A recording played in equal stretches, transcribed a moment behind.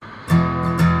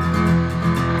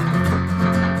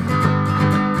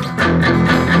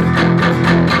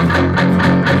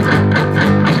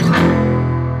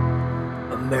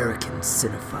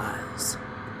Cinephiles.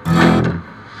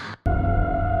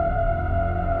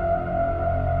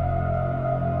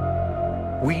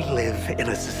 We live in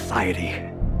a society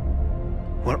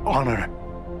where honor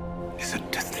is a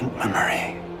distant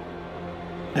memory.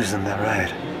 Isn't that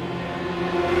right?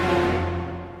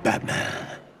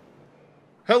 Batman.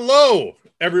 Hello,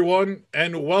 everyone,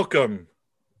 and welcome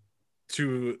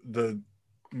to the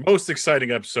most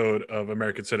exciting episode of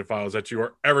American Cinephiles that you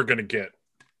are ever going to get.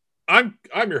 I'm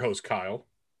your host, Kyle.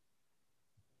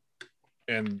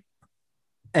 And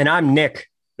I'm Nick.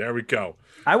 There we go.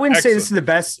 I wouldn't say this is the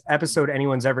best episode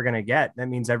anyone's ever going to get. That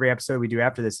means every episode we do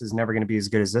after this is never going to be as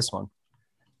good as this one.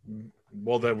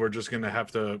 Well, then we're just going to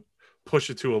have to push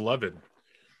it to 11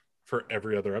 for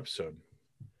every other episode.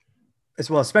 As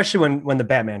well, especially when the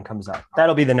Batman comes out.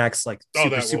 That'll be the next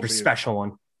super special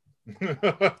one.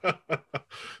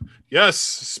 Yes,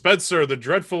 Spencer, the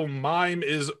dreadful mime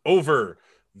is over.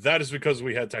 That is because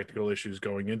we had technical issues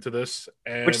going into this.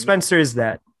 And which Spencer is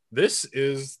that? This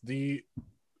is the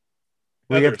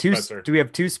we have two. Spencer. Do we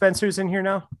have two Spencers in here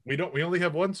now? We don't. We only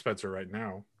have one Spencer right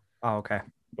now. Oh, okay.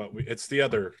 But it's the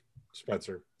other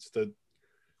Spencer. It's the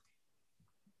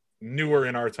newer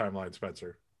in our timeline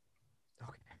Spencer.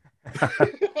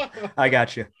 Okay. I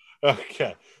got you.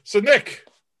 Okay. So Nick,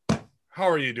 how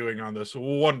are you doing on this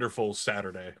wonderful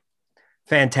Saturday?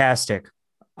 Fantastic.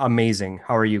 Amazing.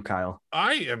 How are you, Kyle?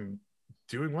 I am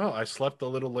doing well. I slept a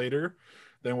little later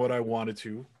than what I wanted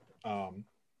to.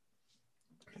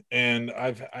 And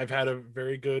I've had a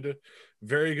very good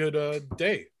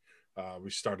day. We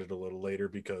started a little later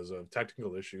because of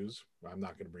technical issues. I'm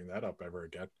not going to bring that up ever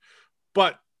again.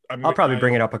 But I'll probably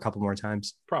bring it up a couple more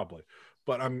times. Probably.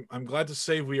 But I'm glad to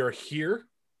say we are here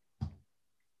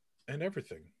and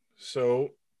everything.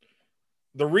 So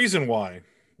the reason why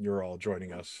you're all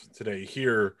joining us today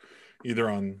here, either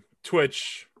on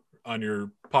Twitch, on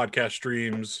your podcast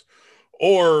streams,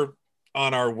 or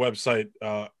on our website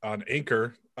on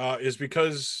Anchor, is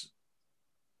because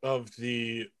of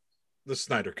the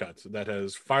Snyder Cut that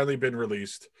has finally been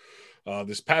released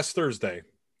this past Thursday.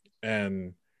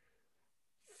 And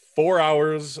 4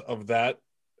 hours of that,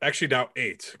 actually now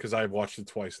 8, because I've watched it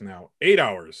twice now, 8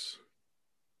 hours.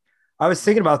 I was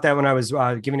thinking about that when I was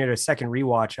giving it a second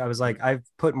rewatch. I was like, I've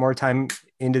put more time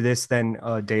into this than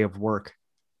a day of work.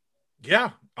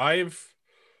 Yeah, I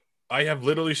have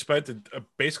literally spent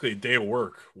basically a day of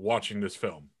work watching this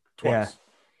film twice. Yeah.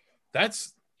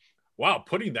 That's wow.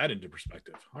 Putting that into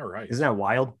perspective. All right. Isn't that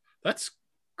wild?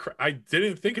 I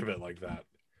didn't think of it like that.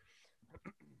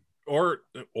 Or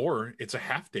it's a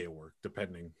half day of work,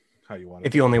 depending how you want it.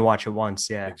 If you only watch it once.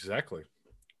 Yeah, exactly.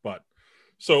 But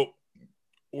so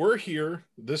we're here.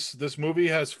 This movie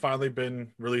has finally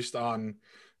been released on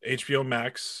HBO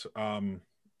Max.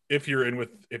 If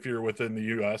you're within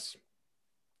the US,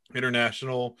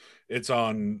 international, it's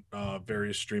on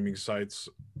various streaming sites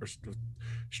or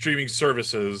streaming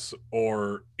services,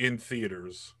 or in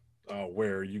theaters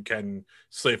where you can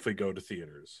safely go to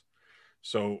theaters.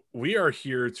 So we are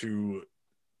here to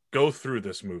go through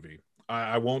this movie.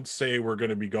 I won't say we're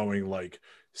going to be going like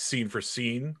scene for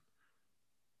scene,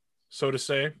 so to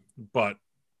say, but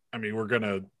I mean, we're going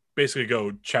to basically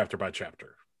go chapter by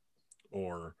chapter,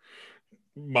 or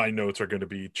my notes are going to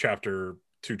be chapter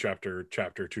to chapter,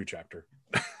 chapter to chapter,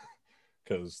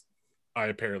 because I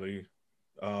apparently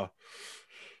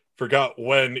forgot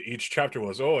when each chapter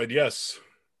was. Oh, and yes,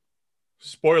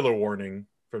 spoiler warning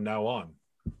from now on.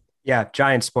 Yeah,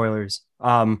 giant spoilers.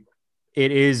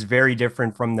 It is very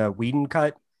different from the Whedon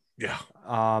cut. Yeah.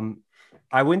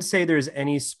 I wouldn't say there's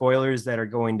any spoilers that are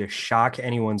going to shock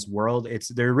anyone's world.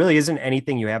 There really isn't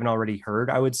anything you haven't already heard,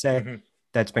 I would say,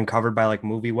 that's been covered by like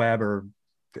MovieWeb or,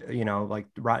 like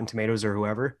Rotten Tomatoes or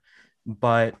whoever.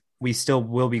 But we still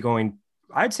will be going,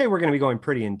 I'd say we're going to be going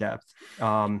pretty in depth.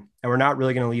 And we're not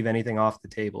really going to leave anything off the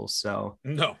table. So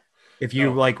no, if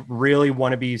you really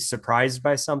want to be surprised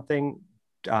by something,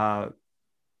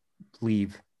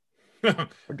 leave.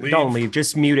 Don't leave,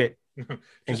 just mute it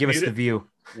and give us the view.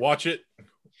 Watch it.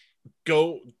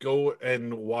 Go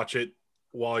and watch it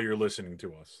while you're listening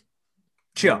to us.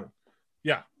 Chill.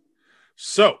 Yeah.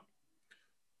 So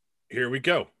here we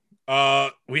go.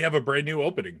 We have a brand new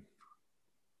opening.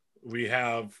 We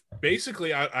have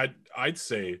basically, I'd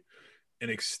say, an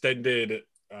extended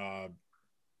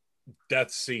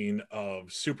death scene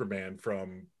of Superman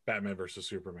from Batman versus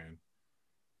Superman.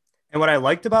 And what I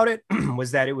liked about it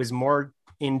was that it was more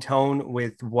in tone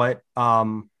with what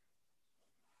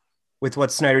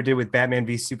Snyder did with Batman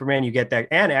v Superman. You get that.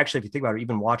 And actually, if you think about it,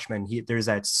 even Watchmen, there's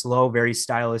that slow, very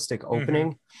stylistic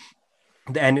opening.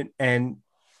 And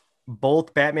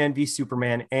both Batman v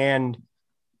Superman and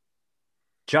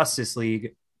Justice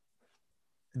League,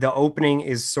 the opening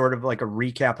is sort of like a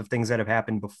recap of things that have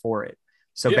happened before it.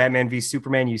 So Yeah. Batman v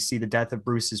Superman, you see the death of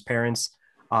Bruce's parents,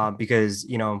 because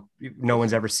no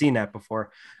one's ever seen that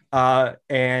before,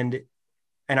 and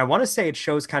I want to say it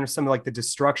shows kind of some like the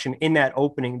destruction in that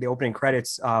opening, the opening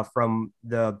credits, from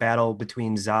the battle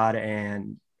between Zod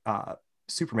and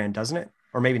Superman, doesn't it?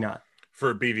 Or maybe not.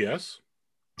 For BVS?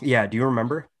 Yeah. Do you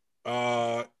remember?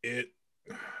 Let's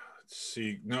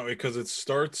see. No, because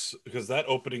that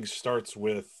opening starts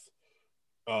with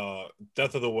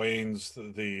Death of the Waynes,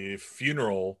 the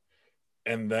funeral,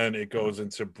 and then it goes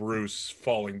into Bruce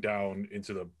falling down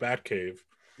into the Batcave.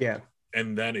 Yeah.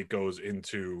 And then it goes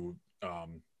into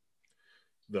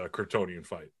the Kryptonian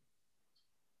fight.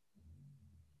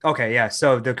 Okay, yeah.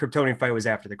 So the Kryptonian fight was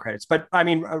after the credits, but I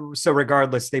mean, so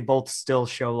regardless, they both still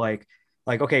show like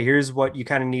okay, here's what you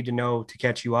kind of need to know to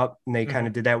catch you up, and they kind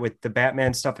of did that with the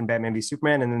Batman stuff and Batman v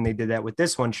Superman, and then they did that with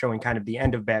this one, showing kind of the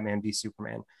end of Batman v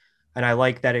Superman, and I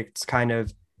like that it's kind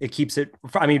of it keeps it.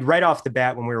 I mean, right off the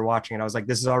bat when we were watching it, I was like,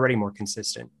 this is already more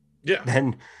consistent, yeah,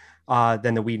 than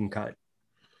the Whedon cut.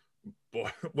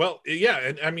 Boy, well, yeah,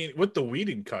 and I mean, with the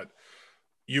Whedon cut,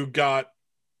 you got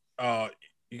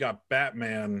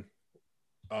Batman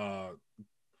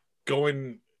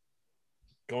going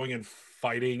and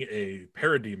fighting a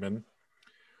parademon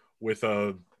with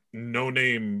a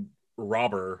no-name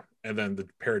robber, and then the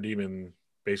parademon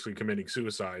basically committing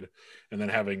suicide, and then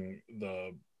having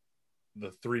the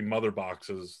three mother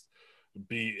boxes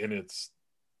be in its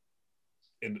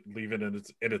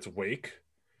wake,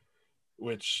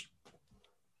 which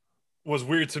was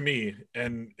weird to me.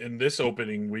 And in this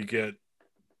opening, we get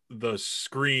the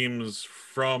screams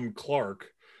from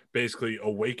Clark basically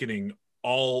awakening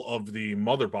all of the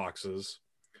mother boxes,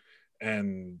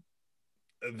 and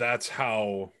that's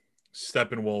how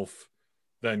Steppenwolf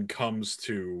then comes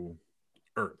to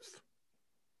Earth,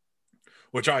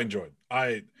 which I enjoyed.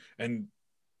 And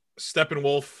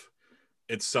Steppenwolf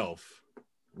itself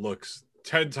looks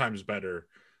 10 times better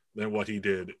than what he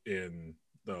did in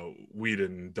the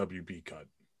Whedon WB cut.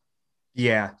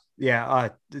 Yeah.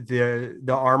 The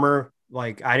armor,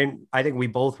 like I think we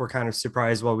both were kind of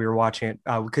surprised while we were watching it,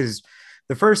 because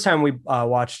the first time we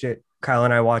watched it, Kyle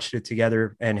and I watched it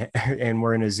together, and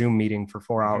we're in a Zoom meeting for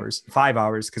 4 hours, 5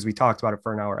 hours, because we talked about it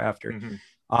for an hour after.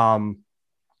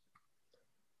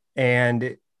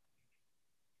 And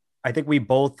I think we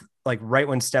both, like, right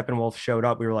when Steppenwolf showed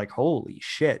up, we were like, holy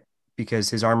shit, because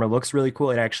his armor looks really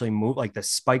cool. It actually moved, like the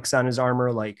spikes on his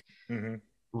armor, like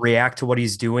react to what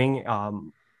he's doing.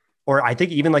 Or I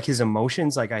think even like his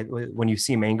emotions, like when you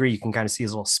see him angry, you can kind of see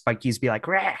his little spikies be like,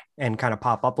 rah, and kind of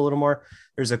pop up a little more.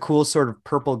 There's a cool sort of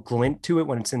purple glint to it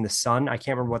when it's in the sun. I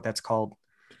can't remember what that's called.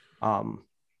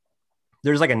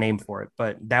 There's like a name for it,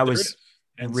 but that was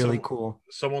really cool.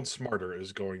 Someone smarter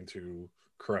is going to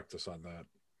correct us on that.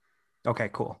 Okay,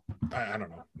 cool. I don't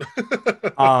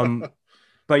know.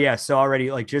 But yeah, so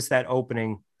already, like, just that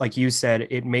opening, like you said,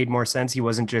 it made more sense. He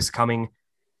wasn't just coming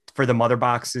for the mother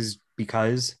boxes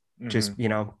because just,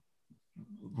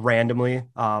 randomly.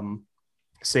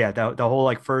 So yeah, the whole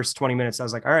like first 20 minutes, I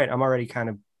was like, all right, I'm already kind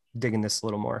of digging this a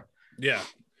little more. Yeah.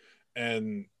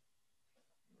 And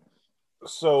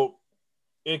so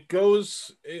it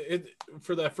goes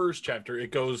for that first chapter,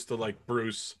 it goes to like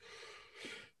Bruce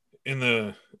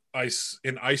in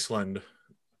Iceland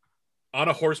on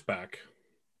a horseback,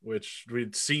 which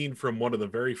we'd seen from one of the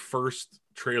very first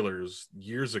trailers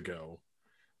years ago,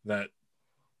 that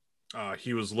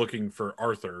he was looking for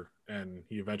Arthur, and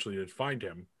he eventually did find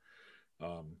him.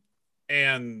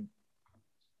 And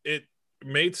it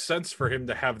made sense for him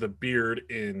to have the beard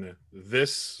in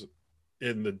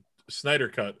the Snyder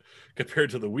cut compared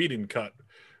to the Whedon cut,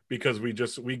 because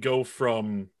we go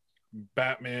from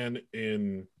Batman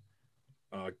in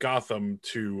Gotham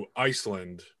to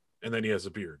Iceland, and then he has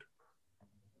a beard,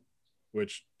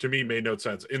 which to me made no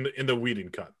sense in the Whedon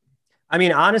cut. I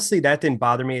mean, honestly, that didn't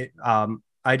bother me.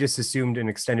 I just assumed an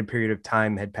extended period of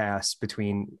time had passed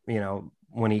between,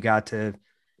 when he got to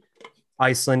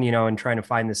Iceland, and trying to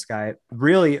find this guy.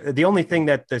 Really, the only thing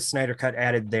that the Snyder cut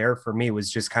added there for me was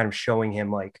just kind of showing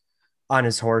him like on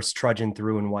his horse trudging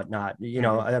through and whatnot.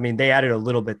 I mean, they added a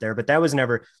little bit there, but that was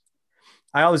never.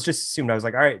 I always just assumed, I was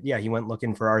like, all right, yeah, he went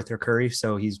looking for Arthur Curry,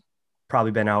 so he's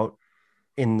probably been out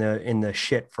in the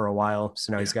shit for a while,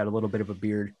 so now he's got a little bit of a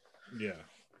beard. Yeah.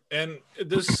 And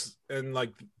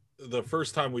like the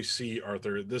first time we see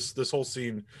Arthur, this whole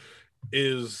scene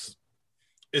is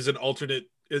an alternate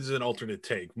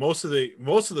take. Most of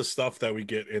the stuff that we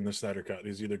get in the Snyder cut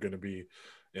is either going to be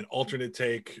an alternate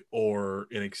take or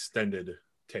an extended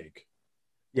take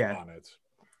on it,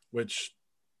 which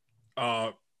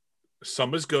Uh,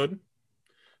 some is good,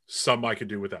 some I could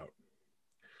do without.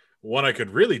 One I could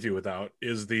really do without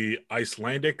is the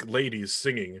Icelandic ladies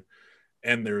singing,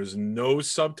 and there's no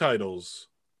subtitles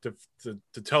to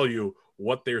tell you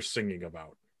what they're singing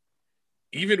about.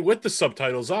 Even with the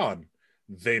subtitles on,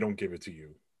 they don't give it to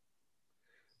you.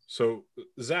 So,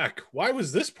 Zach, why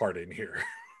was this part in here?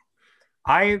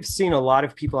 I've seen a lot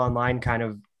of people online kind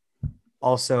of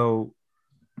also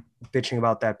bitching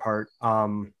about that part.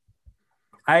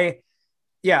 I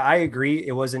agree.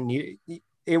 It wasn't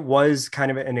it was kind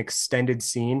of an extended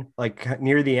scene. Like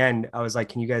near the end, I was like,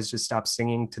 can you guys just stop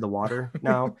singing to the water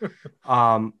now?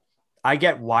 I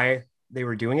get why they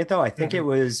were doing it though. I think it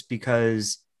was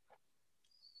because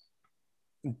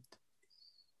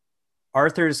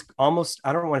Arthur's almost,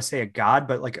 I don't want to say a god,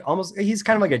 but like almost, he's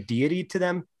kind of like a deity to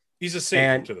them. He's a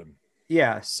savior to them.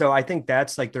 Yeah. So I think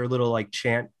that's like their little like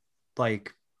chant,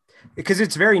 like, because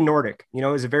it's very Nordic, you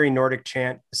know, it's a very Nordic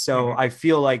chant. So I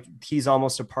feel like he's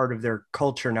almost a part of their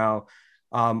culture now,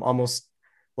 almost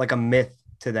like a myth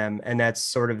to them. And that's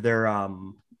sort of their,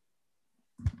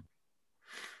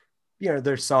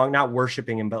 their song, not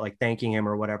worshiping him, but like thanking him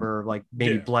or whatever, like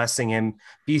maybe blessing him,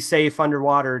 be safe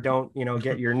underwater. Don't,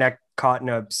 get your neck caught in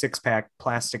a 6-pack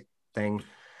plastic thing.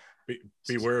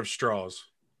 Beware of straws.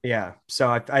 Yeah. So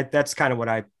I that's kind of what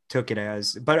I took it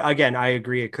as, but again, I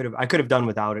agree. I could have done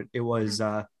without it. It was,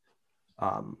 it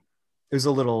was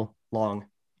a little long.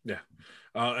 Yeah.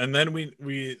 And then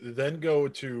we then go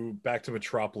back to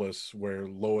Metropolis where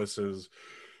Lois is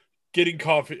getting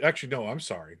coffee. Actually, no, I'm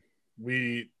sorry.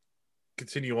 We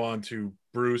continue on to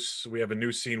Bruce. We have a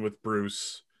new scene with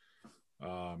Bruce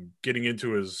getting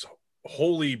into his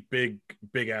holy big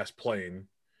ass plane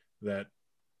that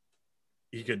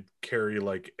he could carry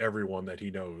like everyone that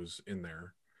he knows in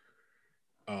there.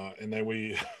 And then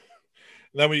we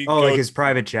go, like his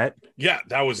private jet. Yeah,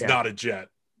 that was not a jet.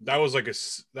 That was like a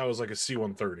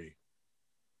C-130.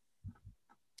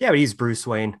 Yeah, but he's Bruce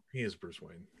Wayne. He is Bruce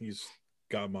Wayne. He's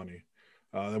got money.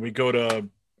 Then we go to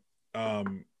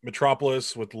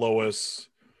Metropolis with Lois.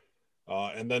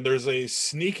 And then there's a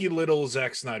sneaky little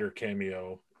Zack Snyder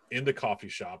cameo in the coffee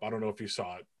shop. I don't know if you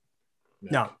saw it,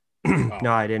 Nick. No.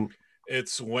 No, I didn't.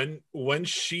 It's when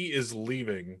she is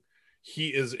leaving, he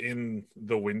is in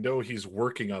the window. He's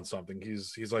working on something.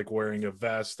 He's like wearing a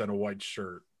vest and a white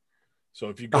shirt. So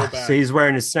if you go back, so he's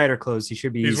wearing his Snyder clothes. He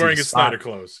should be. He's wearing his Snyder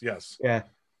clothes. Yes. Yeah.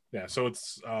 Yeah. So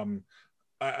it's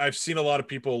I've seen a lot of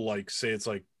people like say it's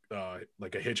like a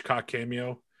Hitchcock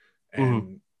cameo,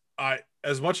 and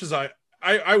as much as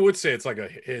I would say it's like a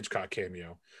Hitchcock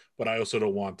cameo, but I also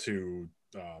don't want to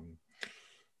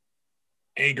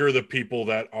anger the people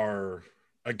that are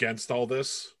against all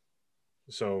this.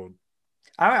 So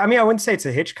I mean, I wouldn't say it's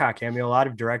a Hitchcock cameo. A lot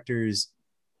of directors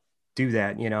do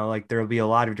that, like there'll be a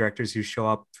lot of directors who show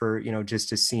up for,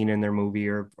 just a scene in their movie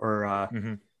or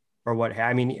what.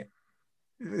 I mean,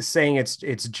 saying it's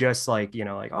just like,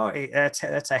 like, oh,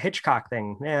 that's a Hitchcock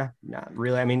thing. Yeah, not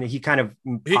really. I mean, he kind of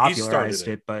popularized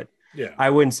it, but yeah, I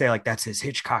wouldn't say like that's his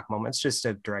Hitchcock moment. It's just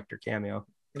a director cameo.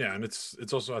 Yeah. And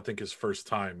it's also, I think, his first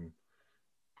time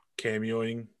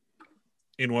cameoing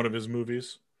in one of his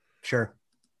movies. Sure.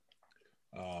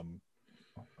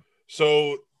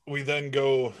 So we then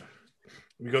go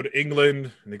to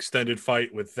England, an extended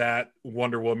fight with that.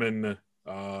 Wonder Woman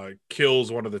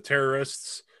kills one of the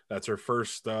terrorists. That's her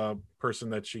first person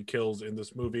that she kills in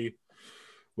this movie,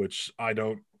 which I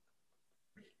don't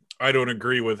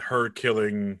agree with her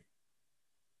killing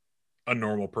a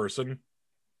normal person,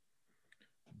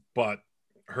 but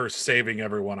her saving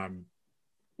everyone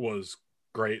was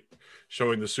great,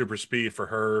 showing the super speed for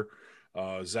her.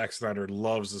 Zack Snyder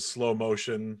loves the slow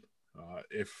motion.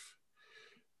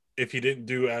 If he didn't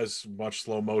do as much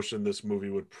slow motion, this movie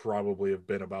would probably have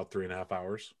been about 3.5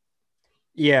 hours.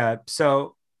 Yeah.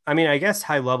 So, I mean, I guess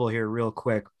high level here real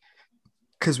quick,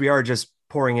 because we are just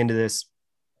pouring into this.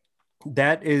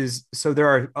 So there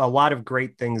are a lot of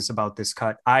great things about this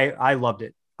cut. I loved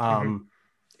it.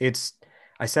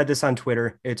 I said this on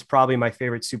Twitter. It's probably my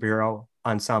favorite superhero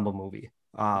ensemble movie.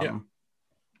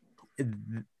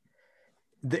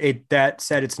 That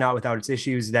said, it's not without its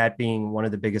issues. That being one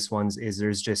of the biggest ones is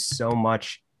there's just so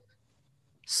much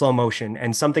slow motion,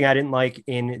 and something I didn't like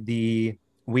in the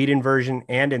Whedon version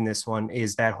and in this one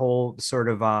is that whole sort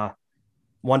of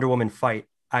Wonder Woman fight.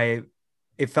 It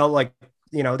felt like,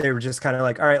 they were just kind of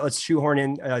like, all right, let's shoehorn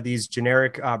in these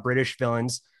generic British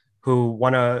villains who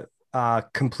want to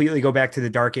completely go back to the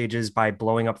Dark Ages by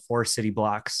blowing up 4 city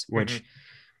blocks, which,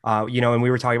 and we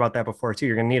were talking about that before too.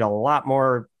 You're going to need a lot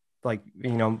more, like,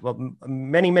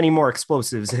 many more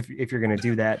explosives if you're going to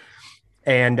do that.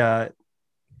 And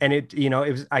and it, you know,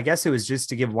 it was, I guess it was just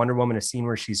to give Wonder Woman a scene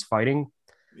where she's fighting.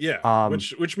 Yeah, Um,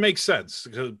 which makes sense,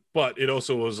 but it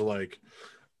also was like,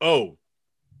 oh,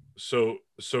 so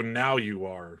now you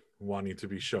are wanting to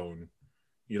be shown.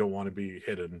 You don't want to be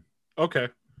hidden. Okay,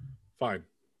 fine.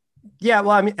 yeah,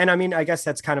 well, I mean, I guess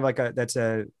that's kind of like that's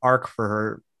a arc for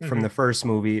her from the first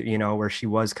movie, you know, where she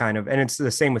was kind of, and it's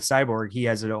the same with Cyborg. He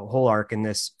has a whole arc in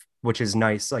this, which is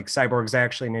nice. Like Cyborg's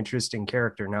actually an interesting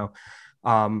character now.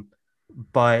 Um,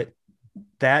 but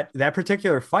that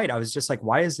particular fight, I was just like,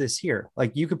 why is this here?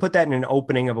 Like you could put that in an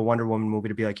opening of a Wonder Woman movie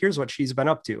to be like, here's what she's been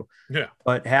up to. Yeah.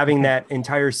 But having that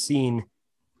entire scene,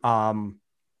 um,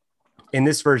 in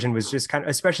this version was just kind of,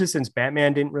 especially since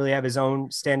Batman didn't really have his own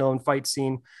standalone fight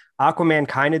scene. Aquaman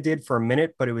kind of did for a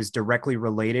minute, but it was directly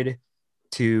related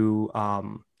to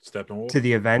Steppenwolf, to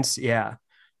the events. Yeah.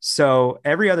 So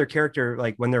every other character,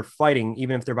 like when they're fighting,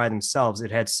 even if they're by themselves,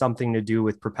 it had something to do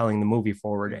with propelling the movie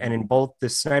forward. And in both the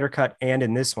Snyder cut and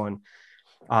in this one,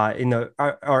 in the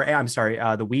or I'm sorry,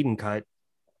 the Whedon cut,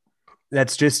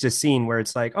 that's just a scene where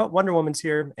it's like, oh, Wonder Woman's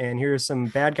here, and here's some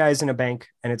bad guys in a bank,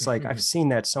 and it's like I've seen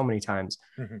that so many times.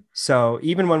 So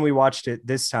even when we watched it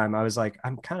this time, I was like,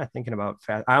 I'm kind of thinking about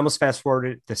I almost fast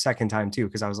forwarded it the second time too,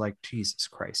 because I was like, Jesus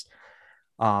Christ.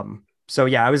 So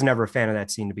yeah, I was never a fan of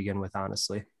that scene to begin with,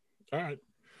 honestly. All right.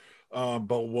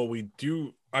 But what we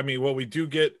do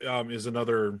get is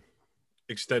another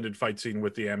extended fight scene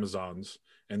with the Amazons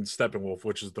and Steppenwolf,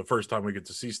 which is the first time we get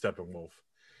to see Steppenwolf.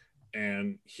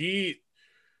 And he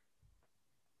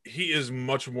is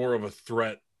much more of a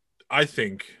threat, I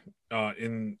think,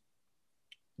 in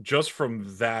just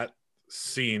from that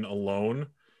scene alone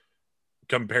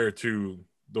compared to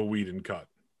the Whedon cut.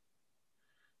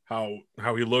 How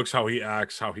he looks, how he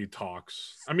acts, how he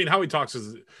talks. I mean, how he talks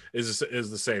is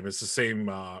the same. It's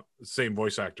the same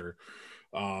voice actor.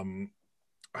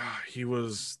 He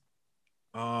was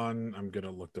on. I'm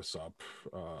gonna look this up.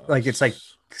 Like it's like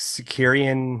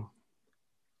Kyrian.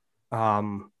 I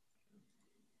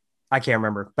can't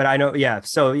remember, but I know. Yeah.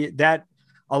 So that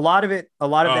a lot of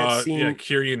that scene. Yeah,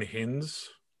 Kyrian Hins.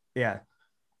 Yeah.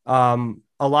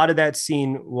 A lot of that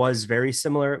scene was very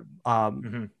similar.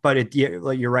 But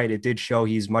you're right. It did show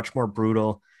he's much more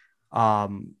brutal.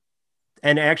 And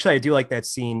actually I do like that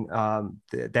scene,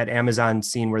 that Amazon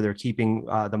scene where they're keeping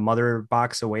the mother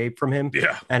box away from him.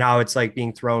 Yeah. And how it's like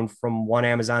being thrown from one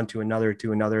Amazon to another.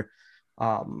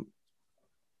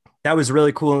 That was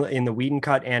really cool in the Whedon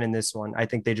cut and in this one. I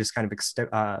think they just kind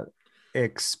of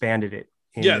expanded it.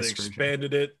 Yeah, they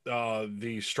expanded it.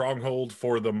 The stronghold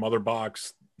for the mother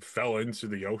box fell into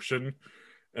the ocean,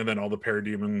 and then all the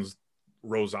parademons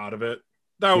rose out of it.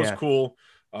 That was cool.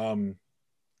 I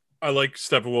like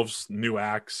Steppenwolf's new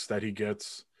axe that he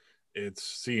gets.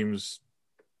 It's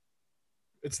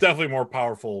definitely more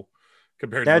powerful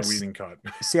compared to the Whedon cut.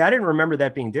 See, I didn't remember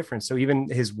that being different. So even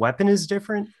his weapon is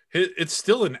different. It's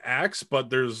still an axe, but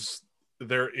there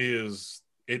is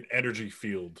an energy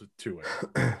field to it.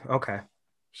 Okay.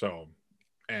 So,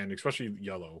 and especially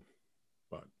yellow,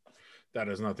 but that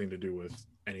has nothing to do with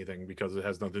anything because it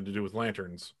has nothing to do with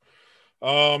lanterns.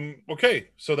 Okay,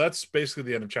 so that's basically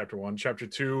the end of chapter 1. Chapter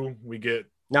 2, we get.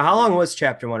 Now, how long was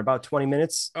chapter 1? About 20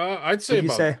 minutes? I'd say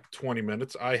about 20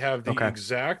 minutes. I have the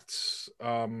exact.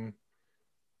 I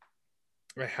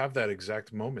have that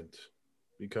exact moment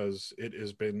because it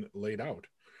has been laid out.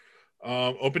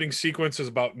 Opening sequence is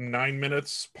about 9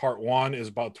 minutes. Part 1 is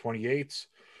about 28.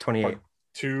 28. Part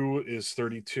 2 is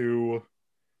 32.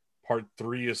 Part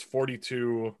 3 is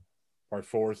 42. Part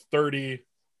 4 is 30.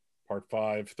 Part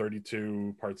 5,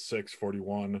 32. Part 6,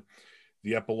 41.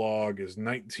 The epilogue is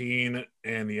 19.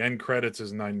 And the end credits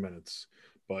is 9 minutes.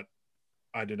 But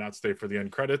I did not stay for the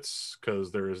end credits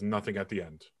because there is nothing at the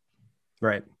end.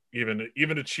 Right.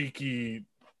 Even a cheeky,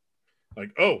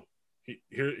 like, oh,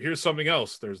 here's something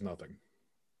else. There's nothing.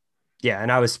 Yeah,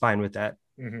 and I was fine with that.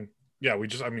 Mm-hmm. Yeah, we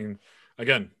just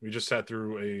sat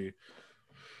through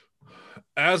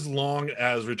as long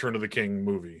as Return of the King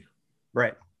movie.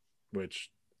 Right. Which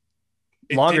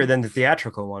longer than the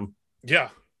theatrical one. Yeah.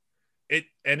 It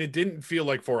didn't feel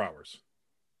like 4 hours.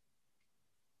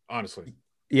 Honestly.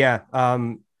 Yeah. I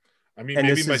mean,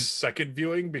 maybe my second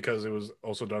viewing, because it was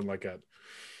also done like at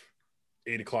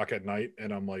 8:00 at night,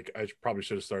 and I'm like, I probably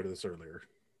should have started this earlier.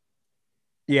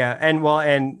 Yeah, and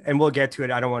we'll get to it.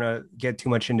 I don't want to get too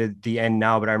much into the end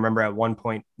now, but I remember at one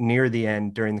point near the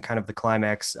end, during the kind of the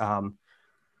climax,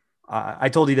 I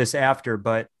told you this after,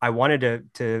 but I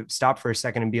wanted to stop for a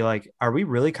second and be like, are we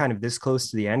really kind of this close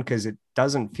to the end? Because it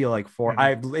doesn't feel like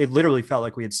it literally felt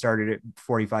like we had started it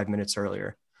 45 minutes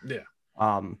earlier. Yeah.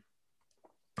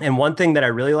 And one thing that I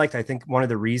really liked, I think one of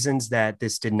the reasons that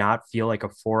this did not feel like a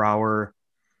 4 hour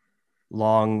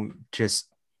long, just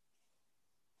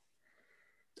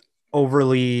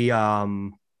overly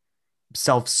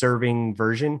self-serving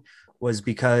version was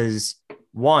because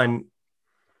one,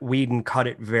 Whedon cut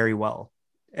it very well.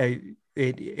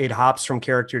 It hops from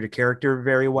character to character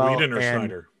very well. Whedon or and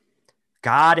Snyder?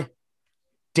 God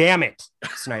damn it,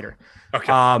 Snyder.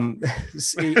 Okay.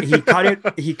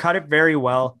 He cut it very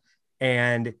well,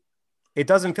 and it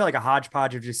doesn't feel like a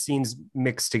hodgepodge of just scenes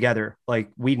mixed together like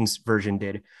Whedon's version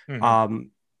did.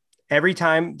 Every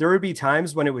time there would be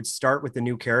times when it would start with a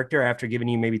new character after giving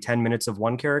you maybe 10 minutes of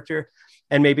one character,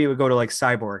 and maybe it would go to like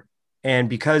Cyborg. And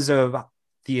because of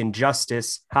the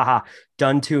injustice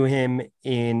done to him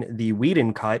in the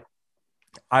Whedon cut,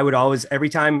 I would always, every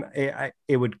time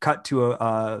it would cut to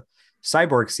a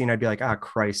Cyborg scene, I'd be like,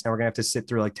 Christ, now we're gonna have to sit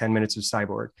through like 10 minutes of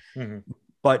Cyborg.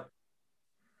 But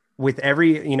with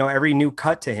every new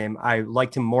cut to him, I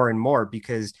liked him more and more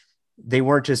because they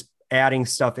weren't just adding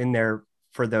stuff in there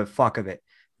for the fuck of it.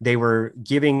 They were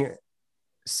giving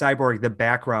Cyborg the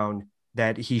background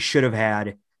that he should have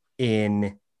had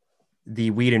in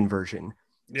the Whedon version.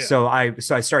 Yeah. So I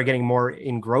started getting more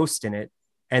engrossed in it.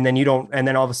 And then and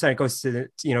then all of a sudden it goes to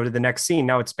the next scene.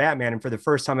 Now it's Batman. And for the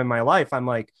first time in my life, I'm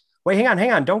like, wait,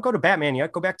 hang on. Don't go to Batman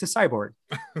yet. Go back to Cyborg.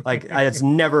 Like it's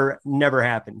never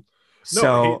happened.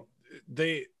 So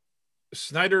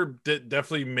Snyder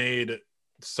definitely made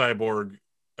Cyborg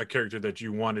a character that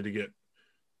you wanted to get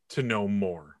to know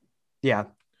more. Yeah.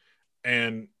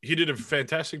 And he did a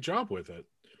fantastic job with it.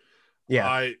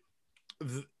 Yeah.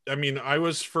 I mean, I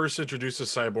was first introduced to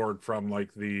Cyborg from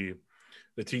like the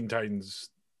Teen Titans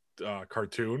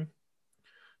cartoon.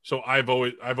 So I've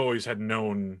always had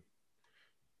known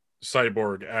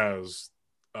Cyborg as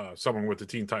someone with the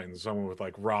Teen Titans, someone with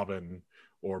like Robin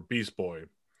or Beast Boy.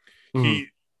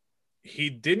 He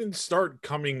didn't start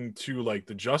coming to like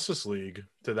the Justice League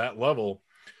to that level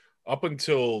up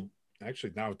until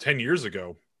actually now 10 years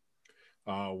ago,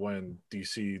 when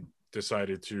DC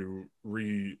decided to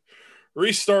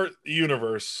restart the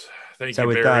universe. Thank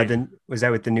you, Barry. Was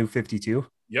that with the New 52?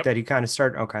 Yep. That he kind of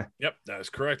started? Okay. Yep, that is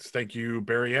correct. Thank you,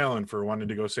 Barry Allen, for wanting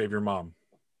to go save your mom.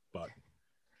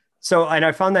 So, and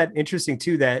I found that interesting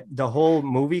too, that the whole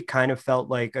movie kind of felt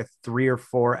like a 3 or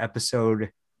 4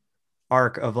 episode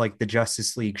arc of like the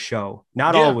Justice League show.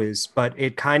 Not always, but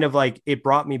it kind of like, it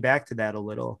brought me back to that a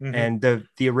little. And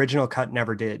the original cut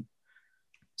never did.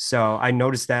 So I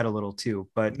noticed that a little too,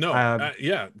 but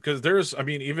because there's, I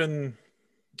mean, even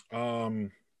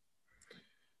when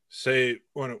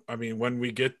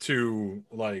we get to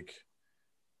like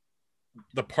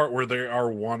the part where they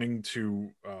are wanting to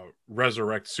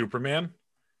resurrect Superman,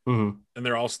 and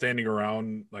they're all standing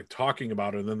around like talking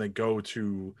about it, and then they go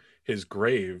to his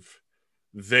grave,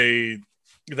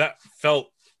 that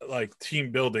felt like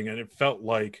team building, and it felt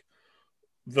like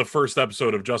the first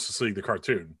episode of Justice League the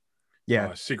cartoon.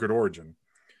 Secret Origin.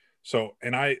 So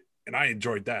and I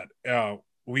enjoyed that.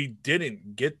 We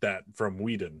didn't get that from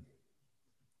Whedon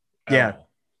at all.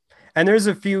 And there's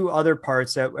a few other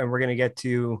parts that, and we're going to get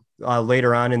to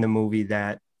later on in the movie,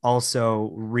 that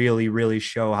also really, really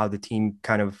show how the team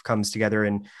kind of comes together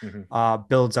and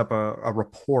builds up a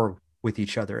rapport with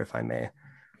each other, if I may.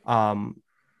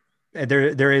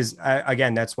 There is,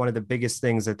 again, that's one of the biggest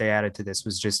things that they added to this,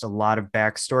 was just a lot of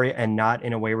backstory, and not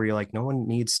in a way where you're like, no one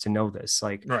needs to know this.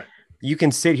 Like, you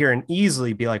can sit here and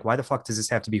easily be like, why the fuck does this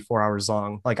have to be 4 hours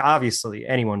long? Like, obviously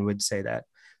anyone would say that,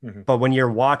 but when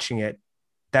you're watching it,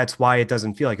 that's why it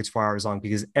doesn't feel like it's 4 hours long,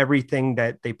 because everything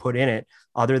that they put in it,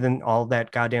 other than all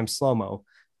that goddamn slow-mo,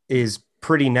 is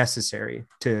pretty necessary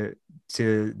to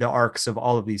the arcs of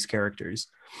all of these characters.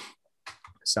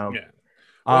 So,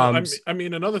 well, I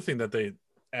mean, another thing that they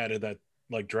added that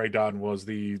like dragged on was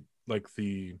the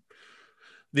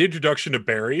introduction to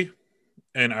Barry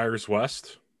and Iris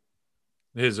West,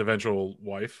 his eventual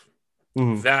wife.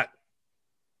 That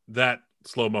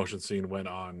slow motion scene went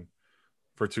on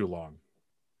for too long.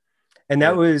 And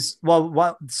that was,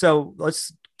 so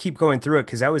let's keep going through it,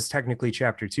 because that was technically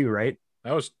chapter 2, right?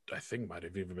 That was, I think, might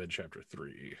have even been chapter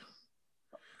 3.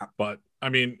 But I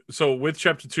mean, so with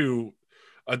chapter 2,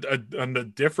 and the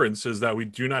difference is that we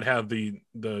do not have the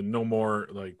no more,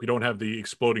 like, we don't have the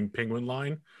exploding penguin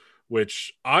line,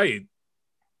 which I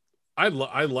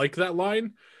like that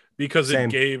line because it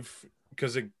gave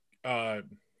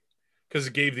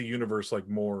the universe like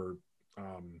more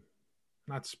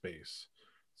not space.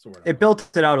 It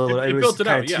built it out a little. It was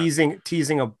kind of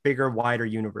teasing a bigger, wider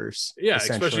universe. Yeah,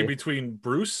 especially between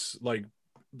Bruce, like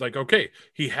okay,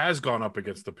 he has gone up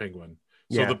against the Penguin,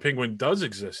 so the Penguin does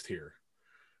exist here.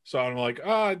 So I'm like,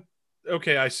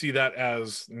 okay, I see that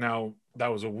as now that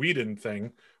was a Whedon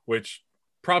thing, which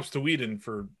props to Whedon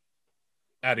for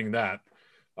adding that.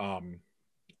 And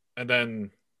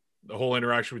then the whole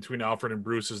interaction between Alfred and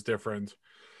Bruce is different.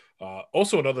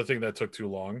 Also, another thing that took too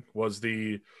long was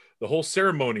the whole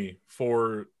ceremony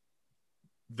for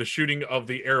the shooting of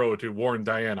the arrow to warn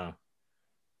Diana.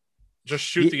 Just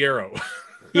shoot the arrow.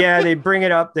 Yeah, they bring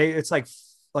it up. It's like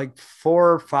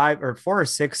 4 or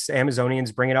 6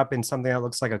 Amazonians bring it up in something that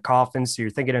looks like a coffin. So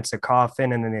you're thinking it's a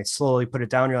coffin, and then they slowly put it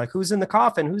down. You're like, who's in the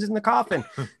coffin? Who's in the coffin?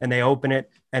 And they open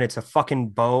it, and it's a fucking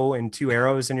bow and 2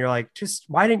 arrows. And you're like,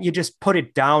 why didn't you just put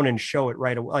it down and show it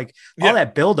right away? Like all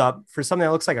that buildup for something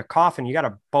that looks like a coffin, you got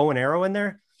a bow and arrow in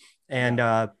there. And,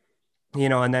 and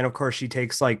then of course she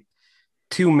takes like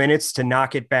 2 minutes to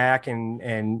knock it back and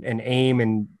aim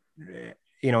and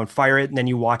fire it, and then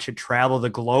you watch it travel the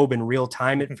globe in real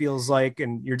time, it feels like,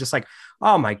 and you're just like,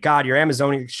 oh my god, you're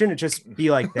Amazonian. Shouldn't it just be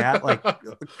like that? Like,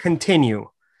 continue.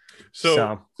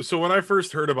 So when I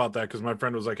first heard about that, because my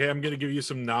friend was like, hey, I'm gonna give you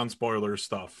some non-spoiler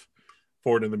stuff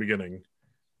for it in the beginning.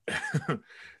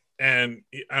 and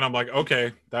I'm like,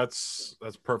 okay, that's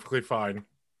perfectly fine.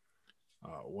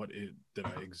 Did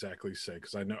I exactly say?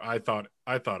 Because I thought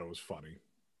it was funny.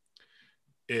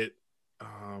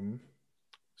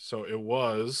 So it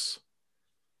was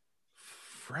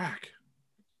frack.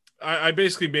 I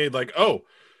basically made like, the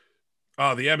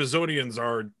Amazonians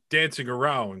are dancing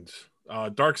around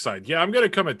Darkseid. Yeah, I'm gonna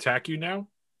come attack you now.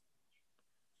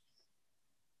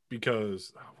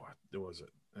 Because what was it?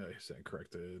 I said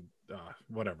corrected.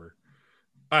 Whatever.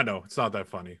 I know it's not that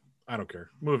funny. I don't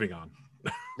care. Moving on.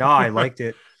 No, I liked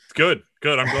it. It's good.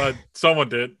 I'm glad someone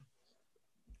did.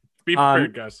 Be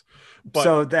prepared, guys. But,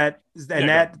 so that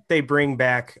they bring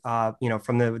back,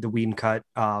 from the Whedon cut,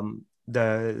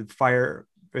 the fire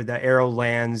or the arrow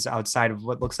lands outside of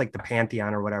what looks like the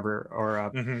Pantheon or whatever,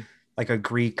 or like a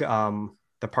Greek,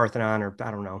 the Parthenon, or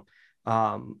I don't know.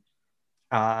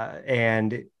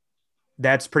 And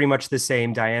that's pretty much the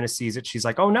same. Diana sees it. She's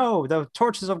like, oh no, the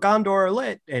torches of Gondor are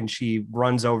lit. And she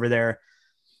runs over there.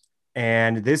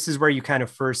 And this is where you kind of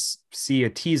first see a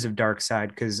tease of Darkseid,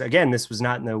 because again, this was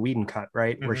not in the Whedon cut,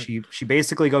 right? Where she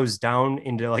basically goes down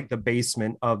into like the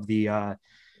basement of the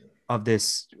of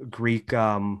this Greek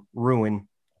ruin.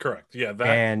 Correct. Yeah,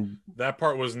 that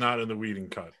part was not in the Whedon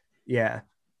cut. Yeah,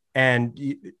 and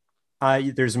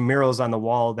there's murals on the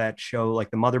wall that show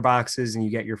like the mother boxes, and you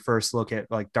get your first look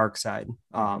at like Darkseid.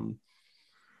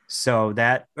 So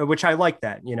that, which I like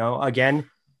that, again,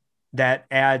 that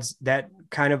adds that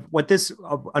kind of what this,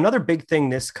 another big thing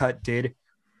this cut did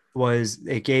was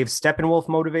it gave Steppenwolf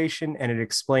motivation, and it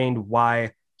explained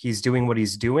why he's doing what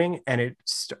he's doing. And it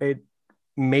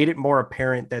made it more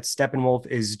apparent that Steppenwolf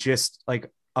is just like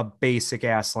a basic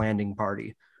ass landing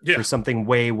party for something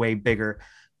way, way bigger.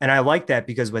 And I like that,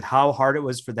 because with how hard it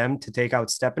was for them to take out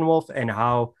Steppenwolf and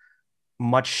how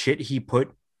much shit he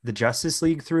put the Justice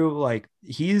League through, like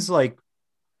he's like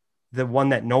the one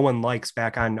that no one likes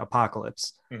back on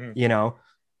Apocalypse,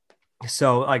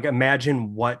 So like,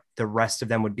 imagine what the rest of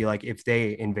them would be like if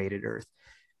they invaded Earth.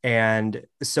 And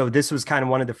so this was kind of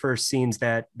one of the first scenes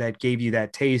that gave you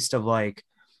that taste of like,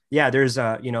 yeah, there's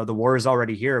the war is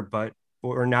already here, but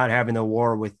we're not having the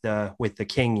war with the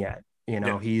king yet.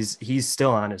 He's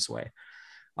still on his way.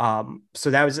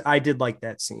 So I did like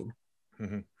that scene.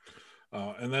 And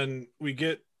then we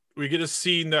get a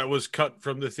scene that was cut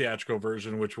from the theatrical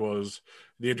version, which was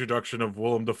the introduction of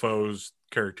Willem Dafoe's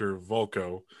character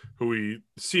Vulko, who we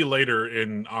see later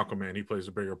in Aquaman. He plays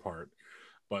a bigger part,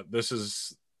 but this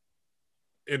is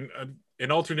an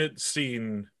alternate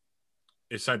scene,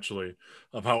 essentially,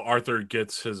 of how Arthur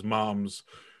gets his mom's.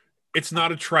 It's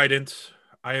not a trident.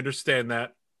 I understand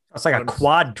that. It's like a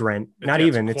quadrant. Not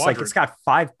even. It's like it's got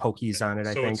 5 pokies on it.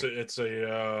 I think it's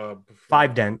a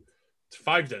 5 dent. It's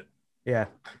 5 dent. Yeah.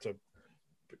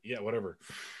 Whatever.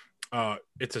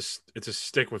 It's a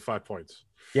stick with 5 points.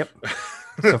 Yep.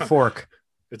 It's a fork.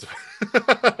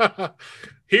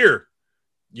 Here.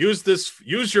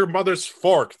 Use your mother's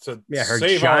fork to her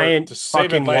save giant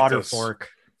fucking water fork.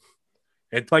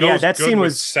 That scene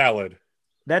was salad.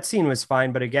 That scene was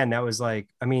fine, but again, that was like,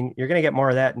 I mean, you're gonna get more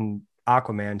of that in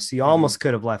Aquaman, so you almost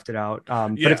could have left it out.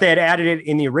 But if they had added it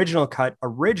in the original cut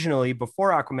originally before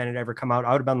Aquaman had ever come out,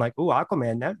 I would have been like, "Ooh,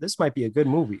 Aquaman! This might be a good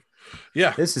movie."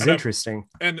 Yeah, this is interesting.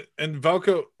 And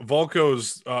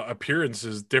Vulko's appearance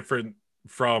is different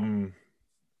from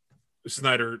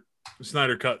Snyder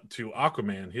cut to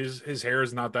Aquaman. His hair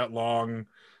is not that long.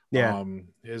 Yeah,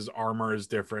 his armor is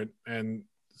different, and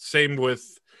same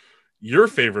with your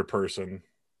favorite person,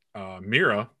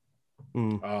 Mira.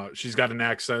 She's got an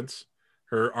accent.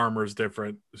 Her armor is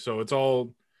different, so it's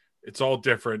all It's all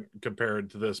different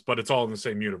compared to this, but it's all in the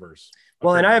same universe.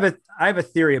 Well, and I have a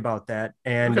theory about that,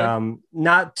 and Okay.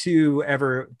 not to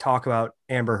ever talk about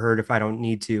Amber Heard if I don't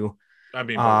need to. I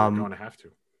mean, but we're going to have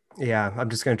to. Yeah, I'm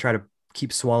just going to try to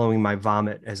keep swallowing my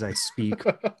vomit as I speak.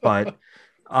 But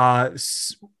I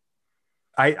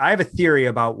have a theory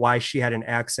about why she had an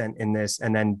accent in this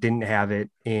and then didn't have it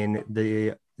in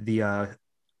the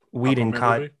Whedon Aquaman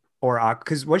cut, movie? or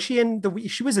because was she in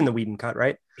she was in the Whedon cut,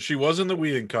 right? She was in the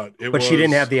Whedon cut. But she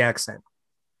didn't have the accent.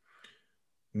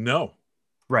 No.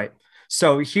 Right.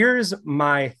 So here's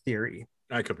my theory.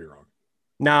 I could be wrong.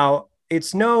 Now,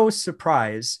 it's no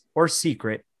surprise or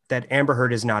secret that Amber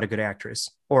Heard is not a good actress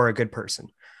or a good person.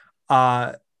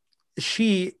 I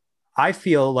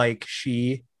feel like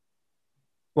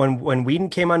when Whedon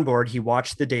came on board, he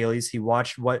watched the dailies, he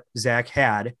watched what Zach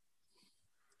had.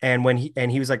 And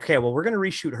he was like, okay, well, we're going to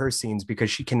reshoot her scenes because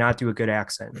she cannot do a good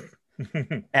accent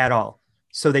at all.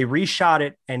 So they reshot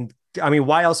it. And I mean,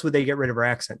 why else would they get rid of her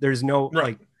accent? There's no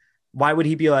Right. why would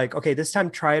he be like, okay, this time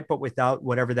try it, but without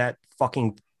whatever that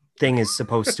fucking thing is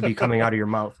supposed to be coming out of your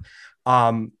mouth.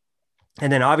 And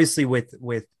then obviously with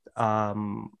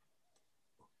Aquaman,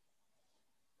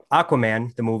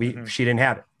 the movie, she didn't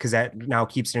have it because that now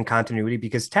keeps it in continuity,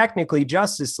 because technically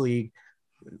Justice League,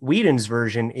 Whedon's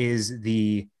version, is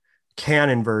the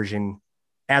canon version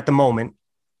at the moment.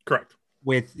 Correct.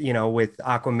 With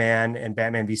Aquaman and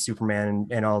Batman v Superman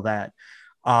and all that.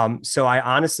 So I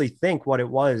honestly think what it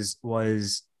was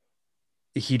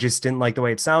he just didn't like the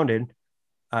way it sounded.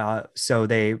 So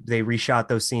they reshot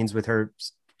those scenes with her,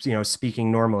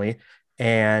 speaking normally.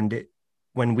 And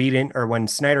when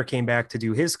Snyder came back to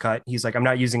do his cut, he's like, I'm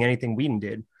not using anything Whedon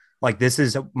did. Like, this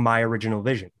is my original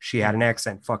vision. She had an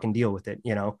accent, fucking deal with it.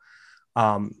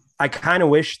 I kind of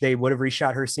wish they would have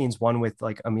reshot her scenes, one with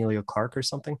like Amelia Clark or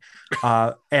something,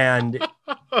 and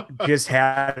just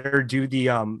had her do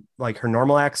the like her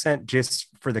normal accent just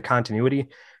for the continuity.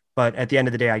 But at the end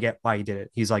of the day, I get why he did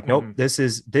it. He's like, nope, this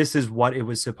is what it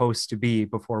was supposed to be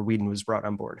before Whedon was brought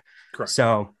on board. Correct.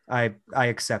 So I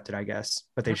accept it, I guess,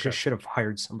 but they should have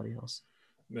hired somebody else.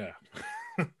 Yeah.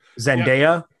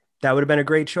 Zendaya, that would have been a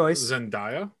great choice.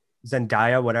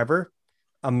 Zendaya, whatever.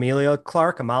 Amalia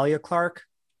Clark.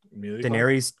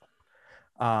 Daenerys.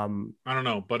 I don't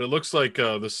know, but it looks like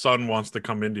the sun wants to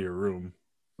come into your room.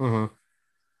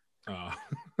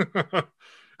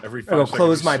 Every 5 I'll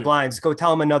close seconds my blinds. Go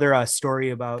tell him another story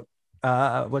about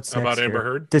what's about next Amber here?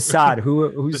 Heard. Desaad.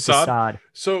 Who's Desaad?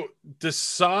 So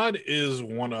Desaad is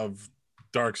one of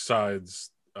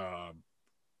Darkseid's.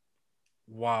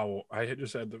 Wow, I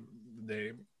just had the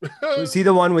name. Was he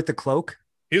the one with the cloak?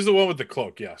 He's the one with the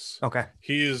cloak, yes. Okay.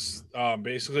 He is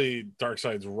basically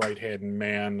Darkseid's right-hand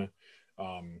man.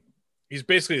 He's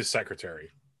basically his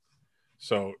secretary.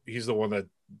 So he's the one that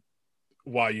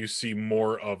why you see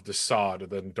more of Desaad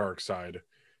than Darkseid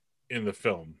in the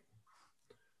film.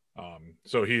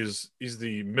 So he's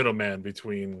the middleman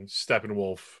between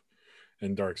Steppenwolf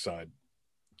and Darkseid.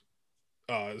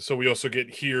 So we also get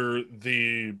here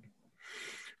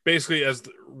basically as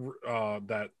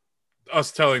that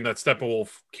us telling that Steppenwolf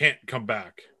can't come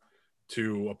back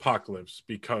to Apocalypse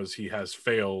because he has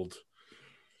failed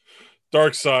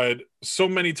Darkseid so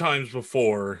many times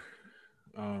before,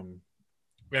 and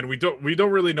we don't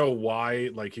really know why,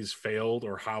 like, he's failed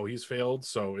or how he's failed.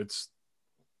 So it's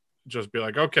just be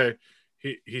like, okay,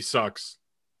 he sucks,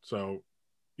 so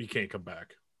he can't come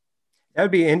back. That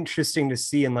would be interesting to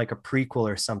see in like a prequel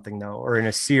or something, though, or in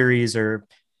a series or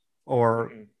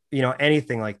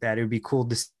anything like that. It would be cool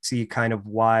to see kind of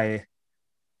what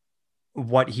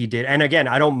he did. And again,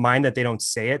 I don't mind that they don't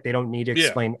say it. They don't need to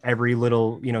explain every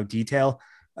little, detail.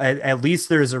 At least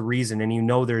there's a reason,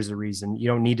 and there's a reason. You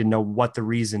don't need to know what the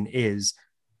reason is,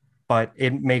 but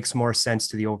it makes more sense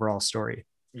to the overall story.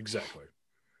 Exactly.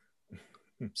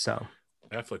 So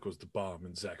Affleck was the bomb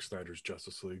in Zack Snyder's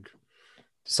Justice League.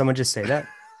 Someone just say that?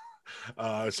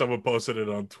 Someone posted it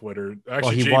on Twitter.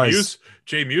 Actually,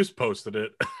 Jay Muse posted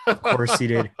it. Of course he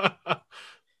did.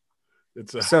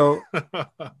 So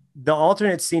the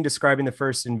alternate scene describing the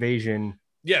first invasion.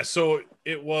 Yeah, so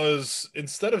it was,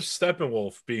 instead of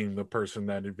Steppenwolf being the person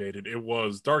that invaded, it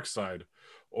was Darkseid,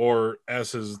 or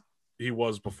as he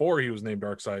was before he was named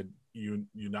Darkseid,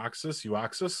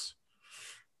 Euaxis,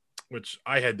 which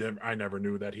I never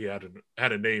knew that he had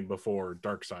a name before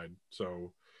Darkseid.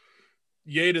 So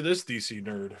yay to this DC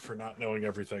nerd for not knowing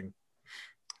everything.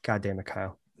 God damn it,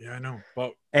 Kyle. Yeah, I know.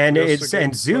 But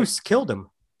Zeus killed him.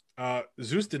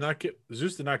 Zeus did not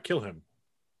kill him.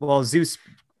 Well, Zeus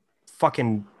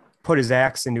fucking put his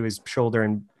axe into his shoulder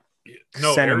and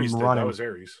sent Ares him running. That was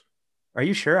Ares. Are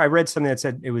you sure? I read something that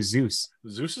said it was Zeus.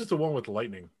 Zeus is the one with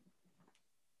lightning.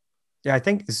 Yeah, I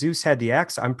think Zeus had the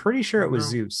axe. I'm pretty sure it was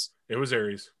No, Zeus. it was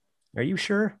Ares, Are you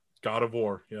sure? god of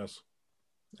war. Yes.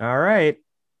 All right.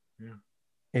 Yeah.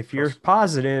 If you're Trust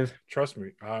positive. trust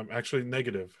me. I'm actually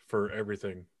negative for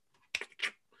everything.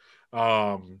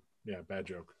 Yeah, bad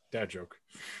joke. Dad joke.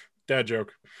 Dad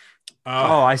joke.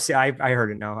 Oh, I see. I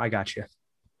heard it now. I got you.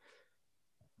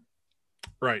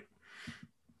 Right.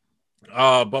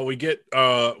 But we get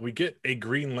a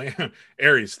green land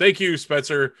Ares. Thank you,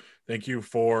 Spencer. Thank you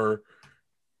for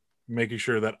making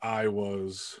sure that I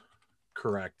was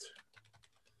correct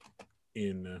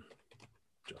in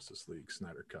Justice League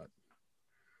Snyder Cut.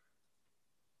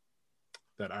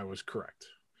 That I was correct.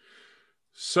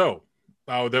 So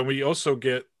then we also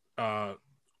get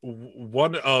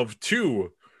one of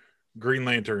two Green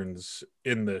Lanterns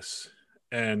in this,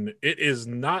 and it is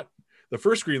not the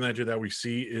first Green Lantern that we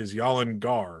see is Yalin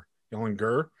Gar. Yalin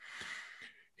Gur.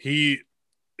 He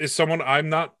is someone I'm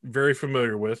not very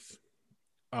familiar with,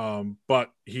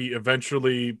 but he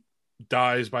eventually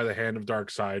dies by the hand of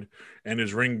Darkseid, and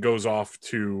his ring goes off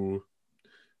to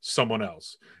someone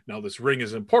else. Now, this ring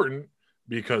is important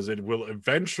because it will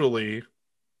eventually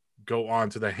go on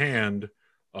to the hand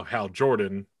of Hal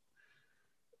Jordan,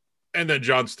 and then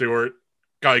John Stewart,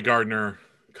 Guy Gardner,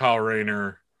 Kyle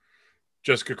Rayner,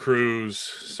 Jessica Cruz,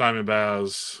 Simon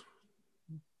Baz.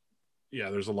 Yeah,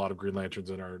 there's a lot of Green Lanterns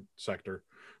in our sector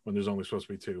when there's only supposed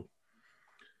to be two.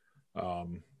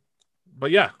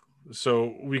 But yeah,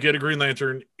 so we get a Green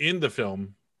Lantern in the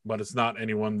film, but it's not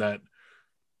anyone that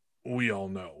we all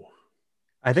know.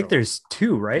 I think there's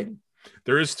two, right?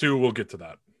 There is two. We'll get to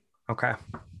that. Okay.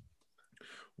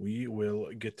 We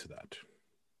will get to that.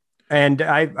 And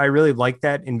I really like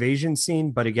that invasion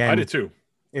scene, but again, I did too.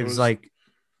 It was like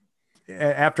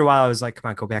after a while, I was like, "Come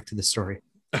on, go back to the story."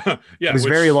 Yeah, it was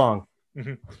very long.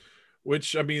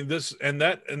 Which I mean, this and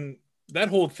that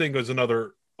whole thing was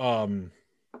another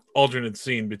alternate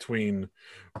scene between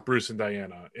Bruce and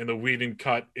Diana. In the Whedon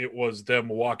cut, it was them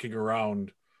walking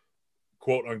around,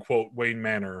 quote unquote, Wayne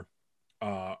Manor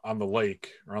on the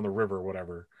lake or on the river, or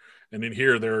whatever. And in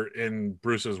here, they're in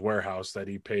Bruce's warehouse that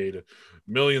he paid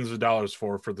millions of dollars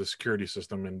for the security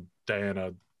system, and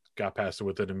Diana got past it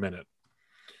within a minute.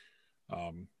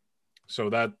 So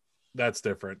that's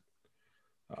different.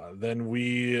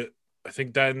 Then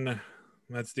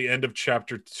that's the end of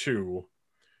chapter 2.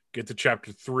 Get to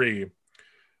chapter 3.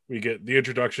 We get the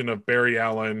introduction of Barry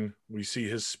Allen. We see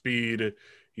his speed.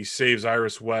 He saves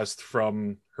Iris West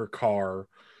from her car.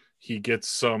 He gets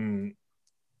some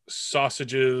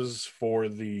sausages for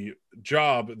the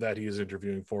job that he is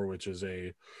interviewing for, which is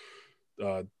a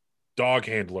dog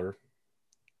handler.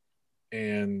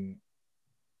 And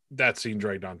that scene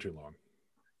dragged on too long.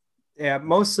 Yeah,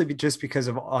 mostly just because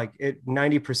of like it.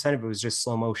 90% of it was just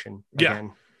slow motion.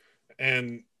 Again. Yeah,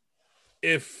 and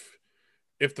if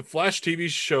the Flash TV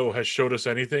show has showed us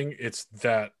anything, it's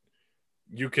that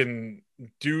you can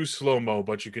do slow mo,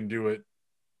 but you can do it.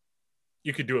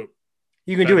 You could do it.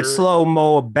 You can do it slow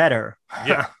mo better.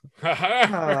 Yeah.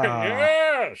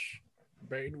 Yes.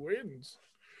 Bane wins.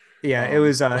 Yeah,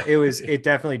 it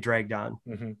definitely dragged on.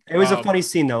 Mm-hmm. It was a funny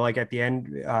scene though, like at the end.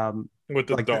 With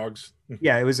the dogs.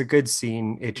 Yeah, it was a good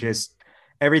scene. It just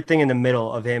everything in the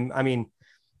middle of him. I mean,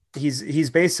 he's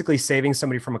basically saving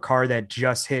somebody from a car that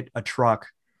just hit a truck.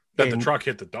 That the truck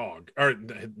hit the dog, or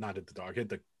not hit the dog.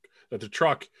 That the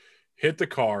truck hit the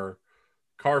car.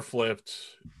 Car flipped.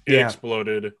 It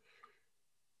exploded,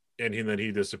 and then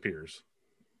he disappears.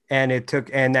 And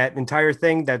that entire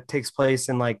thing that takes place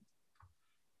in like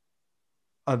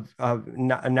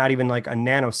not even like a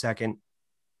nanosecond.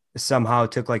 Somehow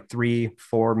took like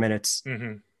 3-4 minutes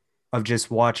of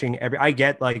just watching I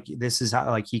get like this is how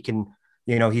like he can,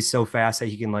 he's so fast that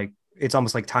he can like it's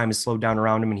almost like time is slowed down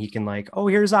around him and he can like, oh,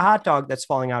 here's a hot dog that's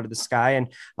falling out of the sky and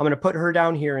I'm going to put her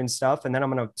down here and stuff and then I'm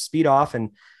going to speed off, and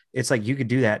it's like you could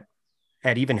do that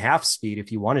at even half speed if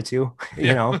you wanted to,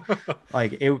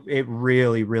 like it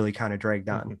really, really kind of dragged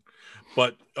on.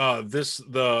 But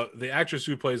the actress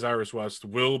who plays Iris West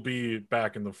will be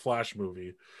back in the Flash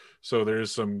movie. So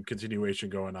there's some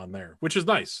continuation going on there, which is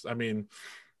nice. I mean,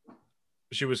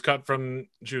 she was cut from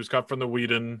the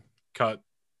Whedon cut.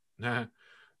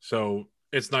 So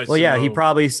it's nice. Well, yeah, he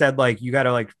probably said like, you got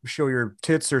to like show your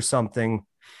tits or something.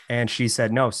 And she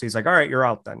said no. So he's like, all right, you're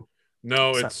out then.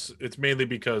 No, it's mainly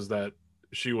because that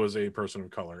she was a person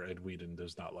of color. Ed Whedon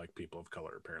does not like people of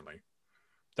color, apparently.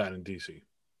 That in DC.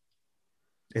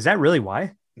 Is that really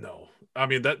why? No. I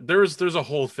mean, that there's a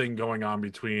whole thing going on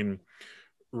between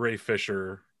Ray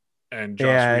Fisher and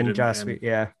Joss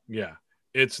Whedon. Yeah.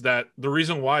 It's that the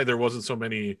reason why there wasn't so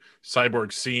many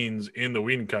cyborg scenes in the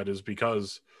Whedon cut is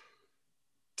because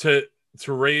to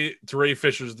to Ray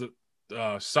Fisher's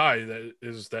side,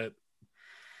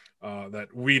 that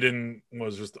Whedon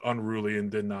was just unruly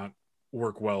and did not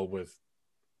work well with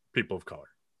people of color.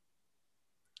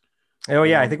 Oh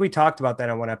yeah, I think we talked about that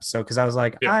on one episode because I was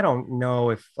like, Yeah. I don't know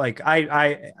if like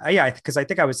yeah, because I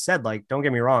think I was said like, don't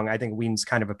get me wrong, I think Whedon's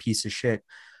kind of a piece of shit,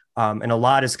 and a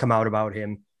lot has come out about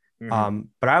him,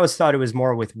 but I always thought it was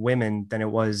more with women than it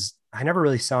was. I never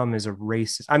really saw him as a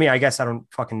racist. I mean, I guess I don't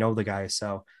fucking know the guy,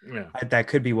 so Yeah. that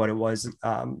could be what it was.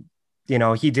 You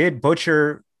know, he did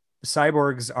butcher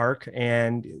Cyborg's arc,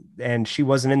 and she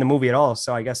wasn't in the movie at all,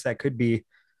 so I guess that could be,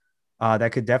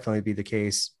 that could definitely be the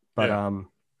case. But Yeah.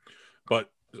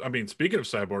 But I mean, speaking of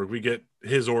Cyborg, we get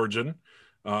his origin.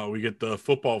 We get the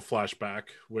football flashback,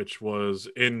 which was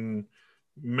in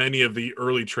many of the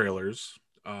early trailers.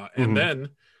 And then,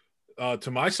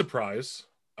 to my surprise,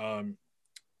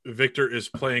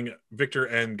 Victor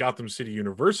and Gotham City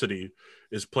University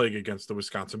is playing against the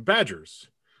Wisconsin Badgers,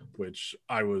 which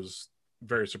I was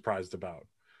very surprised about.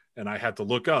 And I had to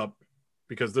look up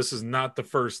because this is not the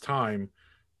first time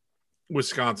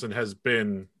Wisconsin has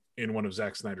been in one of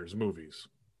Zack Snyder's movies.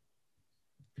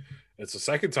 It's the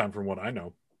second time from what I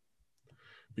know,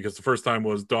 because the first time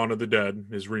was Dawn of the Dead,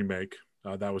 his remake.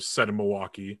 That was set in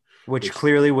Milwaukee, which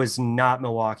clearly was not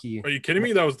Milwaukee. Are you kidding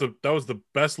me? That was the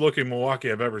best looking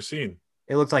Milwaukee I've ever seen.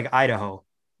 It looked like Idaho.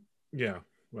 Yeah,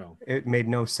 well, it made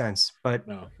no sense, but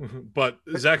no. But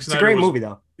Zack Snyder, it's a great movie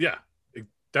though. Yeah,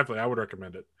 definitely, I would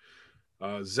recommend it.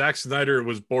 Zack Snyder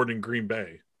was born in Green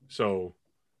Bay, so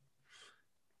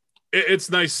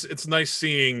it's nice. It's nice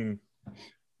seeing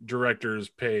directors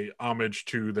pay homage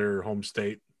to their home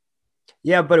state.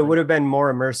 Yeah, but it would have been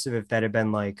more immersive if that had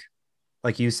been like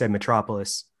you said,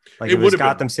 Metropolis. Like it was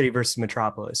Gotham City versus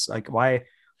Metropolis. Like why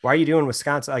are you doing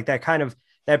Wisconsin? Like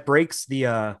that breaks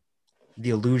the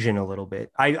illusion a little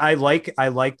bit. I like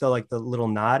the little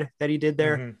nod that he did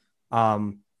there.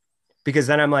 Because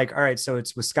then I'm like, all right, so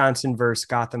it's Wisconsin versus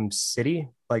Gotham City.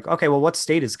 Like, okay, well, what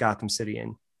state is Gotham City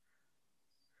in?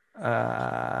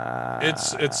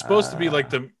 It's supposed to be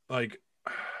like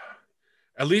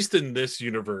at least in this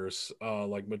universe,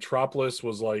 like Metropolis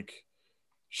was like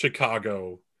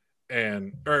Chicago,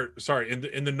 in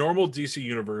the normal DC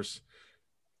universe,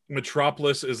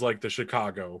 Metropolis is like the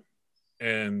Chicago,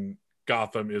 and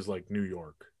Gotham is like New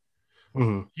York.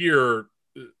 Here,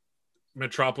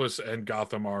 Metropolis and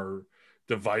Gotham are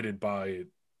divided by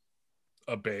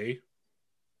a bay,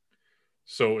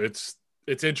 so it's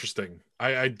interesting.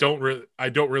 I don't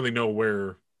really know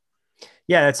where.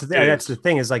 Yeah, that's the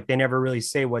thing is like they never really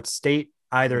say what state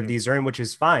either of these are in, which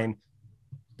is fine.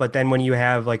 But then when you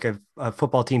have like a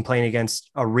football team playing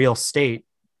against a real state,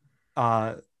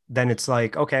 then it's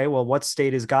like, okay, well, what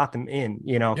state is Gotham in?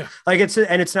 You know, like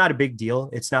it's not a big deal.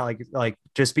 It's not like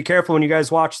just be careful when you guys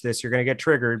watch this. You're going to get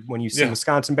triggered when you see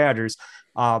Wisconsin Badgers.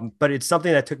 But it's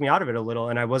something that took me out of it a little,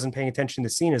 and I wasn't paying attention to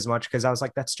the scene as much because I was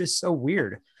like, that's just so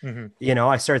weird. You know,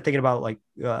 I started thinking about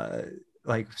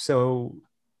so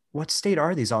what state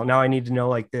are these all? Now I need to know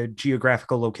like the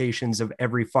geographical locations of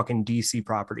every fucking DC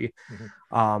property.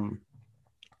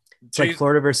 It's like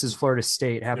Florida versus Florida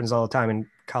State happens all the time in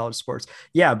college sports.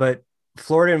 Yeah, but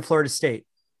Florida and Florida State,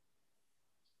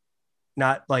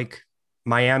 not like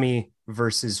Miami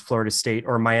versus Florida State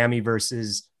or Miami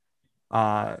versus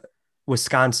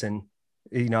Wisconsin,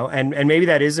 you know, and maybe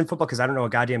that is in football because I don't know a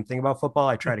goddamn thing about football.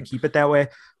 I try to keep it that way,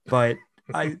 but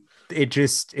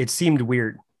it seemed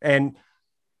weird. And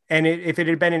if it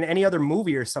had been in any other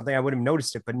movie or something, I would have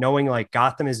noticed it. But knowing like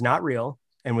Gotham is not real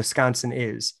and Wisconsin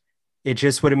is, it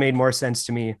just would have made more sense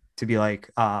to me to be like,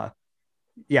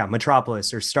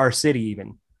 Metropolis or Star City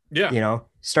even. Yeah. You know,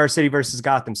 Star City versus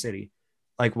Gotham City.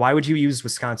 Like, why would you use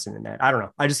Wisconsin in that? I don't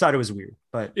know. I just thought it was weird.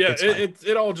 But yeah,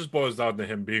 it all just boils down to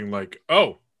him being like,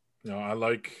 oh, you know, I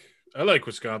like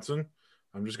Wisconsin.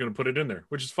 I'm just going to put it in there,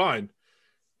 which is fine.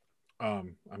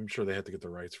 I'm sure they had to get the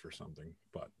rights for something,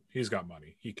 but he's got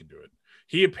money. He can do it.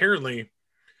 He apparently,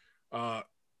 so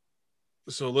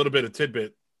a little bit of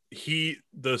tidbit,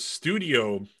 the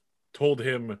studio told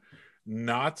him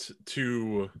not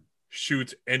to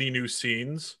shoot any new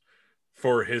scenes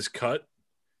for his cut.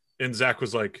 And Zach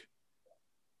was like,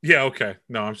 yeah, okay.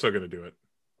 No, I'm still going to do it.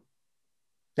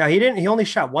 Now he only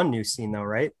shot one new scene though,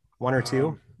 right? One or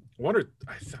two?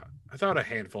 I thought a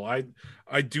handful.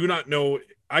 I do not know.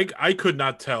 I could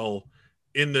not tell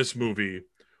in this movie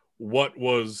what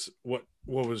was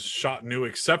shot new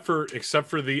except for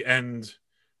the end,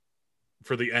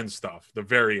 for the end stuff, the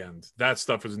very end. That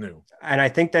stuff is new. And I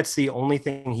think that's the only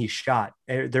thing he shot.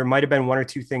 There might have been one or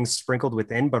two things sprinkled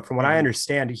within, but from what I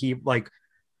understand,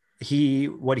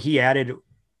 what he added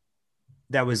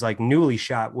that was like newly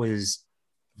shot was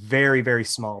very, very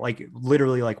small, like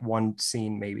literally like one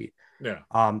scene maybe. Yeah.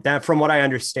 That from what I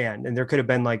understand, and there could have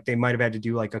been like they might have had to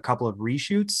do like a couple of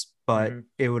reshoots, but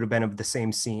it would have been of the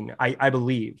same scene. I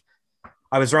believe.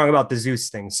 I was wrong about the Zeus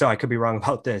thing, so I could be wrong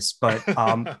about this, but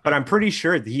I'm pretty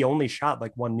sure that he only shot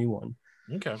like one new one.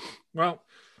 Okay. Well,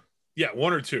 yeah,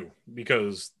 one or two,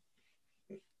 because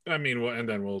I mean, and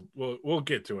then we'll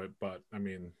get to it, but I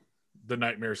mean, the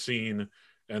nightmare scene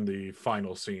and the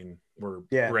final scene were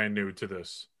brand new to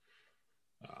this.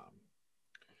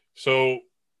 So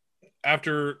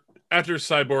after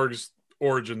Cyborg's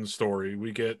origin story,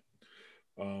 we get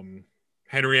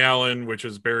Henry Allen, which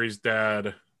is Barry's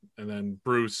dad, and then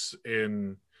Bruce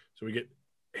in. So we get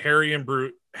Henry and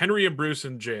Bruce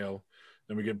in jail.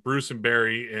 Then we get Bruce and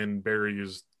Barry in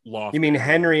Barry's loft. You mean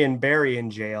Henry and Barry in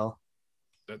jail?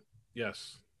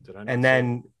 Yes. Did I? And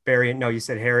then Barry? No, you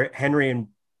said Henry and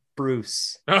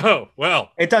Bruce. Oh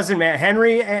well, it doesn't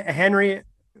matter.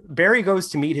 Barry goes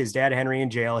to meet his dad, Henry, in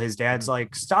jail. His dad's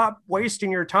like, stop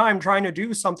wasting your time trying to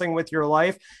do something with your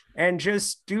life and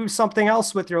just do something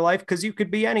else with your life because you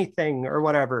could be anything or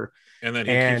whatever. And then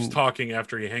he keeps talking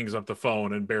after he hangs up the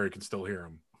phone and Barry can still hear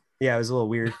him. Yeah, it was a little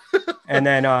weird. And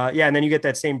then, and then you get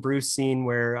that same Bruce scene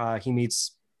where he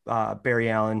meets Barry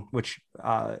Allen, which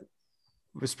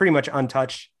was pretty much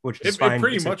untouched, which is fine. It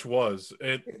pretty much was.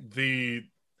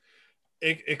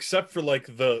 Except for like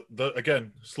the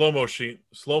again slow-mo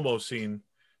scene,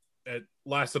 it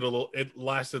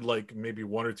lasted like maybe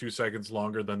 1 or 2 seconds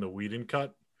longer than the Whedon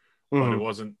cut, but it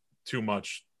wasn't too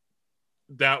much.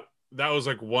 That was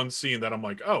like one scene that I'm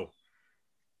like, oh,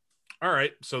 all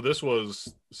right, so this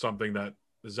was something that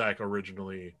Zach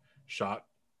originally shot.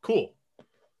 Cool.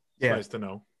 Yeah, nice to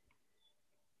know.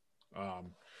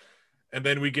 And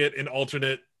then we get an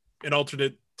alternate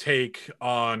take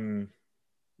on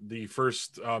the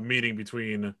first meeting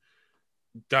between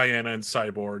Diana and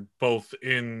Cyborg, both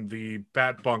in the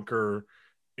Bat Bunker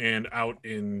and out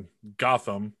in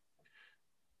Gotham.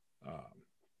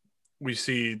 We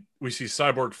see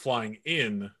Cyborg flying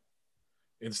in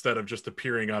instead of just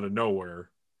appearing out of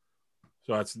nowhere.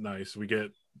 So that's nice. We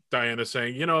get Diana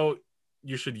saying,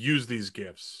 you should use these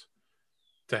gifts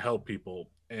to help people.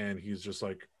 And he's just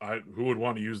like, who would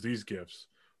want to use these gifts?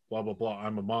 Blah, blah, blah.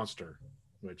 I'm a monster.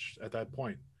 Which at that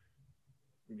point,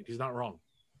 I mean, he's not wrong.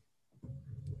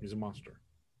 He's a monster.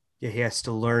 Yeah, he has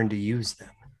to learn to use them.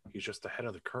 He's just ahead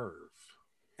of the curve.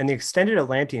 And the extended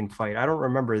Atlantean fight, I don't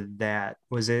remember that.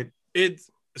 Was it?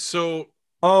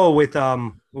 Oh, with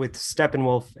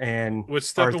Steppenwolf and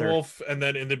Steppenwolf, and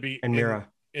then and Mira.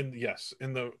 In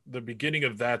the beginning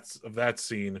of that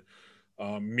scene,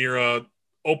 Mira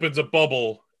opens a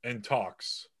bubble and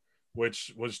talks,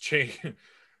 which was changed.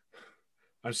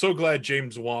 I'm so glad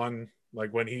James Wan,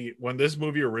 like when this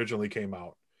movie originally came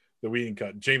out, the Whedon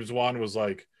cut, James Wan was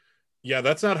like, yeah,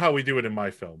 that's not how we do it in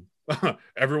my film.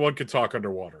 Everyone could talk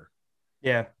underwater.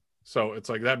 Yeah. So it's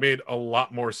like that made a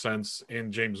lot more sense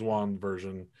in James Wan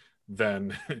version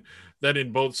than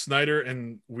in both Snyder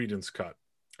and Whedon's cut.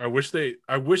 I wish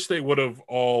they would have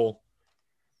all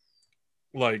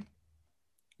like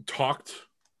talked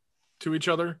to each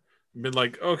other, been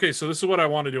like, okay, so this is what I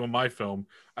want to do in my film.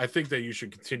 I think that you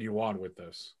should continue on with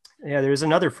this. Yeah, there's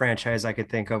another franchise I could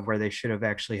think of where they should have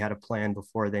actually had a plan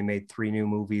before they made 3 new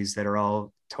movies that are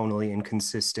all tonally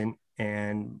inconsistent.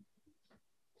 And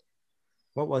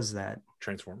what was that?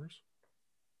 Transformers?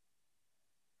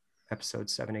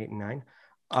 Episodes 7, 8, and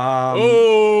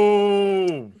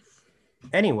 9.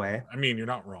 Anyway. I mean, you're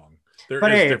not wrong.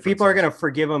 But hey, people are going to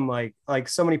forgive them like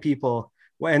so many people.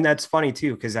 Well, and that's funny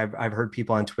too, because I've heard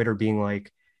people on Twitter being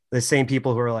like, the same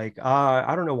people who are like,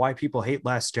 I don't know why people hate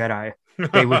Last Jedi.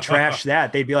 They would trash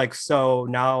that. They'd be like, so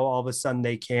now all of a sudden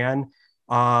they can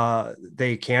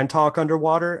talk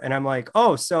underwater. And I'm like,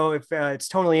 oh, so if it's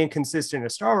totally inconsistent in a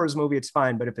Star Wars movie, it's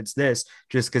fine. But if it's this,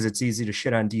 just because it's easy to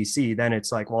shit on DC, then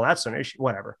it's like, well, that's an issue.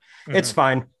 Whatever. Mm-hmm. It's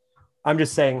fine. I'm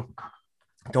just saying,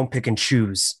 don't pick and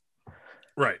choose.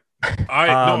 Right.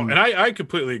 I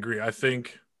completely agree. I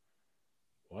think,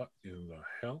 what in the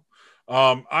hell?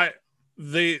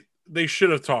 They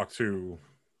should have talked to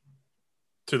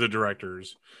the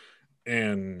directors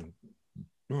and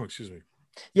excuse me.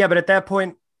 Yeah, but at that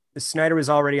point, Snyder was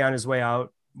already on his way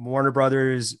out. Warner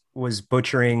Brothers was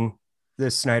butchering the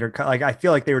Snyder cut. Like, I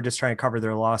feel like they were just trying to cover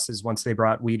their losses once they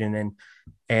brought Whedon in,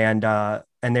 and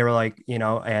they were like,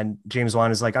 and James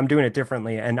Wan is like, I'm doing it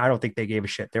differently, and I don't think they gave a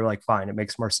shit. They were like, fine, it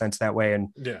makes more sense that way, and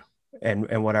yeah,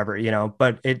 and whatever,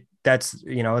 but that's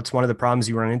it's one of the problems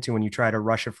you run into when you try to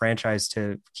rush a franchise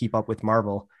to keep up with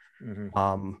Marvel.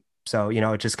 Mm-hmm. So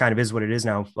it just kind of is what it is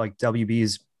now. Like, WB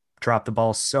is dropped the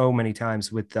ball so many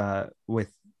times with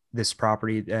this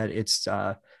property that it's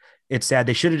sad.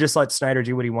 They should have just let Snyder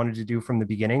do what he wanted to do from the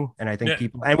beginning. And I think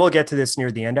people, and we'll get to this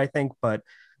near the end, I think, but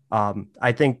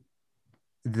I think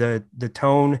the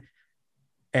tone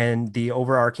and the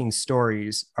overarching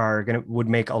stories would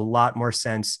make a lot more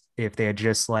sense if they had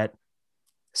just let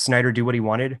Snyder do what he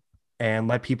wanted and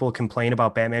let people complain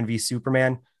about Batman v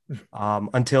Superman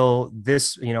until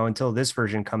this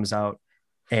version comes out.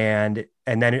 And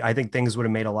then I think things would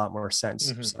have made a lot more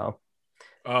sense. Mm-hmm. So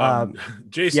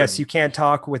Jason, yes, you can't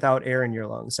talk without air in your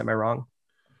lungs. Am I wrong?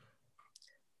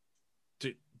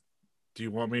 Do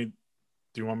you want me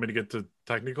to get to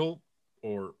technical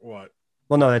or what?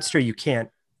 Well, no, that's true. You can't.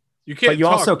 You can't. But you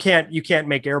also can't. You can't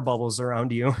make air bubbles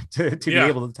around you to be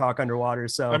able to talk underwater.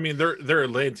 So I mean, they're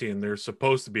Atlantean. They're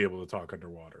supposed to be able to talk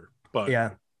underwater. But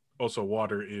yeah, also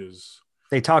water is.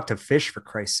 They talk to fish, for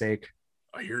Christ's sake.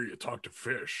 I hear you talk to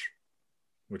fish,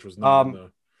 which was not in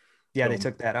the yeah, film. They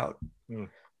took that out.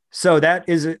 So that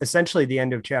is essentially the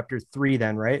end of chapter 3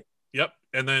 then, right? Yep.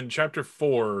 And then chapter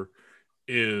 4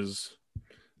 is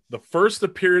the first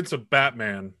appearance of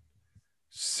Batman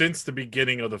since the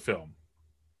beginning of the film.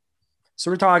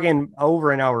 So we're talking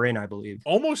over an hour in, I believe.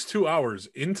 Almost 2 hours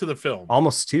into the film.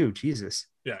 Almost 2. Jesus.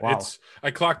 Yeah. Wow.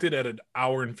 I clocked it at an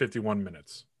hour and 51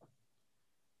 minutes.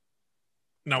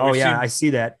 Now, I see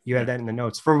that. You had that in the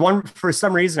notes. For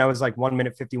some reason, I was like 1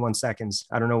 minute, 51 seconds.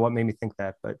 I don't know what made me think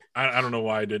that, but I don't know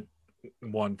why I did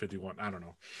 1:51. I don't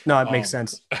know. No, it makes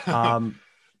sense.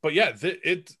 But yeah,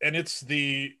 it's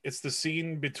the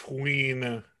scene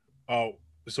between,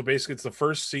 so basically it's the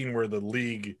first scene where the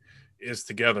League is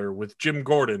together with Jim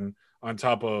Gordon on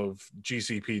top of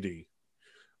GCPD,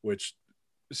 which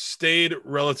stayed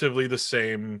relatively the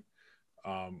same.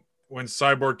 When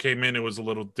Cyborg came in, it was a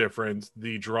little different.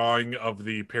 The drawing of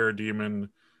the Parademon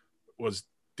was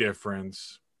different.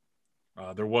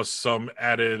 There was some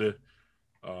added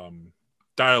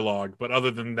dialogue, but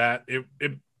other than that,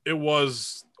 it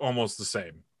was almost the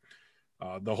same.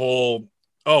 The whole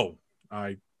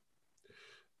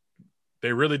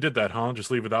they really did that, huh?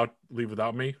 Just leave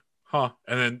without me, huh?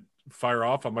 And then fire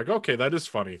off. I'm like, okay, that is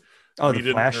funny. Oh,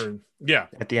 the Flash. Yeah,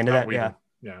 at the end of that, yeah.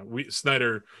 Yeah,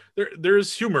 Snyder.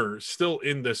 There's humor still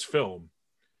in this film.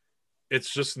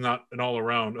 It's just not an all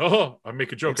around. Oh, I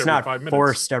make a joke every 5 minutes. It's not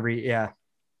forced every, yeah.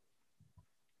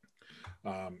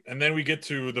 And then we get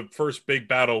to the first big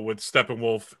battle with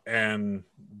Steppenwolf and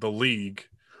the League.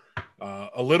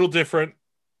 A little different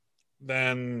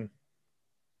than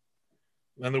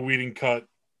the Whedon cut.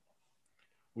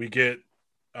 We get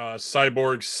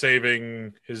Cyborg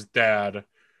saving his dad.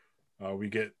 We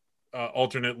get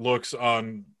alternate looks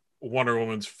on Wonder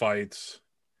Woman's fights.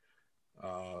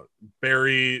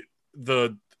 Barry,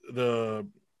 the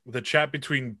chat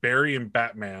between Barry and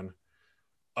Batman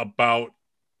about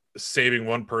saving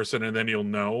one person and then you'll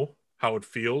know how it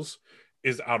feels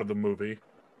is out of the movie,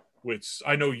 which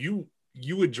I know you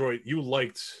enjoyed. You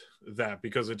liked that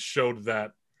because it showed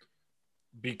that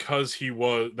because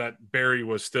Barry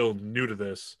was still new to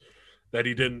this, that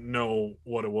he didn't know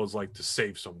what it was like to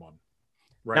save someone.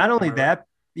 Right? Not only that,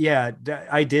 yeah,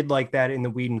 I did like that in the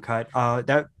Whedon cut.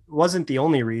 That wasn't the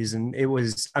only reason. It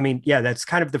was, I mean, yeah, that's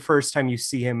kind of the first time you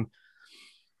see him,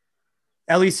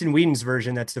 at least in Whedon's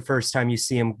version, that's the first time you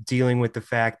see him dealing with the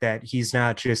fact that he's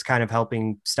not just kind of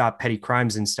helping stop petty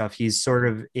crimes and stuff. He's sort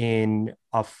of in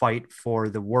a fight for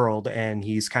the world and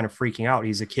he's kind of freaking out.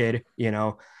 He's a kid,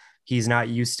 he's not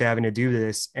used to having to do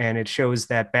this. And it shows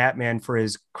that Batman, for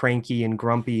as cranky and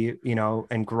grumpy,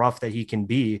 and gruff that he can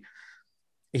be,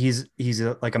 he's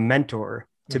like a mentor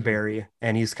to Barry,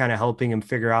 and he's kind of helping him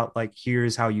figure out, like,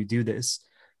 here's how you do this.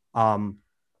 I'm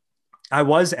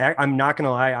not going to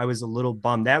lie, I was a little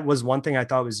bummed. That was one thing I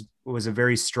thought was a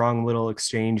very strong little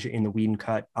exchange in the Whedon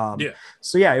cut.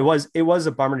 So yeah, it was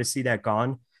a bummer to see that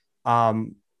gone.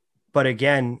 But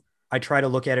again, I try to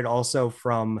look at it also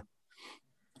from,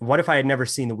 what if I had never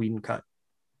seen the Whedon cut?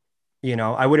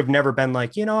 I would have never been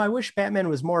like, I wish Batman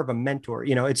was more of a mentor.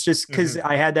 It's just because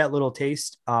I had that little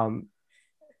taste.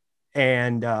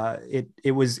 And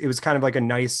it was kind of like a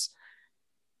nice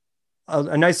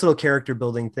little character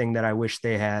building thing that I wish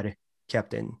they had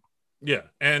kept in. Yeah.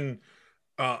 And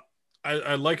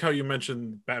I like how you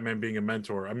mentioned Batman being a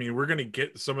mentor. I mean, we're going to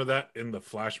get some of that in the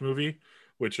Flash movie,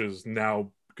 which is now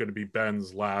going to be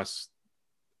Ben's last,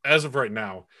 as of right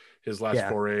now, his last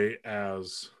foray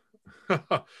as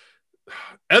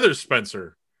Heather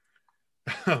Spencer,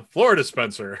 Florida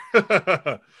Spencer,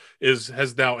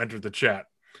 has now entered the chat.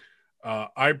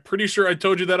 I'm pretty sure I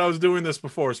told you that I was doing this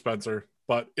before, Spencer,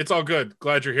 but it's all good.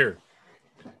 Glad you're here.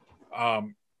 What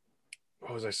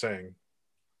was I saying?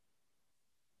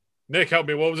 Nick, help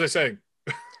me. What was I saying?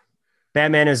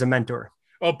 Batman is a mentor.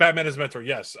 Oh, Batman is mentor.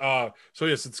 Yes. So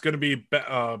yes, it's going to be Ben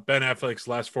Affleck's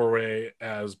last foray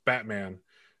as Batman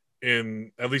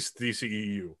in at least the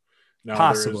DCEU.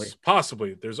 Now there's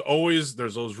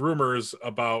those rumors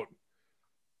about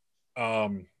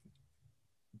Ben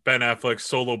Affleck's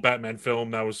solo Batman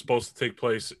film that was supposed to take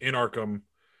place in Arkham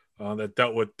that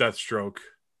dealt with Deathstroke.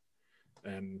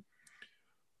 And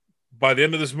by the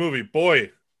end of this movie,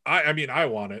 boy, I mean, I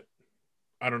want it.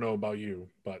 I don't know about you,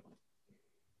 but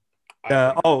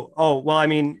well, I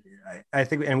mean, I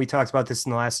think, and we talked about this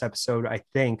in the last episode. I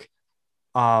think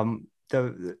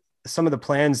the some of the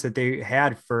plans that they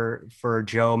had for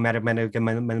Joe Joe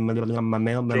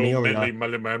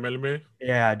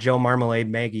Marmalade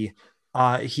Maggie.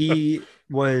 He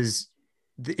was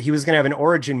going to have an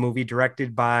origin movie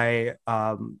directed by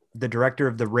the director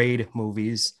of the Raid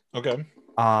movies. Okay.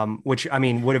 Which I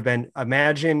mean would have been,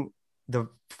 imagine the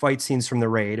fight scenes from the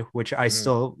Raid, which I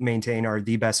still maintain are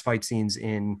the best fight scenes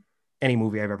in any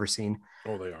movie I've ever seen.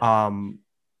 Oh, they are.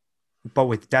 But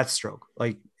with Deathstroke,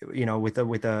 like, you know, with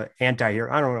a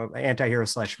anti-hero, I don't know, anti-hero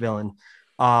 / villain,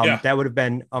 that would have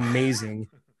been amazing.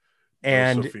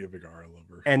 And Sofia Vergara, love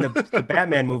her. And the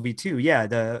Batman movie too.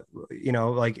 Yeah. You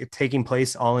know, like taking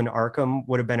place all in Arkham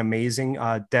would have been amazing.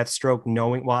 Deathstroke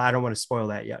knowing, well, I don't want to spoil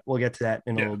that yet. We'll get to that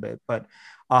in a little bit, but,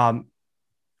 and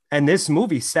this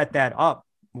movie set that up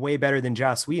way better than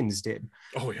Joss Whedon's did.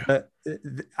 Oh yeah.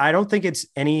 I don't think it's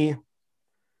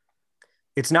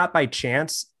not by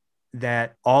chance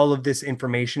that all of this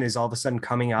information is all of a sudden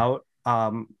coming out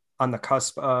on the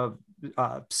cusp of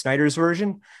Snyder's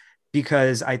version,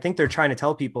 because I think they're trying to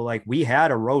tell people, like, we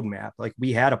had a roadmap, like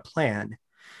we had a plan,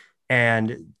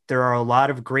 and there are a lot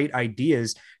of great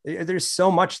ideas. There's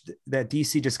so much that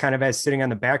DC just kind of has sitting on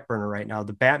the back burner right now.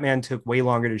 The Batman took way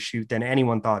longer to shoot than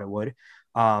anyone thought it would.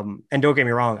 And don't get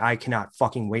me wrong, I cannot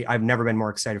fucking wait. I've never been more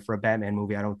excited for a Batman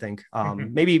movie, I don't think.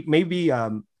 Maybe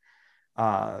Dark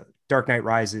Knight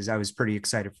Rises I was pretty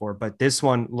excited for, but this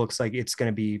one looks like it's going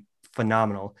to be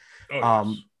phenomenal. Yes.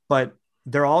 But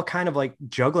they're all kind of like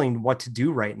juggling what to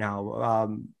do right now.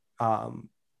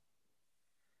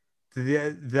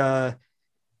 The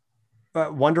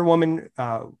Wonder Woman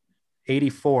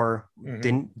 84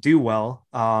 didn't do well.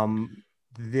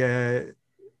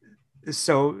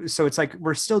 So it's like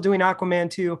we're still doing Aquaman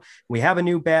 2. We have a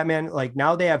new Batman. Like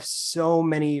now they have so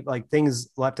many like things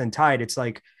left untied. It's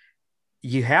like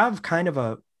you have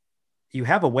a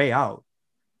way out.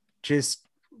 Just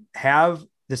have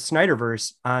the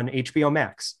Snyderverse on HBO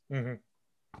Max.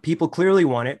 People clearly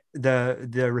want it.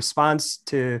 The response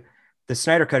to the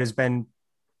Snyder Cut has been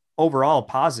overall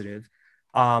positive.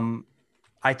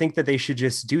 I think that they should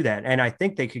just do that. And I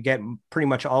think they could get pretty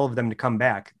much all of them to come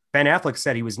back. Ben Affleck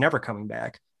said he was never coming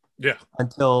back. Yeah.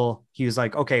 Until he was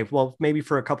like, okay, well, maybe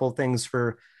for a couple of things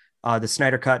for the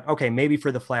Snyder Cut. Okay, maybe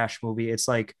for the Flash movie. It's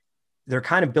like they're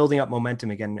kind of building up momentum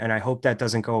again. And I hope that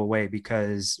doesn't go away,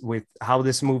 because with how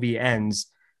this movie ends,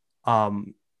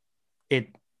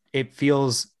 it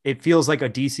feels like a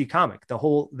DC comic, the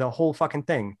whole fucking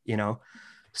thing, you know?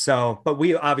 So, but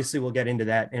we obviously will get into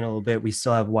that in a little bit. We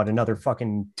still have another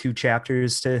fucking 2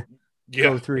 chapters to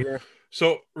go through here.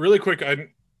 So really quick,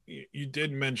 you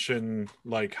did mention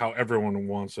like how everyone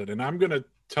wants it, and I'm going to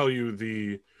tell you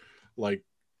the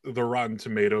Rotten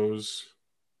Tomatoes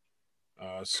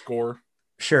score.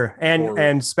 Sure.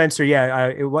 And Spencer,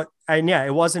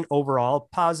 it wasn't overall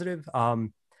positive.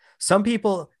 Some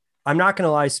people, I'm not going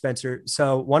to lie, Spencer.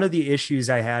 So one of the issues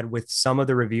I had with some of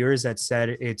the reviewers that said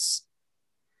it's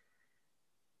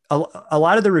a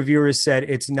lot of the reviewers said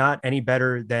it's not any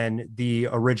better than the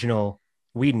original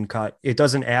Whedon cut. It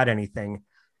doesn't add anything.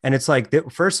 And it's like,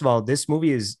 first of all, this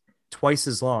movie is twice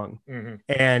as long.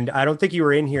 And I don't think you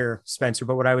were in here, Spencer,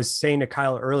 but what I was saying to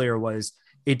Kyle earlier was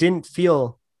it didn't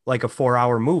feel like a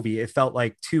 4-hour movie. It felt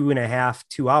like 2.5,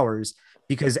 2 hours,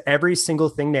 because every single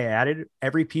thing they added,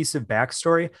 every piece of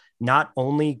backstory, not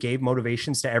only gave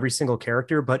motivations to every single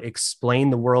character, but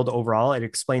explained the world overall. It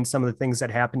explained some of the things that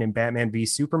happened in Batman v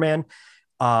Superman.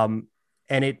 And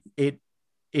it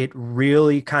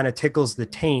really kind of tickles the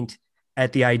taint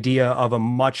at the idea of a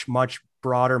much, much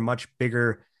broader, much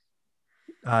bigger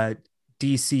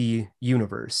DC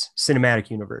universe, cinematic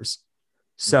universe.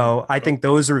 So I think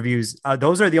those reviews,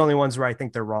 those are the only ones where I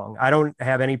think they're wrong. I don't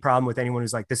have any problem with anyone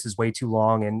who's like, this is way too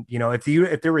long. And, you know, if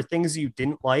there were things you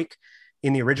didn't like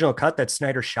in the original cut that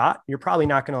Snyder shot, you're probably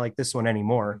not going to like this one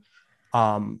anymore.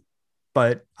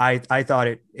 But I thought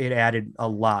it added a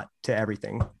lot to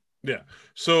everything. Yeah.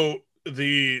 So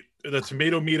the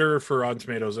tomato meter for Rotten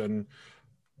Tomatoes, and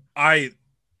I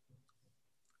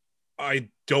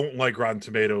don't like Rotten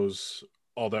Tomatoes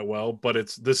all that well, but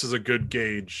this is a good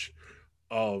gauge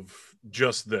of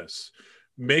just this.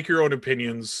 Make your own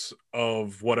opinions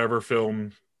of whatever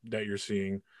film that you're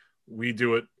seeing. We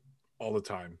do it all the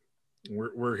time.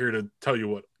 We're here to tell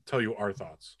you our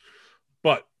thoughts.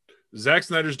 But Zack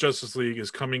Snyder's Justice League is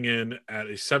coming in at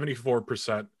a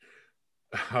 74%.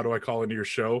 How do I call into your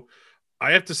show?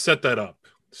 I have to set that up.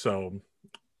 So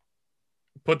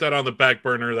put that on the back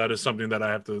burner. That is something that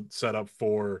I have to set up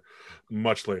for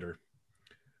much later.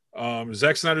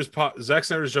 Zack Snyder's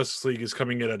Justice League is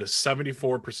coming in at a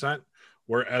 74%,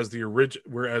 whereas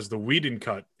the Whedon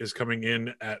cut is coming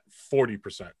in at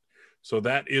 40%. So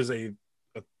that is a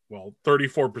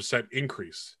 34%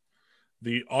 increase.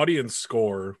 The audience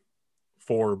score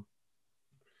for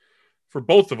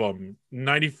both of them,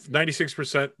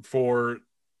 96% for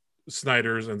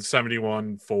Snyder's and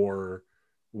 71% for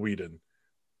Whedon.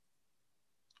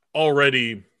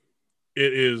 Already,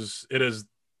 it is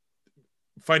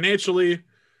financially,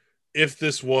 if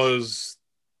this was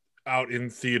out in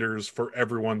theaters for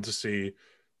everyone to see,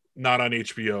 not on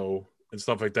HBO and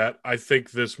stuff like that, I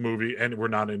think this movie, and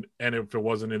if it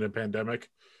wasn't in a pandemic,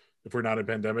 if we're not in a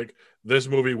pandemic, this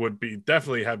movie would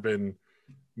definitely have been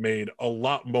made a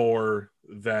lot more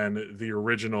than the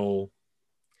original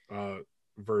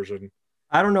version.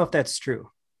 I don't know if that's true.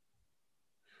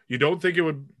 You don't think it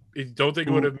would? You don't think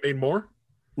it would have made more?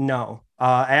 No.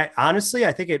 Honestly,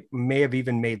 I think it may have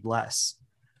even made less.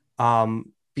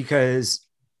 Because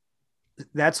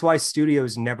that's why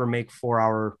studios never make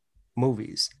 4-hour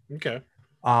movies. Okay.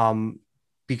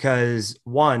 Because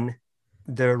one,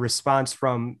 the response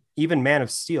from even Man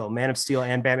of Steel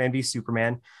and Batman v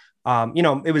Superman,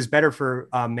 it was better for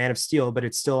Man of Steel, but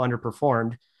it still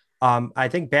underperformed. I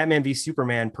think Batman v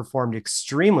Superman performed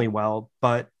extremely well,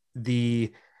 but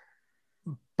the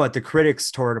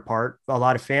critics tore it apart. A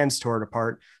lot of fans tore it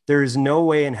apart. There is no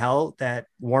way in hell that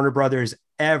Warner Brothers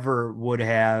ever would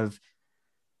have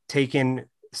taken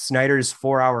Snyder's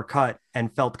 4-hour cut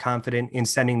and felt confident in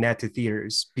sending that to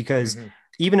theaters, because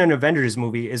even an Avengers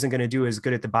movie isn't going to do as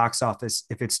good at the box office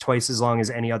if it's twice as long as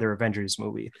any other Avengers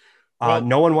movie.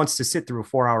 No one wants to sit through a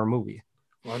 4-hour movie.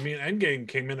 Well, I mean, Endgame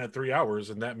came in at 3 hours,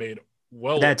 and that made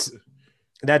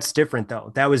That's different,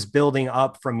 though. That was building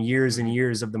up from years and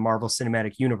years of the Marvel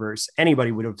Cinematic Universe.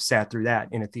 Anybody would have sat through that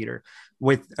in a theater.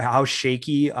 With how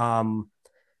shaky the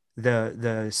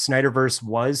Snyderverse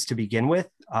was to begin with,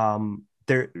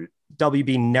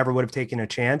 WB never would have taken a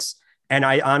chance. And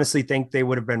I honestly think they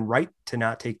would have been right to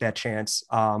not take that chance,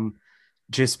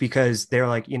 just because they're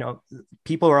like,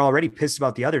 people are already pissed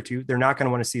about the other two. They're not going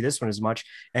to want to see this one as much.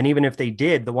 And even if they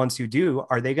did, the ones who do,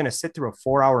 are they going to sit through a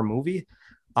 4-hour movie?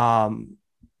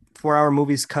 4-hour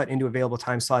movies cut into available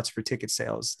time slots for ticket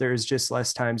sales. There's just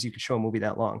less times you could show a movie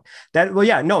that long.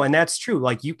 And that's true.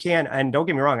 Like, you can, and don't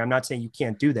get me wrong, I'm not saying you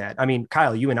can't do that. I mean,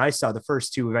 Kyle, you and I saw the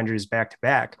first two Avengers back to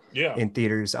back in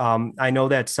theaters. I know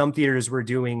that some theaters were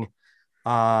doing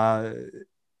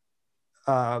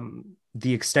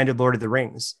the extended Lord of the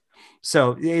Rings.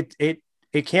 So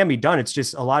it can be done. It's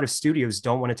just a lot of studios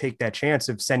don't want to take that chance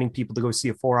of sending people to go see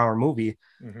a 4-hour movie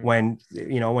when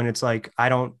it's like, I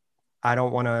don't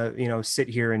want to, sit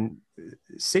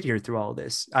here through all of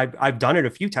this. I've done it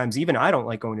a few times. Even I don't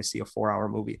like going to see a 4-hour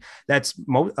movie.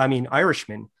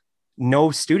 Irishman,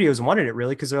 no studios wanted it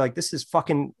really, because they're like, this is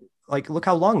fucking, like, look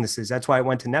how long this is. That's why it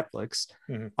went to Netflix.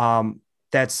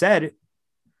 That said,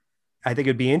 I think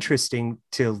it'd be interesting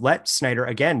to let Snyder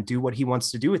again do what he wants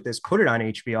to do with this, put it on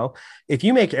HBO. If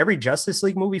you make every Justice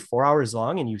League movie 4 hours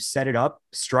long and you set it up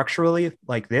structurally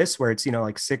like this, where it's,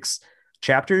 like 6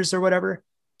 chapters or whatever,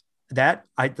 that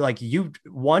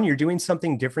you're doing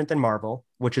something different than Marvel,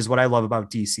 which is what I love about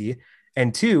DC.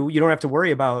 And 2, you don't have to worry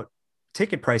about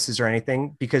ticket prices or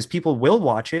anything, because people will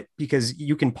watch it because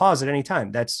you can pause at any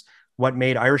time. That's what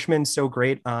made Irishman so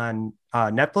great on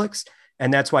Netflix.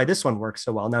 And that's why this one works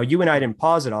so well. Now, you and I didn't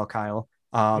pause it all, Kyle,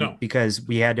 no. Because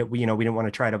we had to, we didn't want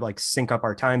to try to like sync up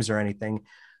our times or anything.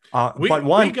 We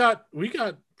got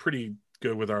pretty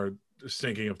good with our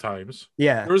syncing of times.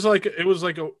 Yeah. It was like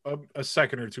a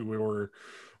second or two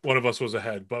one of us was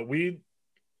ahead, but we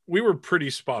were pretty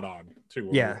spot on too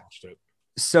when we watched it.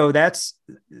 So that's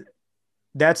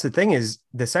the thing, is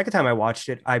the second time I watched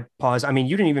it, I paused. I mean,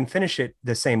 you didn't even finish it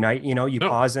the same night,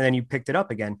 paused and then you picked it up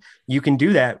again. You can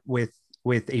do that with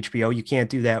HBO. You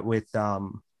can't do that with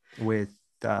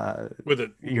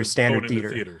your standard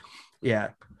theater. Yeah.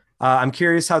 I'm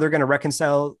curious how they're going to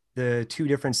reconcile the two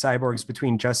different cyborgs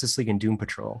between Justice League and Doom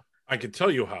Patrol. I could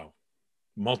tell you how.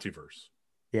 Multiverse.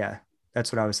 Yeah,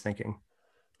 that's what I was thinking.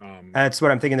 That's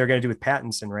what I'm thinking they're going to do with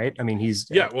Pattinson, right? I mean, he's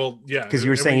because you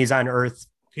were saying he's on Earth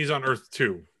He's on Earth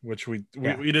 2, which we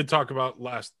did talk about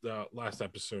last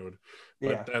episode,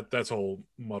 but that's all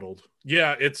muddled.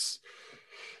 Yeah,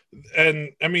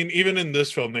 and I mean, even in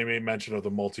this film, they made mention of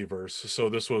the multiverse. So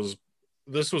this was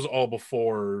all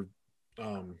before,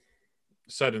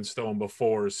 set in stone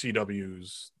before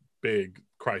CW's big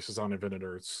Crisis on Infinite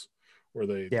Earths, where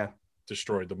they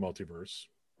destroyed the multiverse.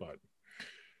 But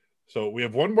so we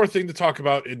have one more thing to talk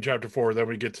about in chapter 4. Then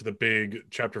we get to the big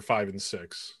chapter 5 and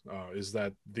 6. Is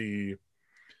that we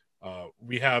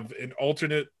have an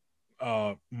alternate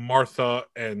Martha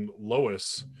and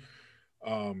Lois.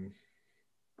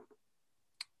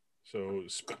 So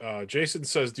Jason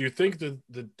says, do you think that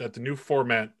the new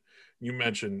format you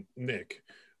mentioned, Nick,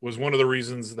 was one of the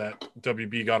reasons that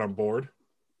WB got on board?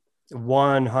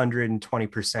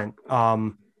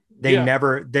 120%. They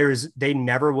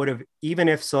never would have, even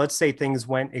if, so let's say things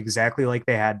went exactly like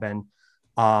they had been,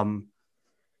 and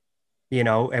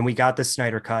we got the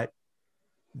Snyder cut.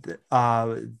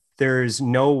 There's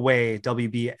no way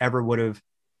WB ever would have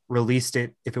released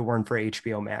it if it weren't for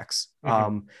HBO Max.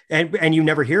 And you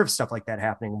never hear of stuff like that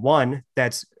happening. One,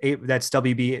 that's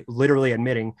WB literally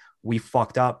admitting we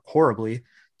fucked up horribly.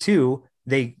 Two,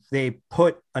 they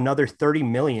put another 30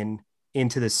 million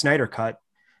into the Snyder cut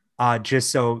just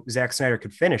so Zack Snyder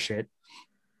could finish it.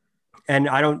 And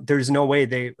there's no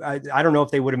way I don't know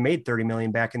if they would have made 30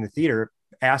 million back in the theater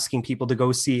asking people to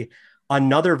go see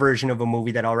another version of a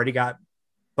movie that already got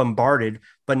bombarded,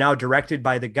 but now directed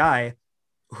by the guy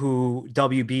who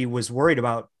WB was worried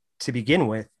about to begin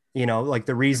with. Like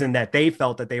the reason that they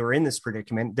felt that they were in this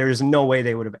predicament, there's no way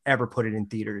they would have ever put it in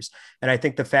theaters. And I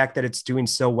think the fact that it's doing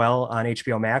so well on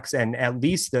HBO Max, and at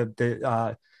least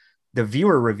the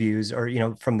viewer reviews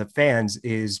or, from the fans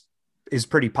is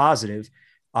pretty positive.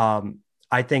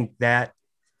 I think that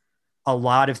a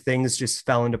lot of things just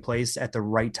fell into place at the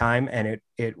right time and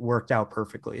it worked out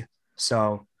perfectly.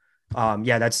 So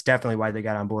that's definitely why they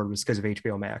got on board, was because of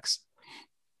HBO Max.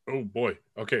 Oh boy.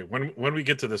 Okay. When we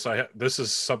get to this, this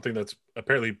is something that's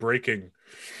apparently breaking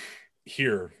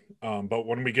here. But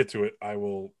when we get to it,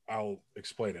 I'll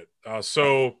explain it.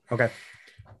 Okay.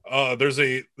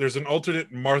 There's an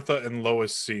alternate Martha and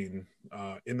Lois scene.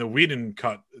 In the Whedon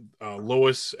cut,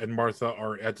 Lois and Martha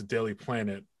are at the Daily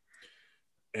Planet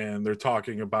and they're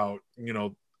talking about,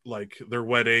 like their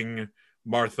wedding.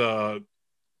 Martha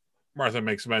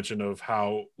makes mention of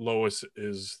how Lois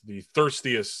is the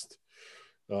thirstiest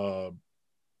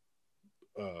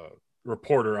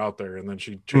reporter out there, and then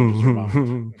she changes her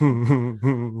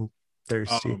mind.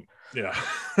 Thirsty.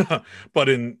 but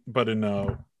in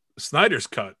Snyder's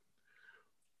cut,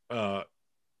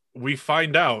 we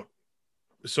find out.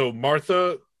 So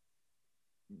Martha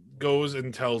goes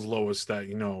and tells Lois that,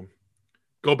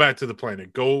 go back to the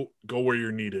planet, go where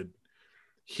you're needed.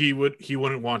 He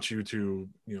wouldn't want you to,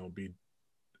 be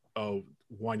a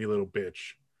whiny little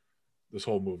bitch this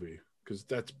whole movie, because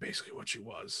that's basically what she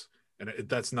was, and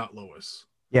that's not Lois.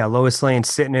 Yeah, Lois Lane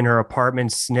sitting in her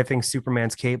apartment, sniffing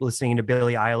Superman's cape, listening to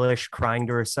Billie Eilish, crying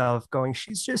to herself, going,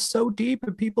 "She's just so deep,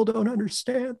 and people don't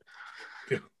understand."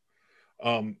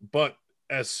 Yeah. But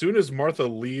as soon as Martha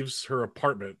leaves her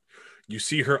apartment, you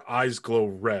see her eyes glow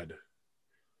red.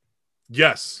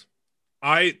 Yes,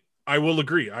 I will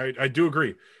agree. I do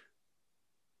agree.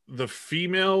 The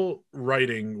female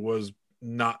writing was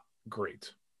not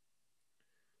great.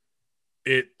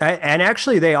 And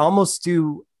actually, they almost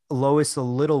do Lois a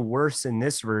little worse in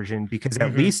this version, because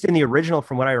at least in the original,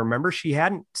 from what I remember, she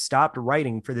hadn't stopped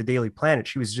writing for the Daily Planet.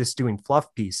 She was just doing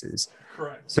fluff pieces.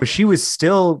 Correct. So she was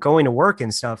still going to work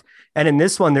and stuff. And in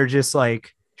this one, they're just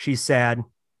like, she's sad,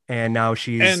 and now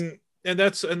she's and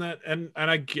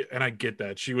I get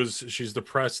that she's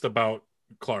depressed about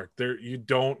Clark. There, you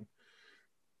don't,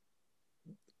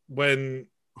 when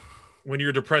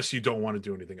you're depressed, you don't want to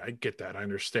do anything. I get that. I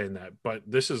understand that. But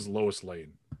this is Lois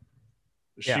Lane.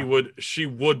 She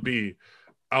would be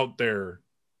out there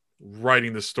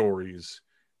writing the stories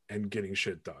and getting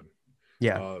shit done.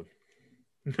 Yeah.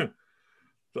 The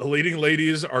leading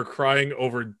ladies are crying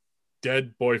over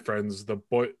dead boyfriends,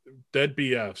 dead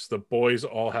BFs. The boys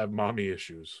all have mommy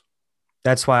issues.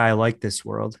 That's why I like this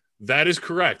world. That is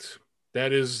correct.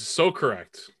 That is so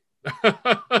correct.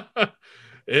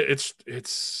 It's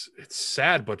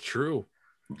sad but true.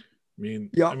 I mean,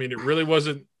 it really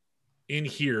wasn't in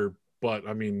here, but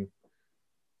I mean,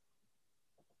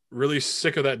 really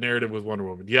sick of that narrative with Wonder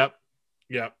Woman. Yep.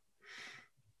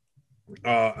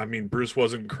 I mean, Bruce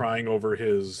wasn't crying over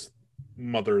his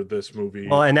mother this movie.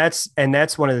 Well, and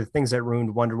that's one of the things that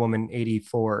ruined Wonder Woman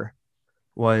 84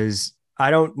 was,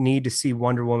 I don't need to see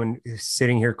Wonder Woman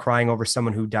sitting here crying over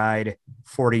someone who died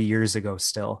 40 years ago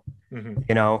still.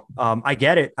 You know, I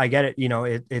get it. I get it. You know,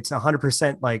 it's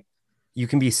 100% like you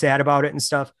can be sad about it and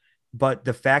stuff. But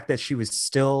the fact that she was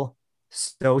still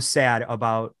so sad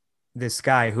about this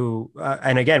guy who,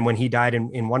 and again, when he died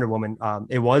in Wonder Woman,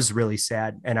 it was really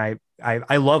sad. And I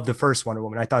love the first Wonder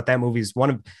Woman. I thought that movie is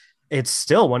it's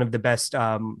still one of the best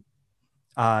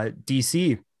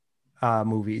DC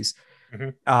movies.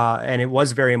 And it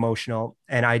was very emotional.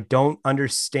 And I don't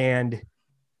understand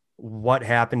what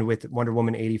happened with Wonder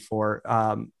Woman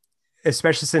 84.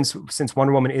 Especially since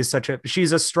Wonder Woman is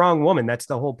she's a strong woman. That's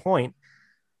the whole point.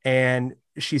 And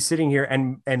she's sitting here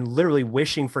and literally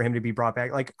wishing for him to be brought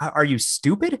back. Like, are you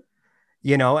stupid?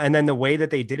 You know? And then the way that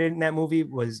they did it in that movie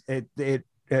was there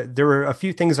were a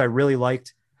few things I really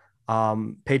liked.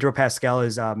 Pedro Pascal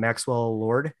as Maxwell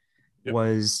Lord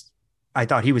I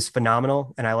thought he was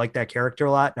phenomenal, and I liked that character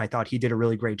a lot. And I thought he did a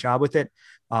really great job with it.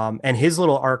 And his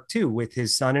little arc too, with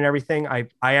his son and everything. I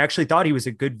actually thought he was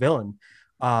a good villain.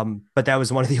 But that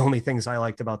was one of the only things I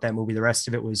liked about that movie. The rest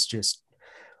of it was just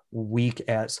weak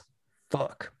as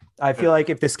fuck. I feel like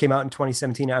if this came out in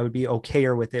 2017, I would be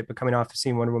okayer with it, but coming off of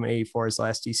seeing Wonder Woman 84 as the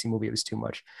last DC movie, it was too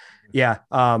much. Yeah.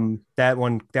 That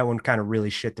one kind of really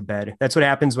shit the bed. That's what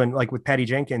happens when, like with Patty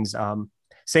Jenkins,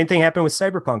 same thing happened with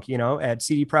Cyberpunk, you know, at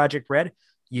CD Projekt Red.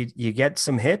 You get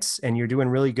some hits and you're doing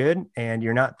really good, and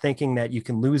you're not thinking that you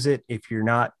can lose it if you're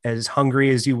not as hungry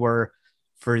as you were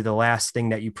for the last thing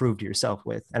that you proved yourself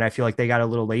with. And I feel like they got a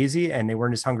little lazy and they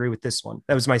weren't as hungry with this one.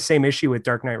 That was my same issue with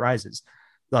Dark Knight Rises.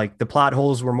 Like the plot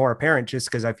holes were more apparent just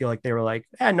because I feel like they were like,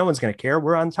 no one's going to care.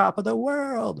 We're on top of the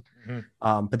world.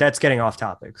 But that's getting off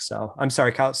topic. So I'm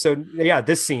sorry, Kyle. So yeah,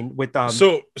 this scene with,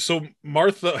 so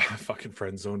Martha fucking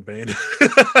friend zone Bane.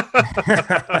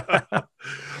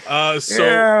 Yes,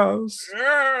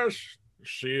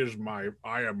 she is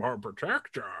I am her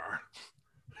protector.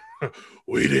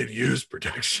 We didn't use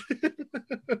protection.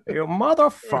 You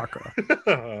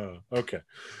motherfucker. Okay.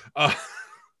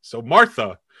 So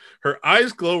Martha, her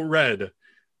eyes glow red,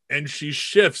 and she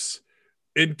shifts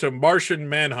into Martian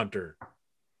Manhunter.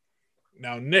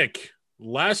 Now, Nick,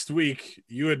 last week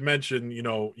you had mentioned,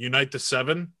 Unite the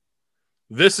Seven.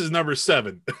 This is number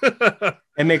 7.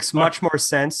 It makes much more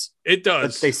sense. It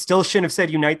does. But they still shouldn't have said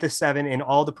Unite the Seven in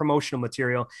all the promotional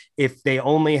material if they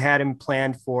only had him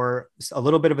planned for a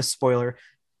little bit of a spoiler,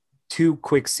 2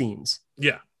 quick scenes.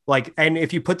 Yeah. Like, and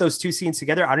if you put those 2 scenes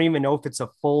together, I don't even know if it's a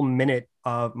full minute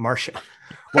of Martian.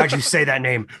 Why'd you say that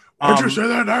name? Why'd you say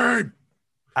that name?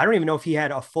 I don't even know if he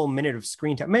had a full minute of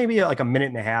screen time. Maybe like a minute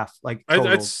and a half. Like,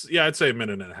 I'd say a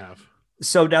minute and a half.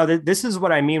 So now this is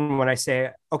what I mean when I say,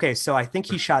 okay, so I think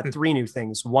he shot 3 new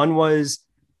things. One was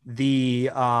the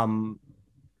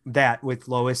that with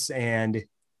Lois and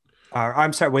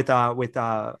I'm sorry, with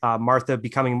Martha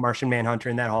becoming Martian Manhunter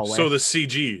in that hallway. So the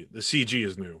CG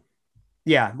is new.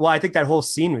 Yeah, well, I think that whole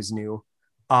scene was new.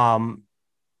 And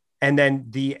then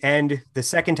the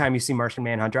second time you see Martian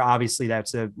Manhunter, obviously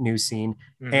that's a new scene,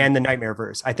 and the Nightmare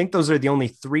Verse. I think those are the only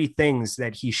 3 things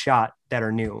that he shot that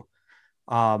are new.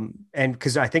 And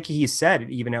because I think he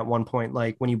said even at one point,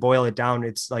 like when you boil it down,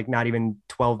 it's like not even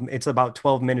 12, it's about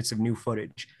 12 minutes of new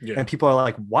footage. Yeah. And people are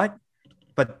like, what?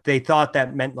 But they thought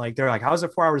that meant like, they're like, how is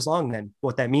it 4 hours long then?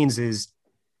 What that means is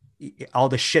all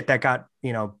the shit that got,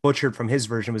 butchered from his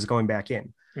version was going back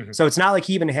in. So it's not like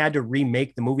he even had to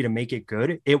remake the movie to make it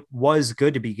good. It was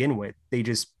good to begin with. They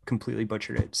just completely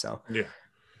butchered it. So, yeah.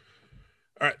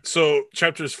 All right. So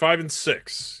chapters 5 and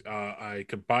 6, I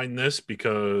combined this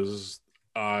because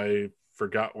I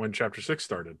forgot when chapter 6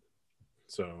 started.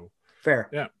 So fair.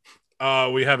 Yeah.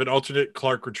 We have an alternate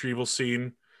Clark retrieval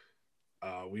scene.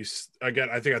 I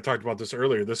think I talked about this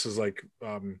earlier. This is like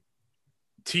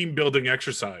team building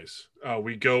exercise.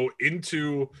 We go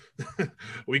into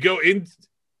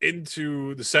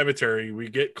into the cemetery. We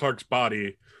get Clark's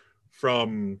body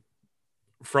from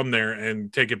there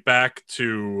and take it back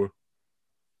to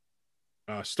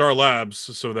Star Labs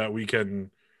so that we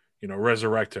can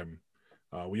resurrect him.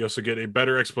 We also get a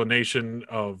better explanation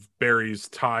of Barry's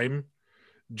time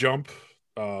jump,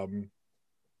 as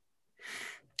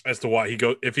to why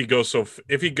if he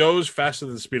goes faster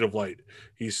than the speed of light,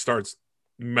 he starts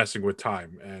messing with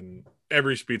time, and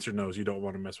every speedster knows you don't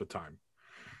want to mess with time.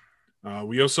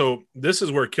 This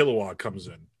is where Kilowog comes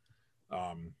in.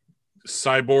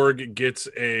 Cyborg gets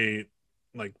a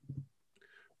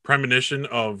premonition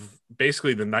of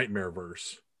basically the Nightmare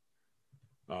Verse,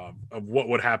 of what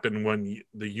would happen when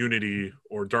the Unity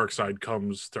or Darkseid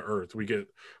comes to Earth. We get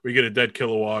a dead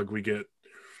Kilowog. We get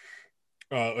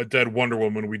a dead Wonder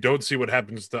Woman. We don't see what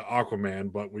happens to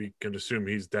Aquaman, but we can assume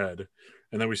he's dead.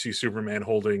 And then we see Superman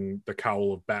holding the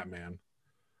cowl of Batman.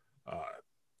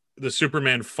 The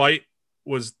Superman fight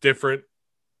was different.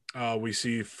 We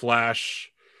see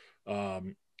Flash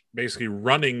basically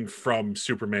running from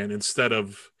Superman instead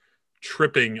of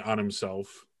tripping on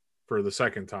himself for the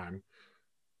second time.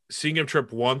 Seeing him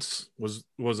trip once was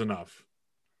enough.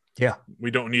 Yeah.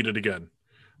 We don't need it again.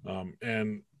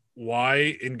 And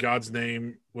why in God's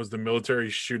name was the military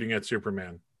shooting at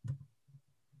Superman?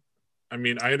 I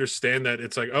mean, I understand that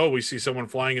it's like, oh, we see someone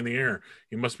flying in the air.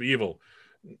 He must be evil.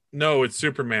 No, it's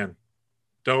Superman.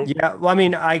 Don't. Yeah. Well, I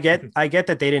mean, I get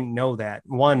that they didn't know that.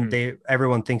 One,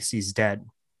 everyone thinks he's dead.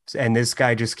 And this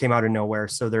guy just came out of nowhere.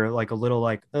 So they're like a little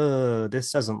like,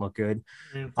 this doesn't look good.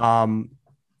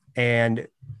 And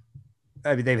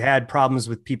I mean, they've had problems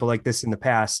with people like this in the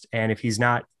past. And if he's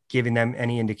not giving them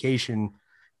any indication,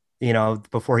 you know,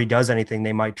 before he does anything,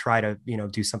 they might try to, you know,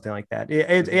 do something like that.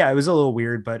 Yeah, it was a little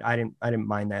weird, but I didn't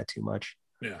mind that too much.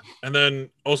 Yeah. And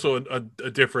then also a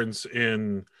difference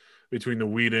in between the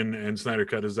Whedon and Snyder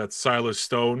cut is that Silas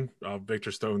Stone,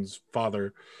 Victor Stone's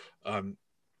father,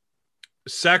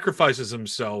 sacrifices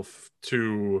himself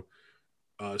to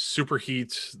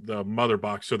superheat the mother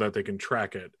box so that they can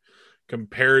track it.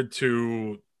 Compared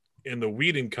to in the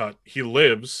Whedon cut, he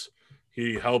lives.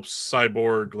 He helps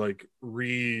Cyborg like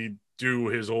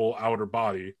redo his whole outer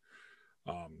body.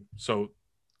 So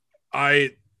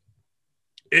it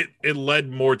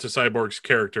led more to Cyborg's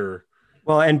character.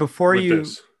 Well, and before you,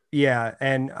 this. Yeah,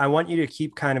 and I want you to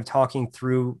keep kind of talking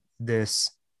through these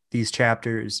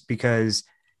chapters, because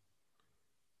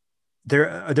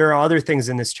there are other things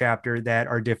in this chapter that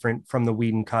are different from the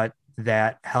Whedon cut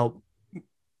that help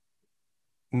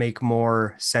make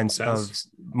more sense of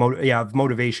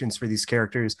motivations for these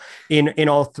characters in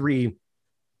all three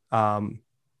kind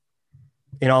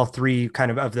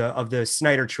of the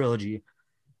Snyder trilogy.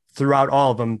 Throughout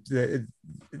all of them,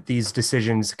 these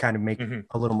decisions kind of make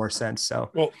a little more sense. So,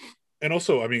 well, and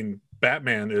also, I mean,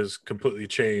 Batman is completely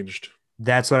changed.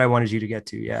 That's what I wanted you to get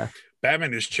to. Yeah.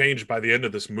 Batman is changed by the end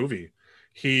of this movie.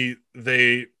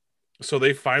 They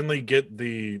finally get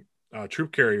the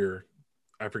troop carrier.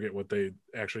 I forget what they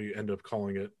actually end up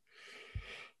calling it.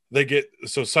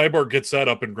 Cyborg gets that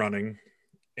up and running,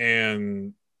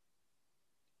 and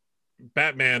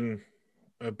Batman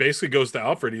basically goes to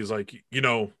Alfred. He's like, you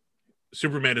know,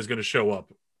 Superman is going to show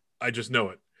up. I just know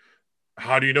it.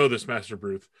 How do you know this, Master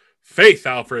Bruce? Faith,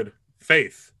 Alfred.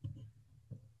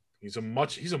 He's a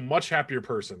much happier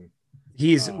person.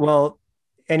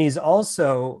 And he's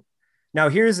also, now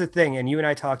here's the thing, and you and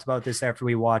I talked about this after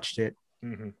we watched it.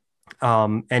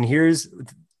 And here's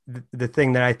the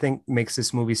thing that I think makes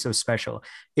this movie so special.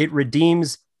 It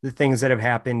redeems the things that have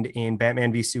happened in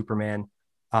Batman v Superman,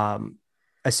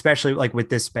 especially like with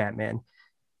this Batman.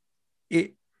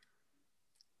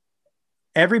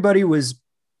 Everybody was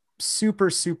super,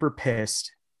 super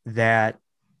pissed that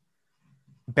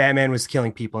Batman was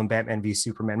killing people in Batman v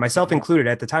Superman, myself included.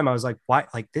 At the time, I was like, why?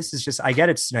 Like, this is just, I get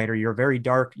it, Snyder, you're very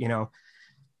dark, you know,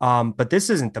 but this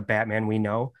isn't the Batman we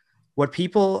know. What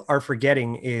people are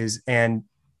forgetting is, and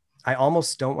I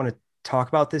almost don't want to talk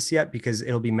about this yet because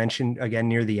it'll be mentioned again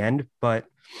near the end, but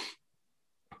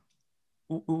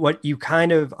what you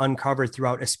kind of uncover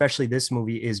throughout, especially this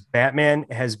movie, is Batman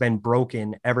has been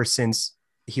broken ever since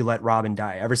he let Robin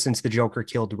die, ever since the Joker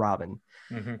killed Robin.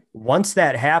 Once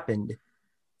that happened,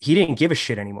 he didn't give a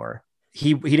shit anymore.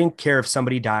 He didn't care if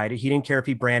somebody died. He didn't care if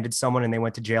he branded someone and they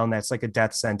went to jail and that's like a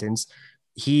death sentence.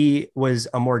 He was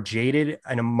a more jaded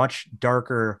and a much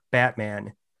darker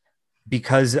Batman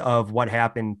because of what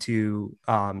happened to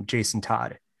Jason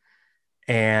Todd.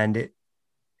 And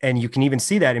you can even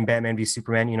see that in Batman v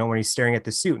Superman, you know, when he's staring at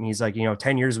the suit and he's like, you know,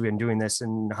 10 years we've been doing this,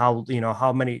 and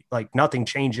how many, like, nothing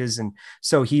changes. And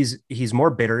so he's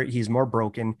more bitter, he's more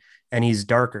broken, and he's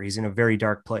darker. He's in a very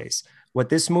dark place. What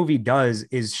this movie does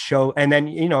is show, and then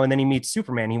he meets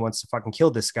Superman. He wants to fucking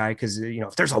kill this guy because, you know,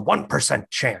 if there's a 1%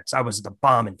 chance, I was the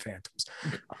bomb in Phantoms.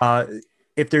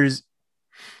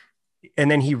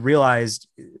 And then he realized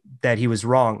that he was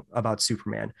wrong about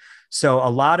Superman. So a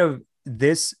lot of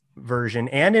this version,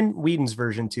 and in Whedon's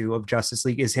version too, of Justice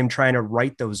League, is him trying to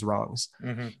right those wrongs.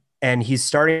 And he's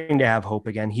starting to have hope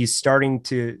again. He's starting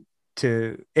to,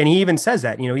 and he even says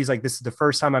that, you know, he's like, this is the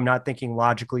first time I'm not thinking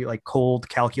logically, like cold,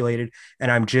 calculated,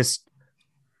 and I'm just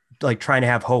like trying to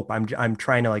have hope. I'm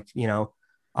trying to, like, you know,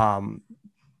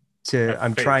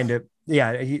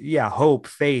 hope,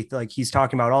 faith. Like, he's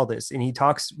talking about all this, and he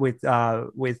talks with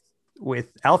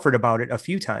Alfred about it a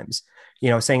few times, you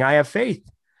know, saying, I have faith.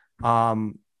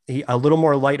 A little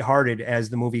more lighthearted as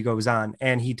the movie goes on.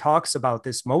 And he talks about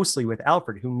this mostly with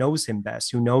Alfred, who knows him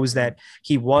best, who knows that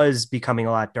he was becoming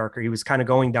a lot darker. He was kind of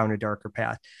going down a darker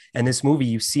path. And this movie,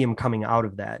 you see him coming out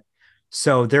of that.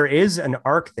 So there is an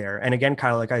arc there. And again,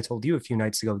 Kyle, like I told you a few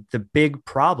nights ago, the big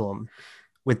problem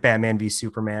with Batman v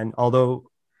Superman,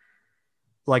 although,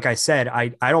 like I said, I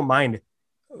don't mind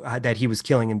that he was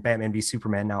killing in Batman v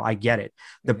Superman. Now I get it.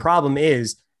 The problem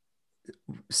is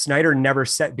Snyder never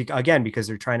said, again, because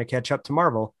they're trying to catch up to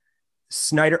Marvel.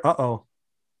 Snyder, oh,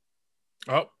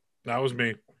 that was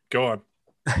me. Go on.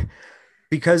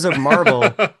 Because of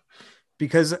Marvel,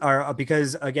 because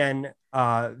again,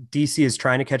 DC is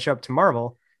trying to catch up to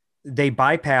Marvel. They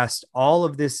bypassed all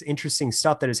of this interesting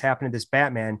stuff that has happened to this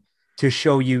Batman to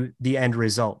show you the end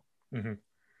result. Mm-hmm.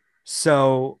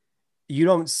 So you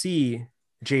don't see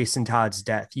Jason Todd's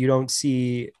death. You don't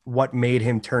see what made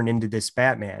him turn into this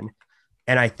Batman.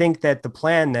 And I think that the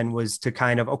plan then was to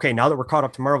kind of, okay, now that we're caught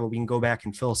up to Marvel, we can go back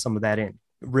and fill some of that in.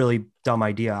 Really dumb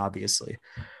idea, obviously.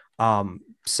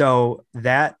 So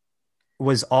that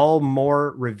was all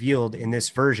more revealed in this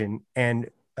version. And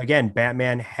again,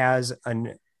 Batman has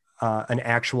an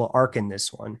actual arc in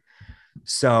this one.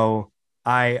 So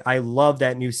I love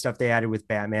that new stuff they added with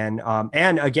Batman.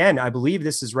 And again, I believe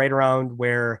this is right around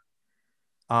where,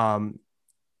 and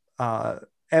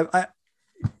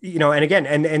again,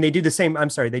 and they do the same.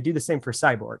 I'm sorry, they do the same for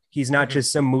Cyborg. He's not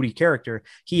just some moody character.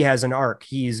 He has an arc.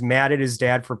 He's mad at his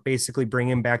dad for basically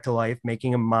bringing him back to life,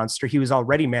 making him a monster. He was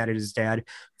already mad at his dad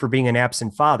for being an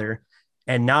absent father.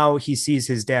 And now he sees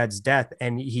his dad's death,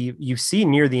 and you see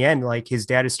near the end, like his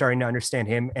dad is starting to understand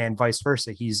him and vice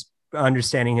versa. He's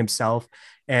understanding himself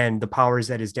and the powers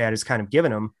that his dad has kind of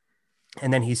given him.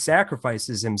 And then he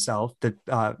sacrifices himself,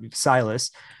 Silas,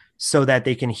 so that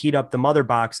they can heat up the mother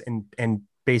box and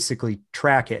basically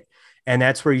track it. And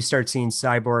that's where you start seeing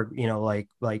Cyborg,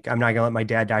 like I'm not gonna let my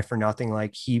dad die for nothing.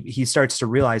 Like he starts to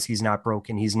realize he's not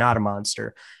broken. He's not a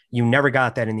monster. You never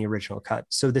got that in the original cut.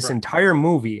 So this entire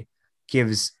movie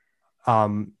gives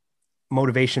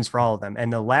motivations for all of them.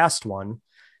 And the last one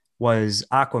was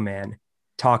Aquaman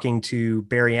talking to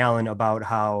Barry Allen about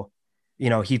how,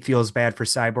 he feels bad for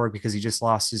Cyborg because he just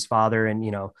lost his father. And,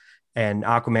 and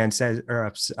Aquaman says,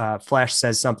 or Flash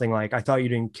says something like, I thought you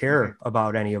didn't care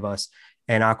about any of us.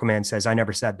 And Aquaman says, I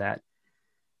never said that.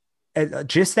 And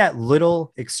just that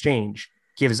little exchange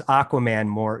gives Aquaman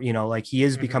more, like he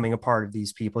is becoming a part of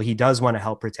these people. He does want to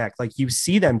help protect. Like you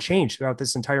see them change throughout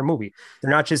this entire movie.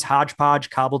 They're not just hodgepodge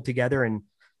cobbled together and,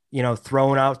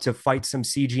 thrown out to fight some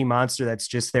CG monster that's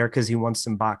just there because he wants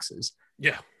some boxes.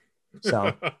 Yeah.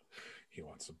 So he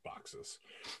wants some boxes.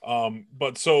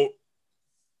 But so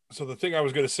the thing I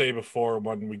was going to say before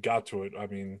when we got to it, I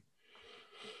mean,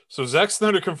 so Zack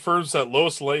Snyder confirms that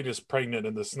Lois Lane is pregnant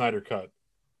in the Snyder Cut.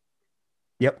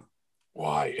 Yep.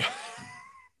 Why?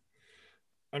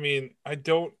 I mean, I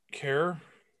don't care.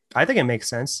 I think it makes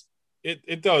sense.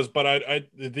 It does, but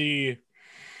the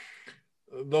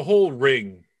whole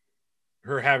ring,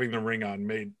 her having the ring on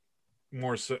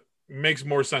makes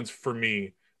more sense for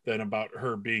me than about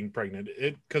her being pregnant.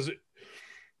 Because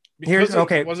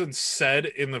it wasn't said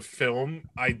in the film,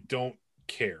 I don't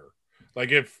care.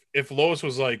 Like if Lois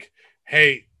was like,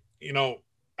 hey,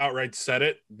 outright said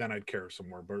it, then I'd care some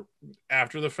more. But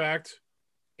after the fact,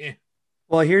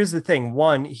 Well, here's the thing.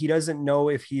 One, he doesn't know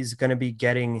if he's going to be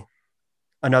getting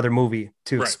another movie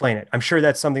to explain it. I'm sure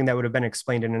that's something that would have been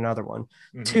explained in another one.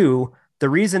 Mm-hmm. Two, the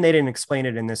reason they didn't explain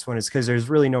it in this one is because there's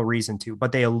really no reason to,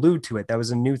 but they allude to it. That was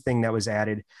a new thing that was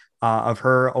added of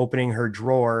her opening her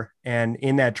drawer. And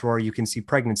in that drawer, you can see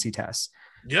pregnancy tests.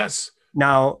 Yes.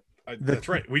 Now, that's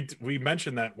right. We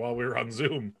mentioned that while we were on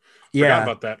Zoom. Yeah. Forgot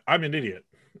about that. I'm an idiot.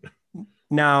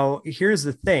 Now, here's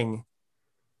the thing.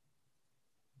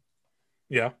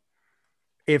 Yeah.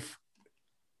 If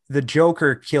the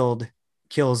Joker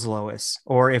kills Lois,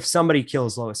 or if somebody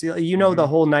kills Lois, the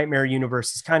whole Nightmare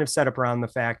universe is kind of set up around the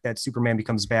fact that Superman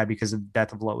becomes bad because of the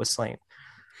death of Lois Lane.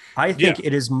 I think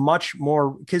it is much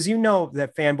more because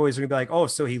that fanboys are gonna be like, oh,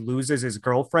 so he loses his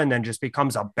girlfriend and just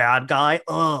becomes a bad guy.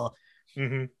 Ugh.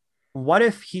 Mm-hmm. What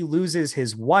if he loses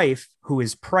his wife who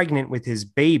is pregnant with his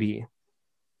baby?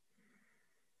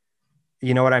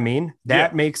 You know what I mean?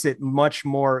 That makes it much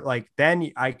more like,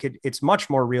 then it's much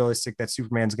more realistic that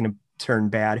Superman's going to turn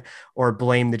bad or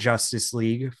blame the Justice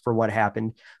League for what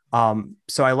happened.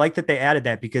 So I like that they added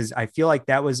that because I feel like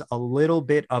that was a little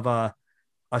bit of a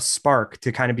spark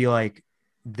to kind of be like,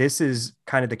 this is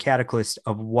kind of the catalyst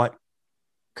of what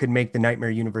could make the Nightmare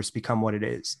universe become what it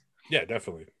is. Yeah,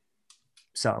 definitely.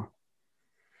 So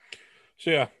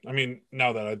yeah, I mean,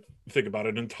 now that I think about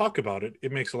it and talk about it,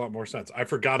 it makes a lot more sense. I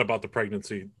forgot about the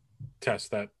pregnancy test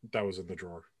that was in the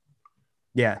drawer.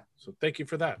 Yeah. So thank you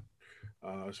for that.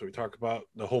 So we talk about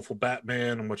the hopeful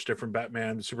Batman and much different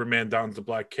Batman. Superman dons the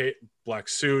black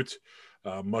suit,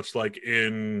 much like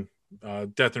in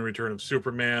Death and Return of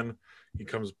Superman. He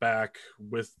comes back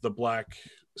with the black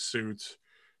suit.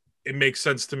 It makes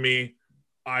sense to me.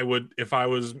 I would, if I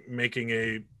was making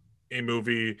a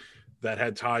movie that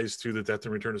had ties to the Death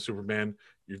and Return of Superman,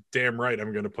 you're damn right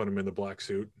I'm going to put him in the black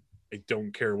suit. I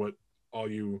don't care what all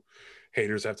you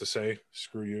haters have to say.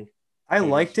 Screw you. I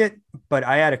liked it, but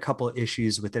I had a couple of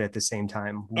issues with it at the same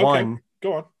time. Okay, one,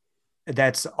 go on.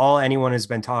 That's all anyone has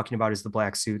been talking about is the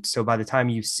black suit. So by the time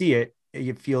you see it,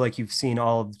 you feel like you've seen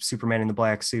all of Superman in the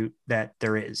black suit that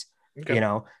there is. Okay. You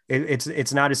know,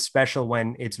 it's not as special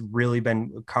when it's really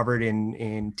been covered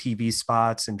in TV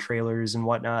spots and trailers and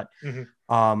whatnot.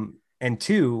 And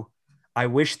two, I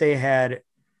wish they had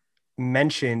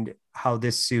mentioned how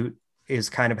this suit is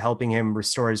kind of helping him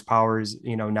restore his powers,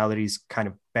 you know, now that he's kind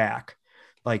of back.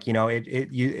 Like, you know,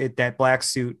 that black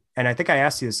suit. And I think I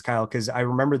asked you this, Kyle, because I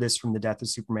remember this from the Death of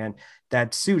Superman.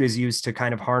 That suit is used to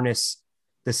kind of harness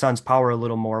the sun's power a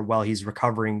little more while he's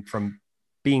recovering from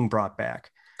being brought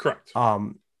back. Correct.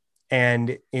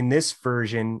 And in this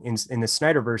version, in the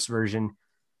Snyderverse version,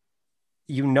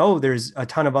 you know, there's a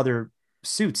ton of other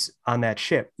suits on that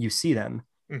ship. You see them.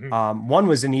 One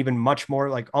was an even much more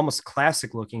like almost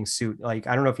classic looking suit. Like,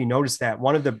 I don't know if you noticed that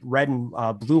one of the red and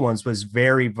blue ones was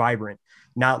very vibrant,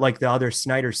 not like the other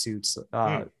Snyder suits.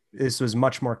 This was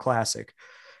much more classic.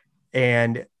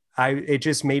 And it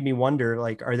just made me wonder,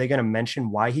 like, are they going to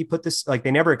mention why he put this? Like,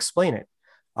 they never explain it.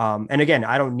 And again,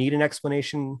 I don't need an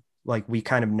explanation. Like, we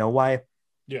kind of know why.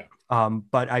 Yeah.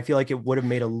 But I feel like it would have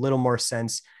made a little more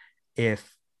sense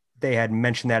if they had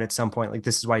mentioned that at some point, like,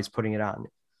 this is why he's putting it on.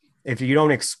 If you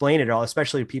don't explain it at all,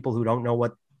 especially to people who don't know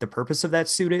what the purpose of that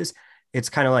suit is, it's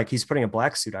kind of like he's putting a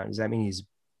black suit on. Does that mean he's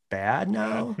bad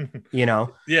now? You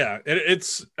know? Yeah.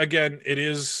 It's again, it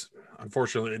is,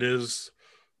 unfortunately, it is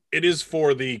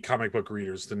for the comic book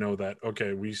readers to know that,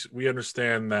 okay, we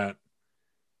understand that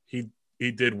he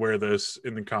did wear this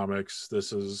in the comics.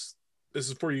 This is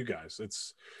for you guys.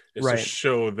 It's right. To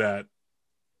show that,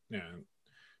 yeah,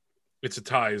 it's a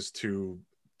ties to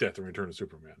Death and Return of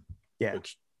Superman. Yeah.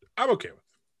 Which I'm okay with.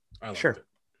 I liked it.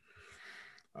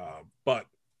 But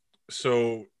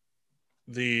so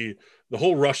the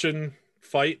whole Russian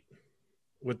fight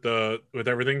with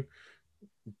everything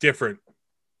different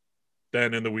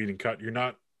than in the Whedon cut. You're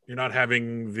not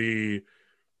having the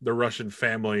Russian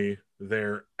family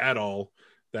there at all.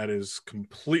 That is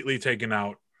completely taken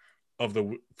out of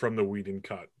from the Whedon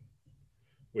cut,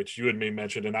 which you and me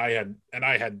mentioned, and I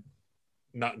had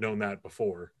not known that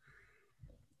before.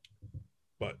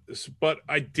 But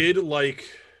I did like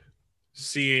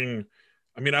seeing.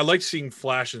 I mean, I like seeing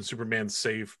Flash and Superman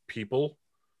save people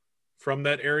from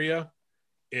that area.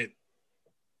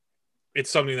 It's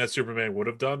something that Superman would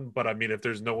have done, but I mean, if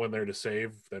there's no one there to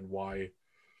save, then why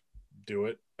do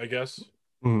it? I guess.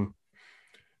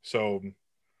 So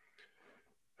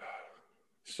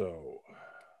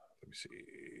let me see.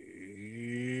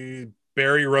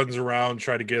 Barry runs around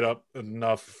trying to get up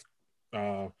enough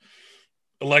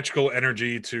electrical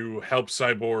energy to help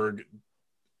Cyborg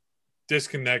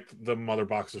disconnect the mother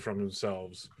boxes from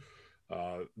themselves.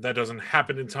 That doesn't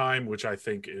happen in time, which I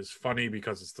think is funny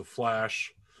because it's the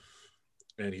Flash,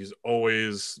 and he's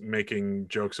always making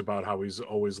jokes about how he's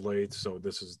always late. So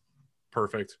this is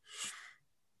perfect.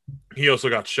 He also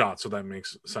got shot, so that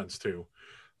makes sense too.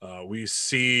 We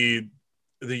see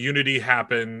the Unity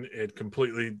happen. It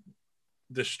completely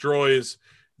destroys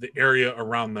the area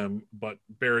around them, but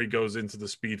Barry goes into the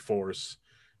Speed Force,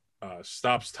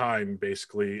 stops time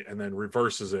basically, and then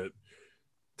reverses it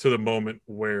to the moment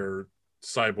where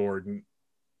Cyborg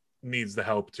needs the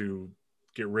help to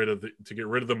get rid of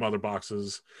the mother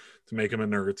boxes to make him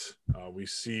inert. We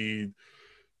see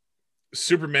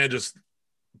Superman just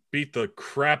beat the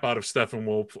crap out of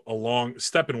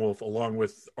Steppenwolf along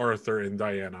with Arthur and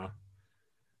Diana.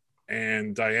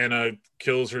 And Diana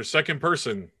kills her second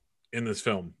person in this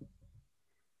film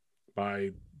by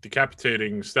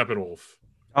decapitating Steppenwolf.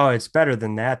 Oh, it's better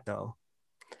than that though.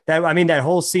 That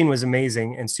whole scene was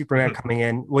amazing, and Superman coming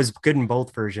in was good in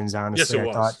both versions, honestly. Yes, it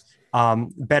was. I thought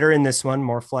better in this one,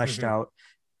 more fleshed out.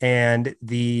 And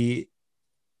the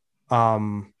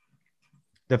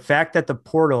fact that the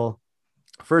portal,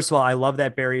 first of all, I love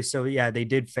that Barry. So yeah, they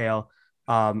did fail.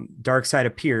 Darkseid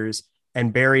appears,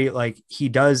 and Barry, like, he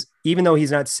does, even though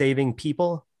he's not saving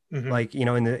people, like, you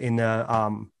know, in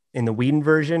the Whedon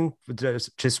version, there's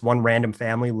just one random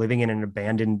family living in an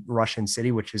abandoned Russian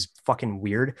city, which is fucking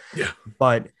weird. Yeah.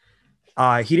 But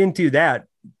he didn't do that,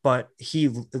 but he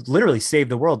literally saved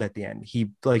the world at the end. He,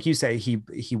 like you say,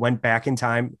 he went back in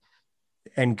time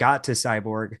and got to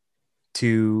Cyborg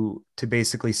to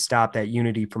basically stop that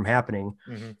Unity from happening,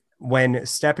 when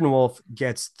Steppenwolf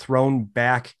gets thrown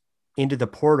back into the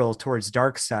portal towards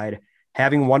Darkseid,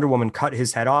 having Wonder Woman cut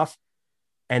his head off,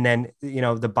 and then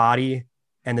the body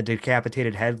and the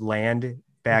decapitated head land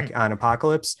back on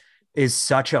Apocalypse is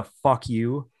such a fuck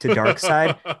you to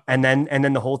Darkseid, and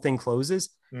then the whole thing closes.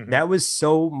 That was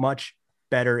so much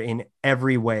better in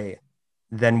every way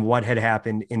than what had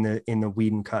happened in the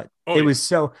Whedon cut. It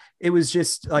was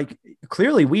just like,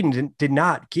 clearly Whedon did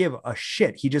not give a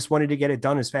shit. He just wanted to get it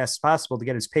done as fast as possible to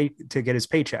get his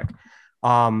paycheck.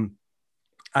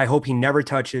 I hope he never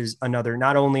touches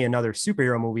not only another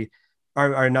superhero movie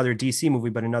or another DC movie,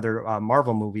 but another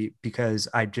Marvel movie, because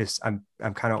I'm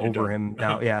kind of over him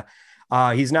now. Yeah.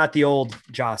 He's not the old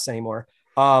Joss anymore.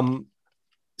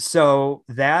 So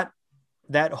that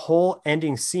whole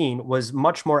ending scene was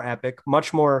much more epic,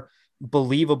 much more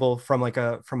believable from a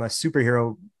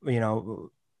superhero,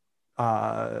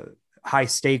 high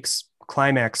stakes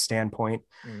climax standpoint.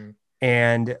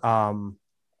 And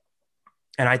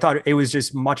I thought it was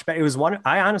just much better.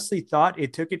 I honestly thought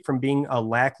it took it from being a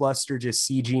lackluster, just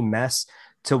CG mess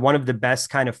to one of the best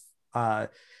kind of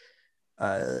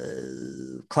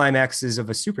climaxes of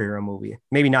a superhero movie.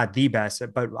 Maybe not the best,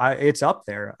 but it's up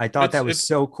there. I thought that was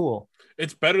so cool.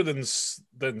 It's better than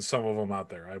some of them out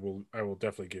there. I will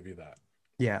definitely give you that.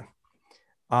 Yeah.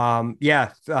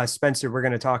 Spencer, we're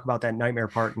going to talk about that nightmare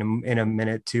part in a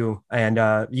minute too.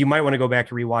 And you might want to go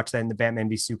back and rewatch that in the Batman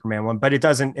v Superman one, but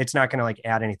it's not going to like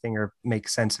add anything or make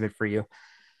sense of it for you.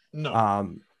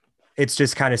 No. It's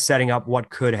just kind of setting up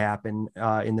what could happen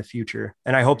in the future.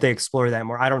 And I hope they explore that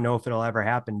more. I don't know if it'll ever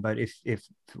happen, but if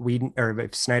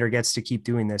Snyder gets to keep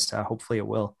doing this, hopefully it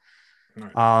will.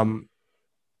 Right.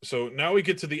 So now we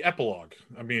get to the epilogue.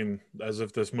 I mean, as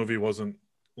if this movie wasn't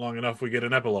long enough, we get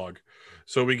an epilogue.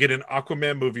 So we get an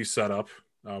Aquaman movie setup.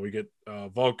 We get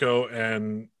Vulko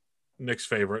and Nick's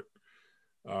favorite.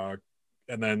 And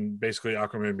then basically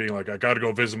Aquaman being like, I got to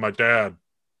go visit my dad,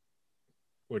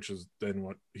 which is then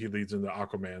what he leads into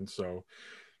Aquaman. So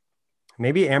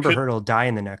maybe Amber Heard will die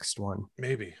in the next one.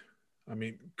 Maybe. I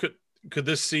mean, could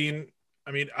this scene,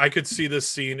 I mean, I could see this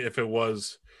scene if it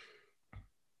was,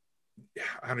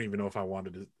 I don't even know if I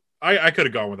wanted to. I could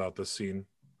have gone without this scene.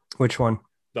 Which one?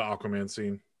 The Aquaman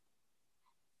scene.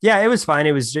 Yeah, it was fine.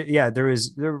 It was there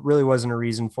really wasn't a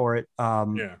reason for it.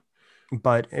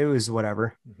 But it was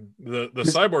whatever. The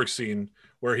cyborg scene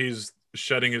where he's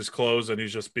shedding his clothes and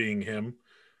he's just being him.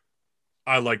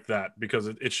 I liked that because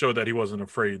it showed that he wasn't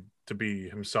afraid to be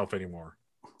himself anymore.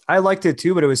 I liked it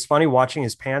too, but it was funny watching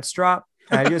his pants drop.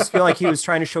 I just feel like he was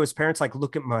trying to show his parents, like,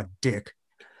 look at my dick.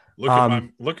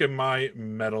 Look at my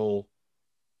metal.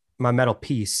 My metal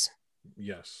piece.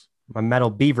 Yes. My metal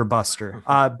beaver buster.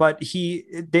 But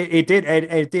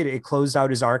it closed out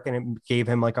his arc and it gave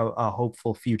him like a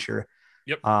hopeful future.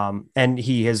 Yep. And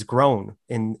he has grown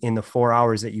in the 4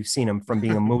 hours that you've seen him, from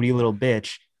being a moody little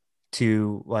bitch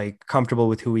to like comfortable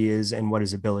with who he is and what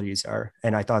his abilities are.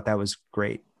 And I thought that was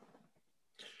great.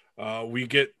 We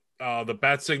get the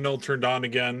bat signal turned on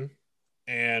again,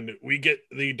 and we get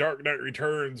the Dark Knight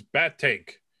Returns bat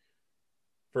tank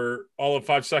for all of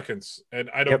 5 seconds. And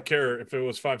I don't care if it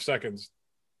was 5 seconds.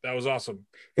 That was awesome.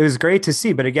 It was great to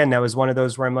see. But again, that was one of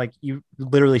those where I'm like, you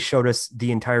literally showed us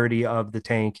the entirety of the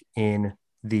tank in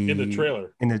the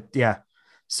trailer.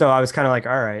 So I was kind of like,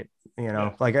 all right,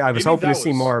 like I was hoping to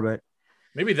see more, but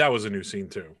maybe that was a new scene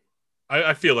too.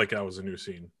 I feel like that was a new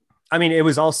scene. I mean, it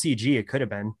was all CG. It could have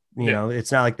been,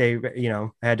 it's not like they,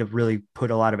 had to really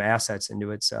put a lot of assets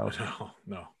into it. So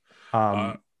no.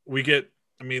 We get,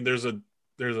 I mean, there's a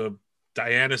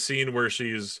Diana scene where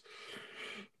she's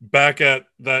back at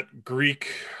that Greek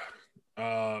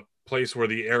place where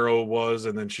the arrow was,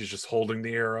 and then she's just holding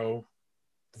the arrow.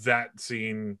 That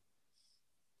scene.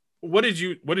 What did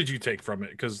you take from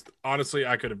it? Because honestly,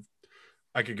 I could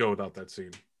go without that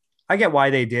scene. I get why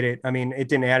they did it. I mean, it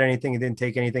didn't add anything. It didn't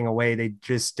take anything away. They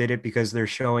just did it because they're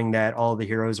showing that all the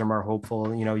heroes are more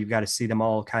hopeful. You've got to see them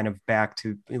all kind of back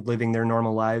to living their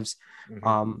normal lives.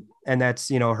 Mm-hmm. And that's,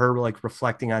 her like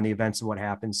reflecting on the events of what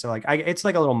happened. So like, it's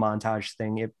like a little montage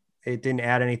thing. It didn't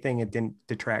add anything. It didn't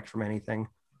detract from anything.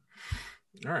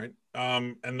 All right.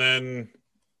 And then,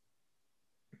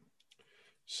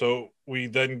 so we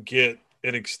then get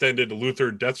an extended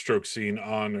Luthor Deathstroke scene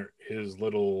on his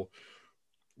little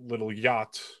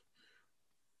yacht.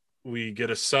 We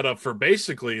get a setup for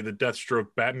basically the Deathstroke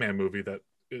Batman movie that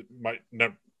it might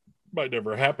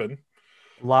never happen.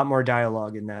 A lot more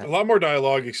dialogue in that. A lot more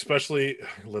dialogue, especially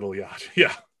little yacht.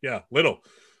 Yeah, little.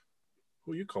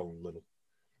 Who you calling little?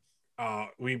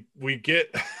 We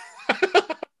get.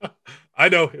 I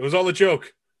know it was all a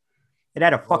joke. It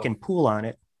had a fucking pool on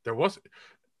it. There was.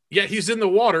 Yeah, he's in the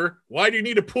water. Why do you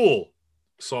need a pool?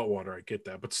 Salt water, I get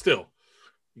that, but still,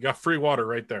 you got free water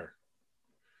right there.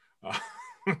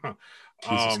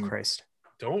 Jesus Christ!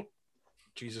 Don't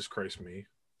Jesus Christ me!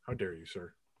 How dare you,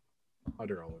 sir? How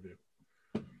dare all of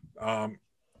you?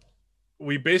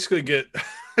 We basically get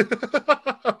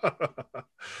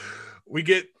we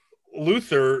get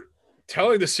Luthor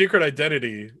telling the secret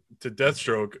identity to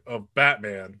Deathstroke of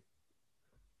Batman,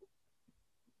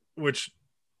 which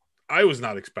I was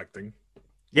not expecting.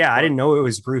 Yeah, I didn't know it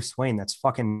was Bruce Wayne. That's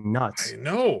fucking nuts. I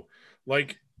know.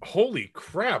 Like, holy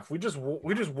crap. We just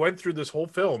went through this whole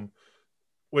film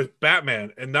with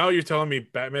Batman, and now you're telling me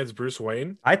Batman's Bruce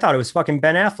Wayne? I thought it was fucking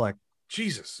Ben Affleck.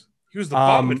 Jesus. He was the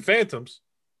bomb in Phantoms.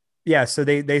 Yeah, so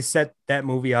they set that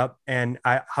movie up, and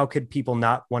how could people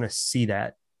not want to see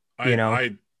that? You know?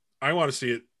 I want to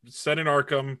see it set in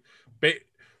Arkham.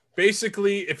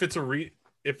 Basically, if it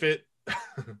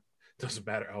doesn't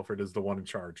matter, Alfred is the one in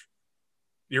charge.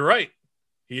 You're right.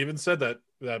 He even said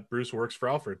that Bruce works for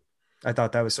Alfred. I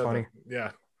thought that was funny.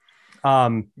 That.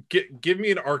 Yeah. Give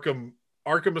me an Arkham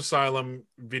Asylum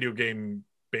video game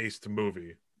based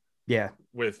movie. Yeah.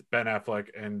 With Ben Affleck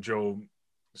and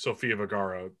Sofia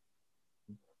Vergara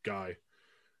guy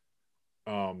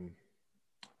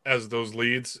as those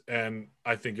leads, and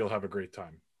I think you'll have a great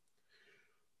time.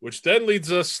 Which then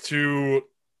leads us to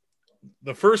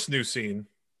the first new scene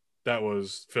that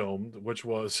was filmed, which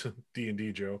was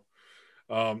D&D Joe,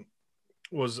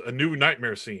 was a new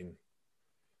nightmare scene.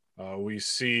 We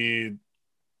see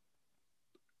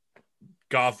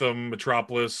Gotham,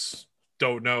 Metropolis,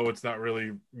 don't know, it's not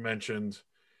really mentioned,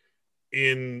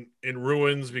 in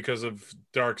ruins because of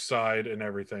Darkseid and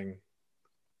everything.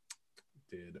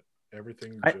 Did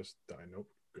everything just die? Nope.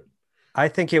 Good. I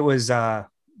think it was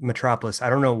Metropolis. I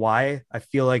don't know why. I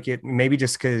feel like it maybe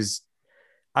just because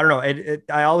I don't know.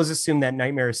 I always assume that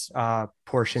Nightmares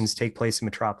portions take place in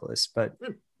Metropolis, but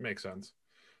it makes sense.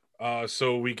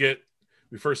 So we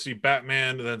first see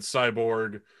Batman, and then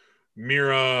Cyborg,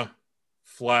 Mira,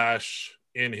 Flash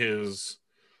in his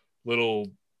little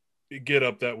get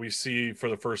up that we see for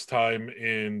the first time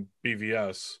in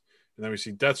BVS, and then we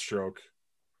see Deathstroke,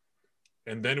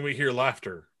 and then we hear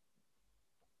laughter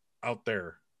out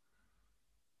there.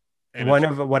 And one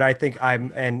of what I think I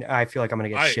feel like I'm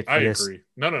going to get shit for this. I agree.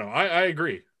 No. I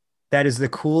agree. That is the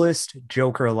coolest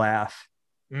Joker laugh.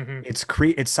 Mm-hmm.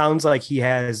 It sounds like he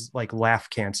has like laugh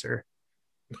cancer,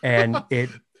 and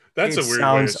that's a weird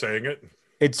way of saying it.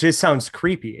 It just sounds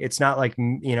creepy. It's not like,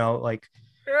 like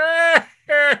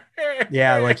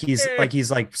yeah, like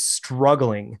he's like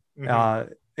struggling.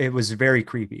 Mm-hmm. It was very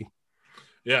creepy.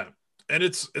 Yeah, and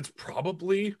it's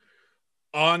probably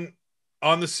on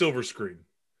the silver screen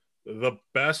the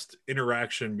best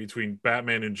interaction between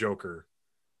Batman and Joker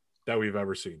that we've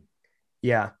ever seen.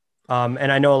 Yeah.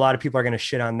 And I know a lot of people are going to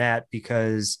shit on that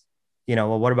because,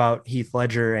 well, what about Heath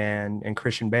Ledger and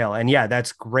Christian Bale? And yeah,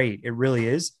 that's great. It really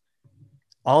is.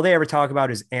 All they ever talk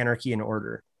about is anarchy and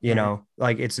order.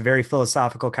 Like it's very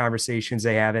philosophical conversations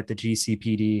they have at the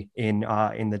GCPD in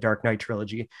the Dark Knight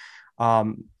trilogy.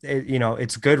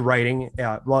 It's good writing.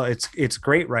 Well, it's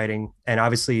great writing, and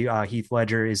obviously Heath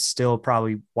Ledger is still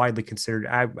probably widely considered.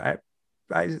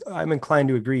 I'm inclined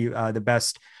to agree the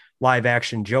best live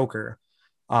action Joker.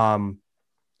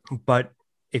 But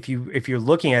if you're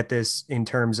looking at this in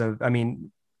terms of,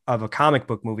 of a comic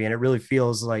book movie, and it really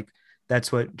feels like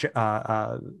that's what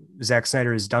Zack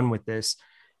Snyder has done with this.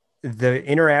 The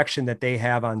interaction that they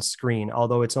have on screen,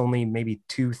 although it's only maybe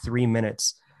 2-3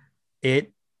 minutes,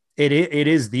 it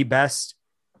is the best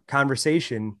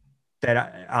conversation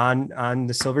that on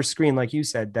the silver screen, like you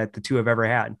said, that the two have ever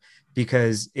had,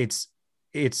 because it's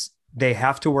they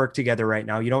have to work together right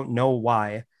now. You don't know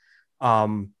why.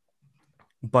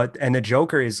 But the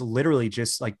Joker is literally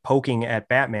just like poking at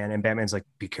Batman, and Batman's like,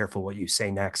 be careful what you say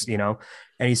next, and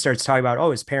he starts talking about,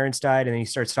 his parents died. And then he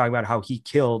starts talking about how he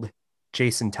killed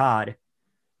Jason Todd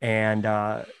and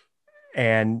how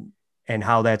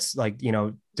that's like,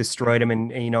 destroyed him.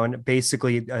 And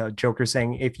basically Joker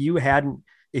saying, if you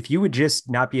would just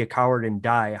not be a coward and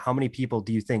die, how many people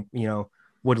do you think,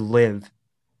 would live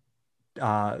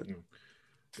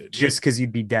just because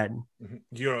you'd be dead?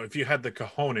 If you had the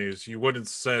cojones, you wouldn't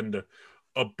send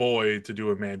a boy to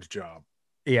do a man's job.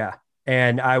 Yeah.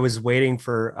 And I was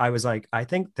like, I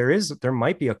think there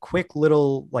might be a quick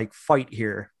little like fight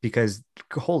here, because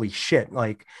holy shit,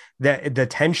 like the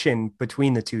tension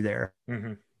between the two there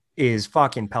is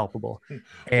fucking palpable.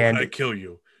 And I kill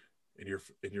you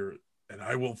and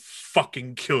I will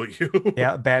fucking kill you.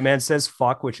 Yeah. Batman says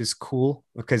fuck, which is cool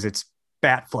because it's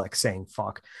Batfleck saying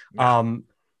fuck. Yeah.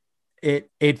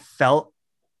 It felt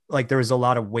like there was a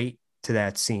lot of weight to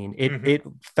that scene. It Mhm. it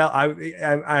felt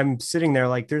I'm sitting there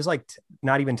like there's like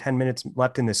not even 10 minutes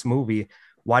left in this movie.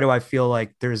 Why do I feel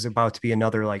like there's about to be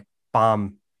another like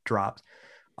bomb dropped?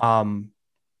 Um,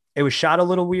 it was shot a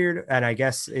little weird, and I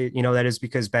guess that is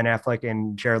because Ben Affleck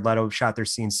and Jared Leto shot their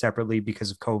scenes separately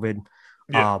because of COVID.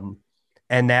 Yeah. Um,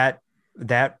 and that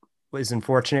was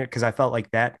unfortunate because I felt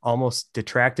like that almost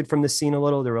detracted from the scene a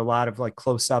little. There were a lot of like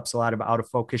close-ups, a lot of out of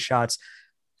focus shots.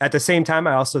 At the same time,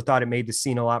 I also thought it made the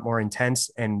scene a lot more intense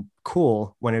and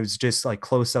cool when it was just like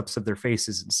close-ups of their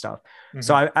faces and stuff.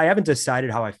 So Mhm. I haven't decided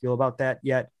how I feel about that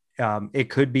yet. It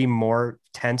could be more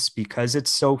tense because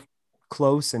it's so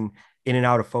close and in and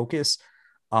out of focus.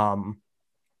 Um,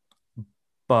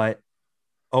 but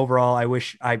overall,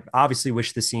 I obviously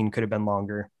wish the scene could have been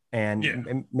longer Yeah.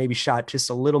 and maybe shot just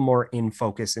a little more in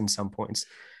focus in some points.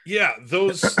 Yeah,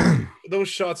 those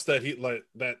shots that he like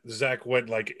that Zach went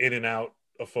like in and out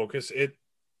of focus. It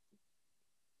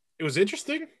was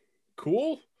interesting,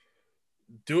 cool.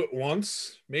 Do it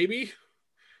once, maybe,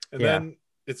 and Yeah. then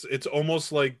it's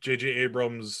almost like J.J.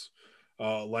 Abrams'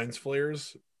 lens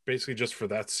flares, basically just for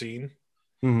that scene.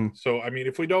 Mhm. So I mean,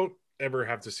 if we don't ever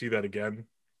have to see that again,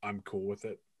 I'm cool with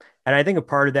it. And I think a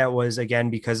part of that was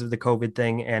again because of the COVID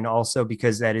thing, and also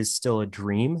because that is still a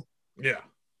dream. Yeah,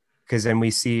 Because then we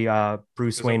see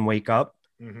Bruce because I'm. Wayne wake up.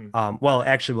 Mm-hmm. Well,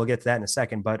 actually, we'll get to that in a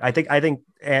second. But I think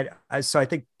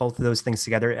both of those things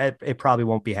together, it probably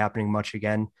won't be happening much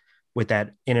again with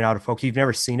that in and out of focus. You've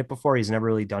never seen it before. He's never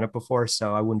really done it before,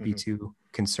 so I wouldn't be Mm-hmm. too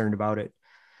concerned about it.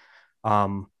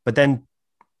 But then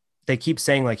they keep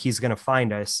saying like he's going to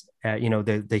find us.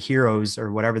 The heroes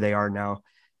or whatever they are now.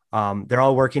 They're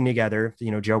all working together.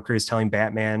 Joker is telling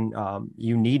Batman,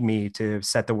 "You need me to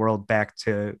set the world back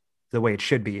to the way it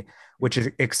should be," which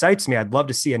excites me. I'd love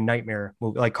to see a Nightmare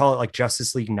movie, like call it like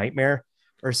Justice League Nightmare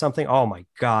or something. Oh my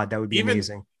god, that would be Even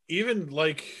amazing. even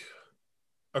like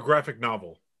a graphic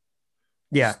novel,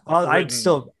 Yeah, just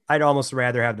written. I'd almost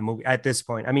rather have the movie at this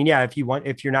point. I mean, yeah, if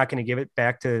you're not going to give it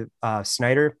back to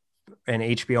Snyder and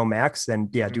HBO Max, then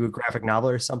yeah, Mhm. do a graphic novel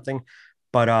or something.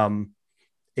 But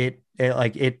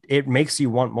it makes you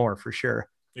want more for sure.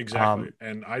 Exactly, Um,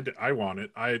 and I want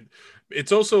it.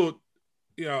 It's also,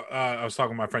 I was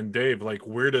talking to my friend Dave. Like,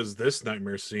 where does this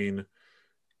nightmare scene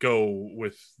go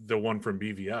with the one from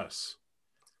BVS?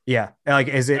 yeah, like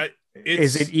I, is it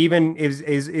it's even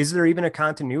is there even a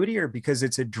continuity, or because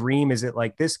it's a dream, is it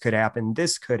like this could happen,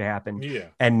 yeah,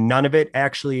 and none of it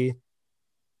actually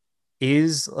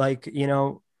is like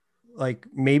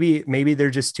maybe they're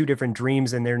just two different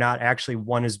dreams and they're not actually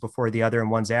one is before the other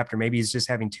and one's after. Maybe he's just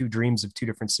having two dreams of two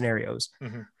different scenarios.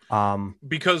 hmm Um,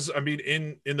 because I mean,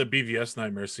 in the BVS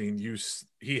nightmare scene,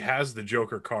 he has the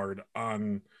Joker card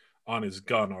on his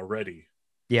gun already.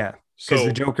 yeah, because the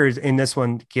So Joker's in this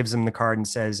one gives him the card and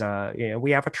says,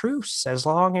 we have a truce as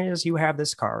long as you have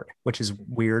this card, which is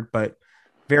weird, but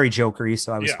very jokery.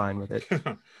 So I was yeah, fine with it.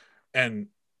 and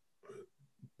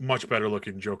much better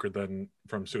looking Joker than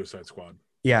from Suicide Squad.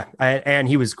 Yeah, and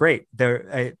he was great.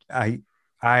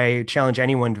 I challenge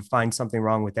anyone to find something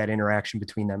wrong with that interaction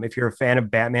between them. If you're a fan of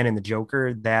Batman and the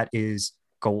Joker, that is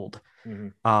gold.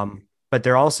 Mm-hmm. But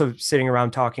they're also sitting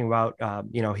around talking about,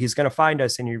 he's going to find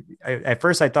us. And at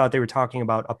first I thought they were talking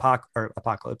about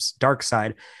Apocalypse, Dark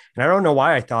Side, and I don't know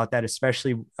why I thought that,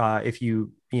 especially if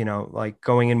like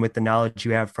going in with the knowledge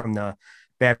you have from the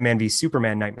Batman v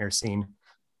Superman nightmare scene.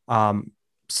 Um,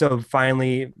 so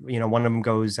finally, one of them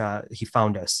goes, he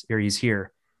found us, or he's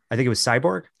here. I think it was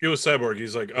Cyborg. It was Cyborg.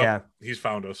 He's like, oh, Yeah. he's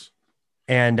found us.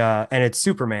 And it's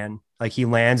Superman. Like he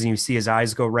lands and you see his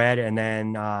eyes go red, and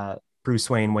then Bruce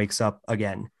Wayne wakes up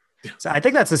again. So I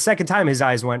think that's the second time his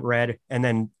eyes went red, and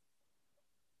then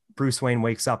Bruce Wayne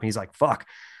wakes up and he's like, fuck.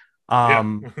 Yeah.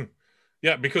 Um,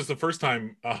 Yeah, because the first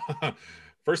time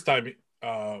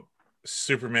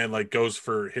Superman like goes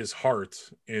for his heart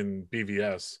in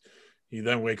BVS, he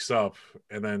then wakes up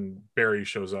and then Barry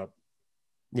shows up.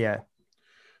 yeah.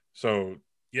 So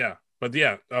yeah, but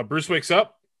yeah, Bruce wakes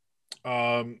up.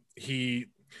 He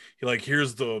like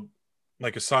hears the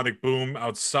like a sonic boom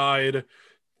outside,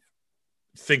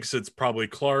 thinks it's probably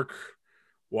Clark,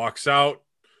 walks out.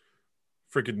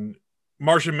 Freaking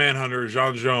Martian Manhunter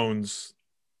John Jones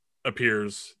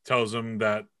appears, tells him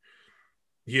that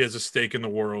he has a stake in the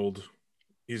world.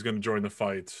 He's going to join the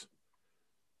fight,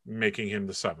 making him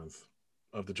the seventh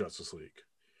of the Justice League.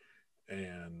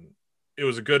 And it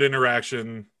was a good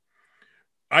interaction.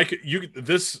 I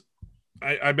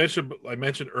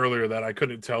mentioned earlier that I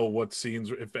couldn't tell what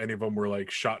scenes, if any of them were like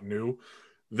shot new.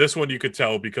 This one you could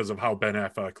tell because of how Ben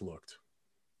Affleck looked.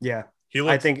 Yeah. He I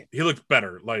looked think he looked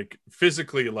better, like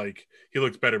physically, like he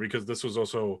looked better because this was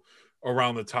also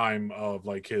around the time of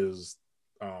like his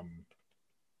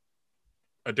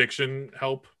addiction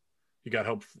help. He got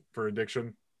help for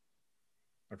addiction.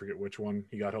 I forget which one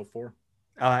he got help for.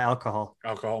 Alcohol.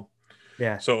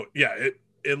 Yeah. So yeah,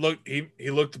 it looked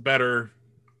he looked better,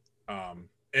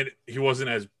 and he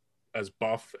wasn't as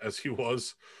buff as he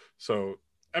was. So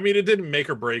I mean, it didn't make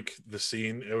or break the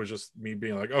scene. It was just me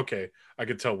being like, okay, I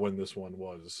could tell when this one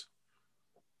was.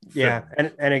 Yeah,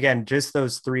 and again, just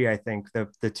those three. I think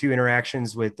the two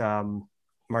interactions with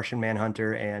Martian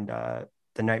Manhunter and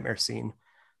the nightmare scene.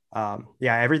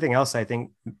 Yeah, everything else I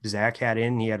think Zach had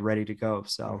in, he had ready to go.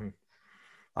 So,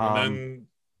 and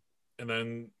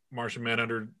then Martian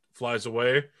Manhunter flies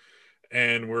away,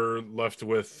 and we're left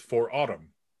with For Autumn,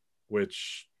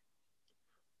 which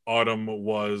Autumn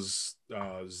was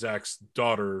Zach's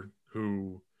daughter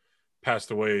who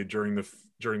passed away during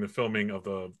the filming of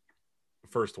the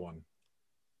first one.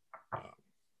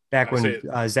 Back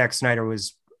when Zack Snyder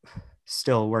was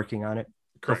still working on it.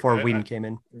 Correct. Before Whedon came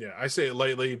in. Yeah, I say it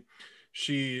lightly.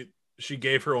 She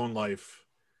gave her own life.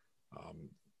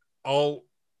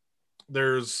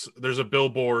 There's a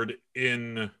billboard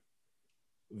in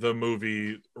the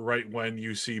movie right when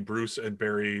you see Bruce and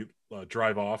Barry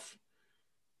drive off.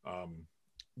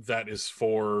 That is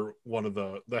for one of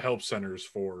the help centers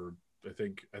for I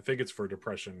think it's for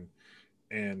depression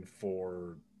and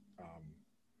for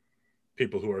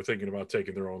people who are thinking about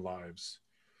taking their own lives.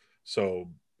 So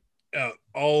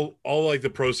all like the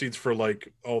proceeds for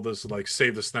like all this like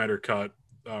Save the Snyder Cut,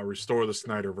 restore the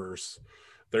Snyderverse,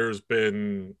 there's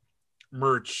been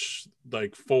merch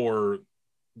like for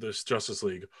this Justice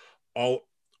League. All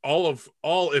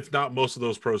if not most of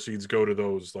those proceeds go to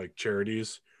those like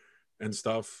charities and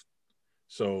stuff.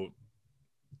 So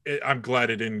I'm glad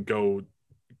it didn't go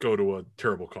to a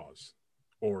terrible cause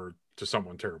or to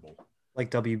someone terrible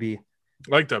like WB.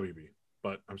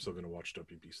 But I'm still gonna watch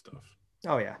WB stuff.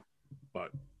 Oh yeah.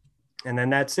 But and then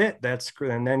that's it.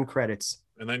 And then credits.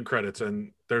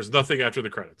 And there's nothing after the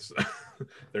credits.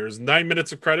 There's 9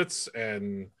 minutes of credits,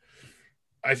 and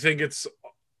I think it's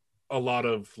a lot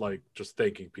of like just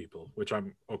thanking people, which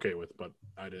I'm okay with, but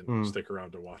I didn't stick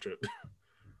around to watch it.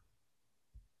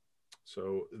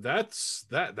 So that's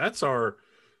our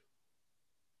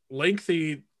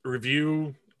lengthy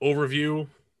overview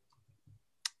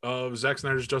of Zack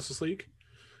Snyder's Justice League.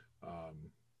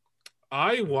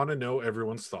 I want to know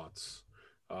everyone's thoughts.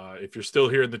 If you're still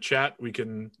here in the chat, we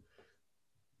can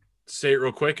say it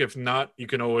real quick. If not, you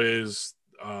can always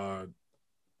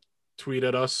tweet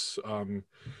at us.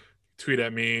 Tweet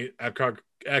at me at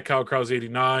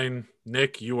KyleKrause89.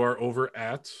 Nick, you are over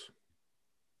at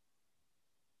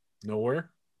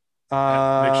nowhere. Nick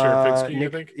Sharafinski, I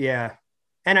think. Yeah.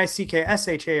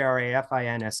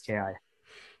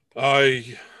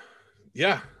 NickSharaffinski.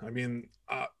 Yeah. I mean,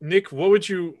 Nick, what would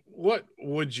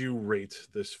you rate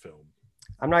this film?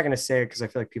 I'm not going to say it because I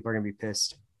feel like people are going to be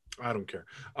pissed. I don't care.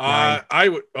 I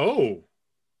would. Oh,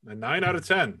 a 9 out of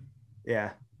 10.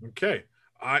 Yeah. Okay.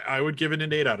 I would give it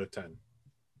an 8 out of 10.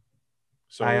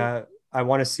 So I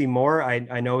want to see more.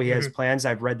 I know he has plans.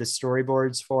 I've read the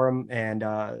storyboards for him, and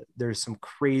there's some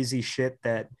crazy shit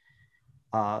that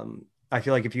I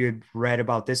feel like if you had read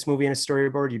about this movie in a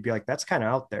storyboard, you'd be like, that's kind of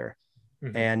out there.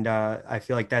 And I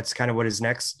feel like that's kind of what his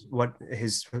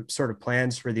sort of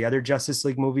plans for the other Justice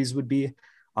League movies would be,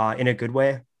 in a good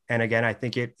way. And again, I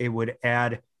think it would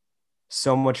add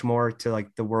so much more to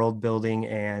like the world building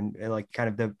and like kind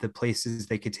of the places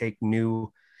they could take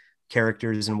new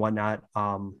characters and whatnot.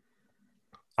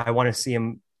 I want to see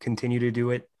him continue to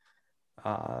do it.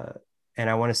 And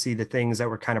I want to see the things that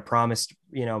were kind of promised,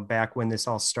 back when this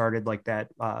all started, like that,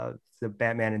 the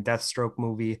Batman and Deathstroke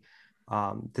movie,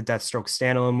 the Deathstroke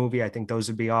standalone movie. I think those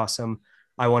would be awesome.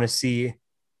 I want to see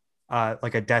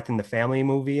like a Death in the Family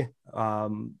movie.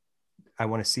 I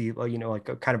want to see, like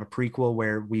a kind of a prequel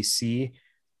where we see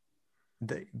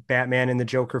the Batman and the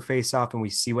Joker face off and we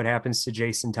see what happens to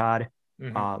Jason Todd.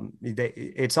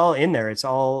 It's all in there. It's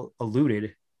all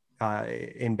alluded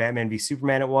in Batman v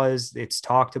Superman. It's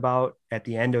talked about at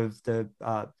the end of the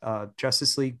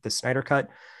Justice League, the Snyder Cut.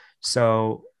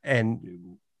 So,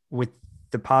 and with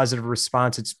the positive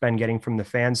response it's been getting from the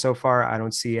fans so far, I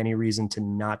don't see any reason to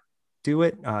not do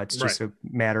it. It's just a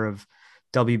matter of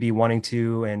WB wanting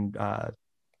to, and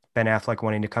Ben Affleck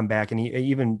wanting to come back, and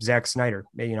even Zack Snyder,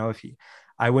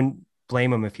 I wouldn't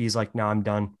blame him if he's like, no, I'm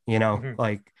done,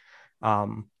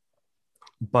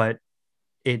 but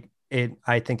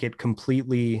I think it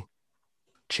completely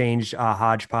changed a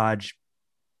hodgepodge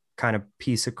kind of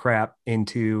piece of crap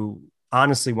into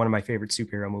honestly one of my favorite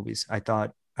superhero movies. I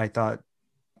thought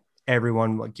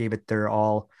everyone gave it their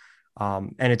all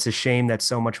And it's a shame that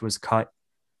so much was cut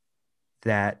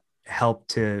that helped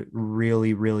to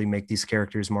really, really make these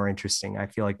characters more interesting. I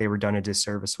feel like they were done a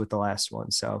disservice with the last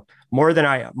one. So more than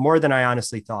I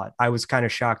honestly thought. I was kind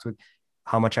of shocked with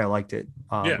how much I liked it.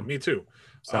 Yeah, me too.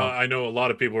 So I know a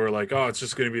lot of people were like, "Oh, it's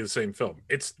just going to be the same film."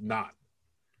 It's not.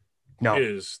 no,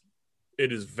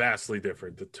 It is vastly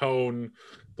different. The tone,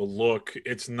 the look,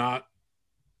 it's not.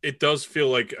 It does feel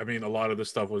like, I mean, a lot of the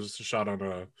stuff was shot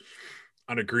on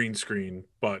a green screen,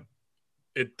 but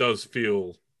it does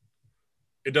feel.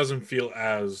 It doesn't feel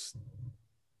as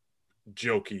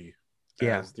jokey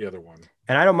as the other one.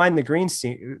 And I don't mind the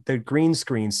green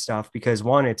screen stuff because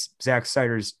one, it's Zack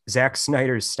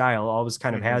Snyder's style, always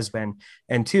kind of has been,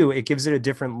 and two, it gives it a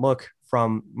different look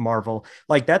from Marvel.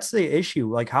 Like that's the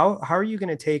issue. Like how are you going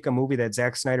to take a movie that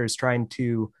Zack Snyder is trying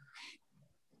to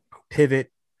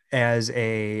pivot as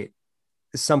a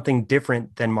something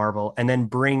different than Marvel, and then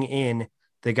bring in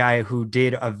the guy who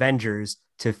did Avengers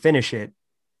to finish it?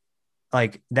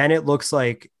 Like then it looks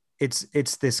like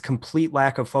it's this complete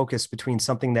lack of focus between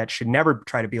something that should never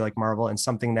try to be like Marvel and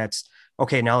something that's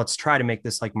okay. Now let's try to make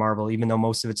this like Marvel, even though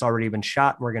most of it's already been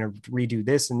shot. And we're going to redo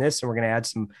this and this, and we're going to add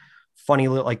some funny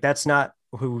little, like that's not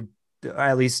who,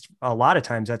 at least a lot of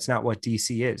times, that's not what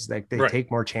DC is. Like they take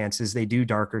more chances, they do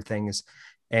darker things,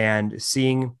 and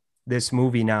seeing this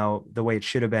movie now the way it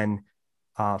should have been,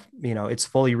 it's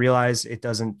fully realized. It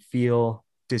doesn't feel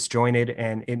disjointed,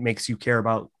 and it makes you care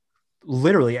about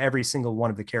literally every single one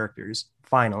of the characters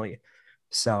finally.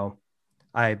 So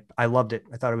I loved it.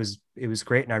 I thought it was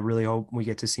great, and I really hope we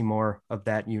get to see more of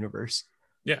that universe.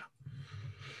 Yeah.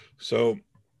 So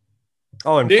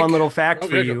and Nick, fun little fact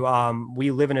for you.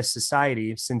 We live in a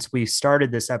society, since we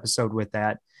started this episode with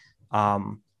that,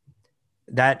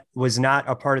 that was not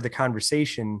a part of the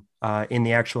conversation in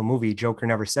the actual movie. Joker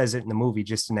never says it in the movie,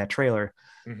 just in that trailer.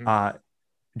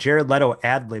 Jared Leto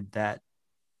ad-libbed that.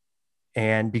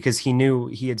 And because he knew,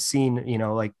 he had seen,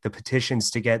 like the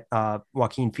petitions to get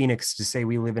Joaquin Phoenix to say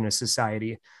we live in a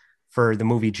society for the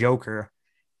movie Joker.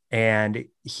 And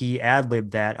he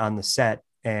ad-libbed that on the set,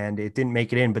 and it didn't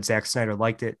make it in, but Zack Snyder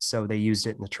liked it. So they used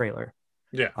it in the trailer.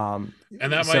 Yeah. And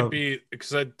that might be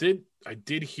because I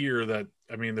did hear that.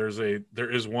 I mean, there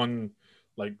is one,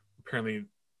 like, apparently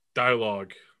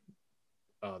dialogue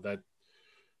that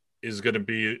is going to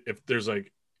be, if there's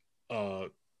like a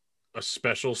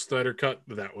special Snyder cut,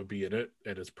 that would be in it,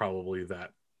 and it's probably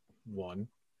that one.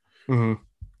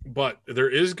 But there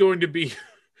is going to be,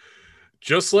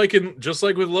 just like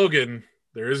with Logan,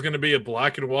 there is going to be a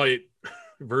black and white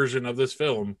version of this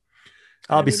film.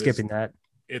 I'll be skipping that.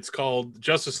 It's called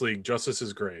Justice League. Justice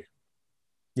is Gray.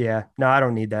 Yeah, no, I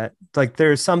don't need that. Like,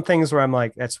 there's some things where I'm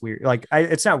like, that's weird. Like,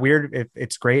 it's not weird if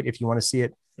it's great if you want to see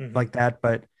it like that,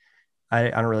 but I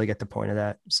don't really get the point of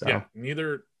that. So yeah,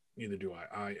 neither do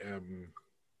I.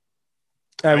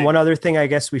 And one other thing I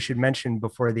guess we should mention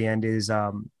before the end is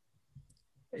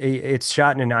it's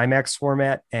shot in an IMAX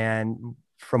format, and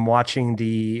from watching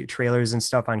the trailers and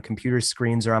stuff on computer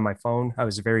screens or on my phone, I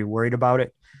was very worried about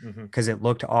it because it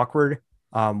looked awkward.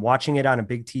 Watching it on a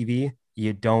big TV,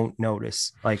 you don't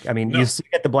notice. Like, I mean, you see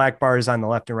at the black bars on the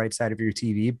left and right side of your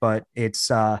TV, but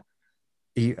it's I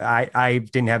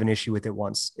didn't have an issue with it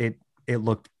once. It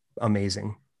looked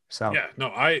amazing. So yeah, no,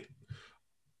 I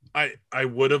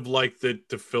would have liked it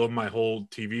to fill my whole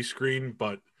TV screen,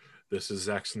 but this is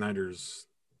Zack Snyder's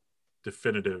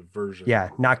definitive version. Yeah,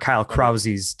 not Kyle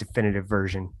Krause's definitive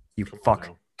version. You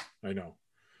fuck. I know.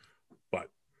 But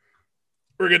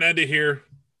we're gonna end it here.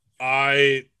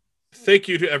 I thank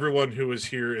you to everyone who was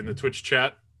here in the Twitch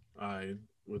chat. I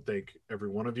would thank every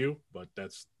one of you, but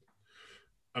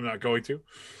I'm not going to.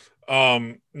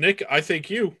 Nick, I thank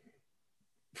you.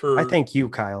 I thank you,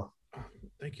 Kyle.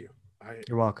 Thank you.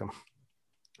 You're welcome.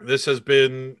 This has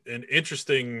been an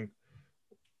interesting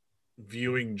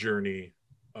viewing journey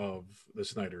of the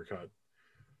Snyder Cut.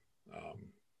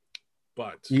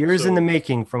 But years in the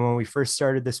making from when we first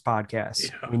started this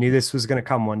podcast. Yeah. We knew this was going to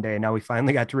come one day. And now we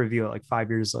finally got to review it like 5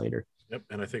 years later. Yep.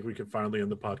 And I think we can finally end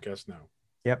the podcast now.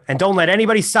 Yep. And don't let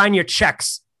anybody sign your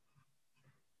checks.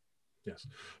 Yes.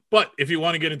 But if you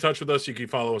want to get in touch with us, you can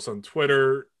follow us on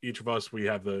Twitter. Each of us,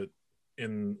 we'll have it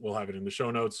in the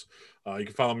show notes. You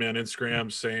can follow me on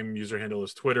Instagram, same user handle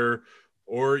as Twitter,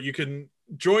 or you can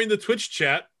join the Twitch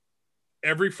chat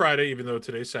every Friday, even though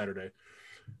today's Saturday,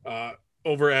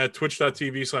 over at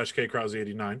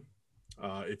twitch.tv/kkrause89.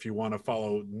 If you want to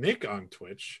follow Nick on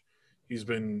Twitch,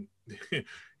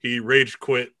 he rage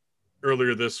quit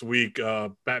earlier this week,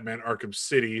 Batman Arkham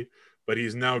City, but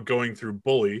he's now going through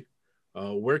Bully.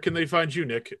 Where can they find you,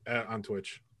 Nick, on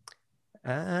Twitch?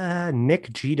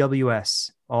 Nick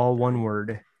GWS, all one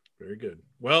word. Very good.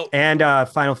 Well, and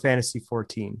Final Fantasy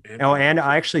 14. And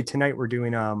I actually tonight we're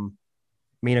doing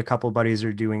me and a couple of buddies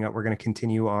are doing it. We're going to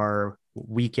continue our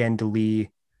Weekend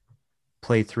Lee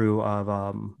playthrough of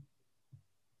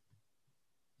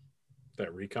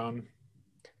that Recon,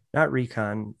 not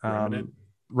Recon, Remnant.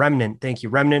 Remnant. Thank you.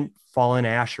 Remnant, Fallen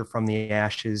Ash, or From the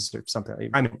Ashes, or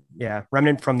something. Remnant, yeah.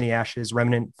 Remnant from the Ashes.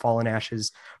 Remnant, Fallen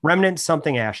Ashes. Remnant,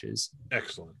 something Ashes.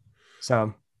 Excellent.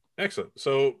 So excellent.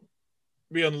 So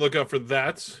be on the lookout for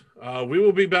that. We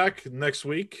will be back next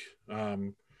week.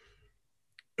 Who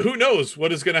knows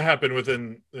what is going to happen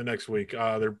within the next week?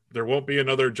 There won't be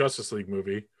another Justice League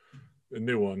movie, a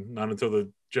new one, not until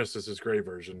the Justice is Gray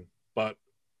version. But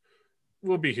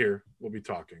we'll be here. We'll be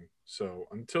talking. So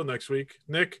until next week,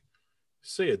 Nick,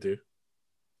 say adieu.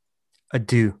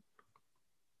 adieu.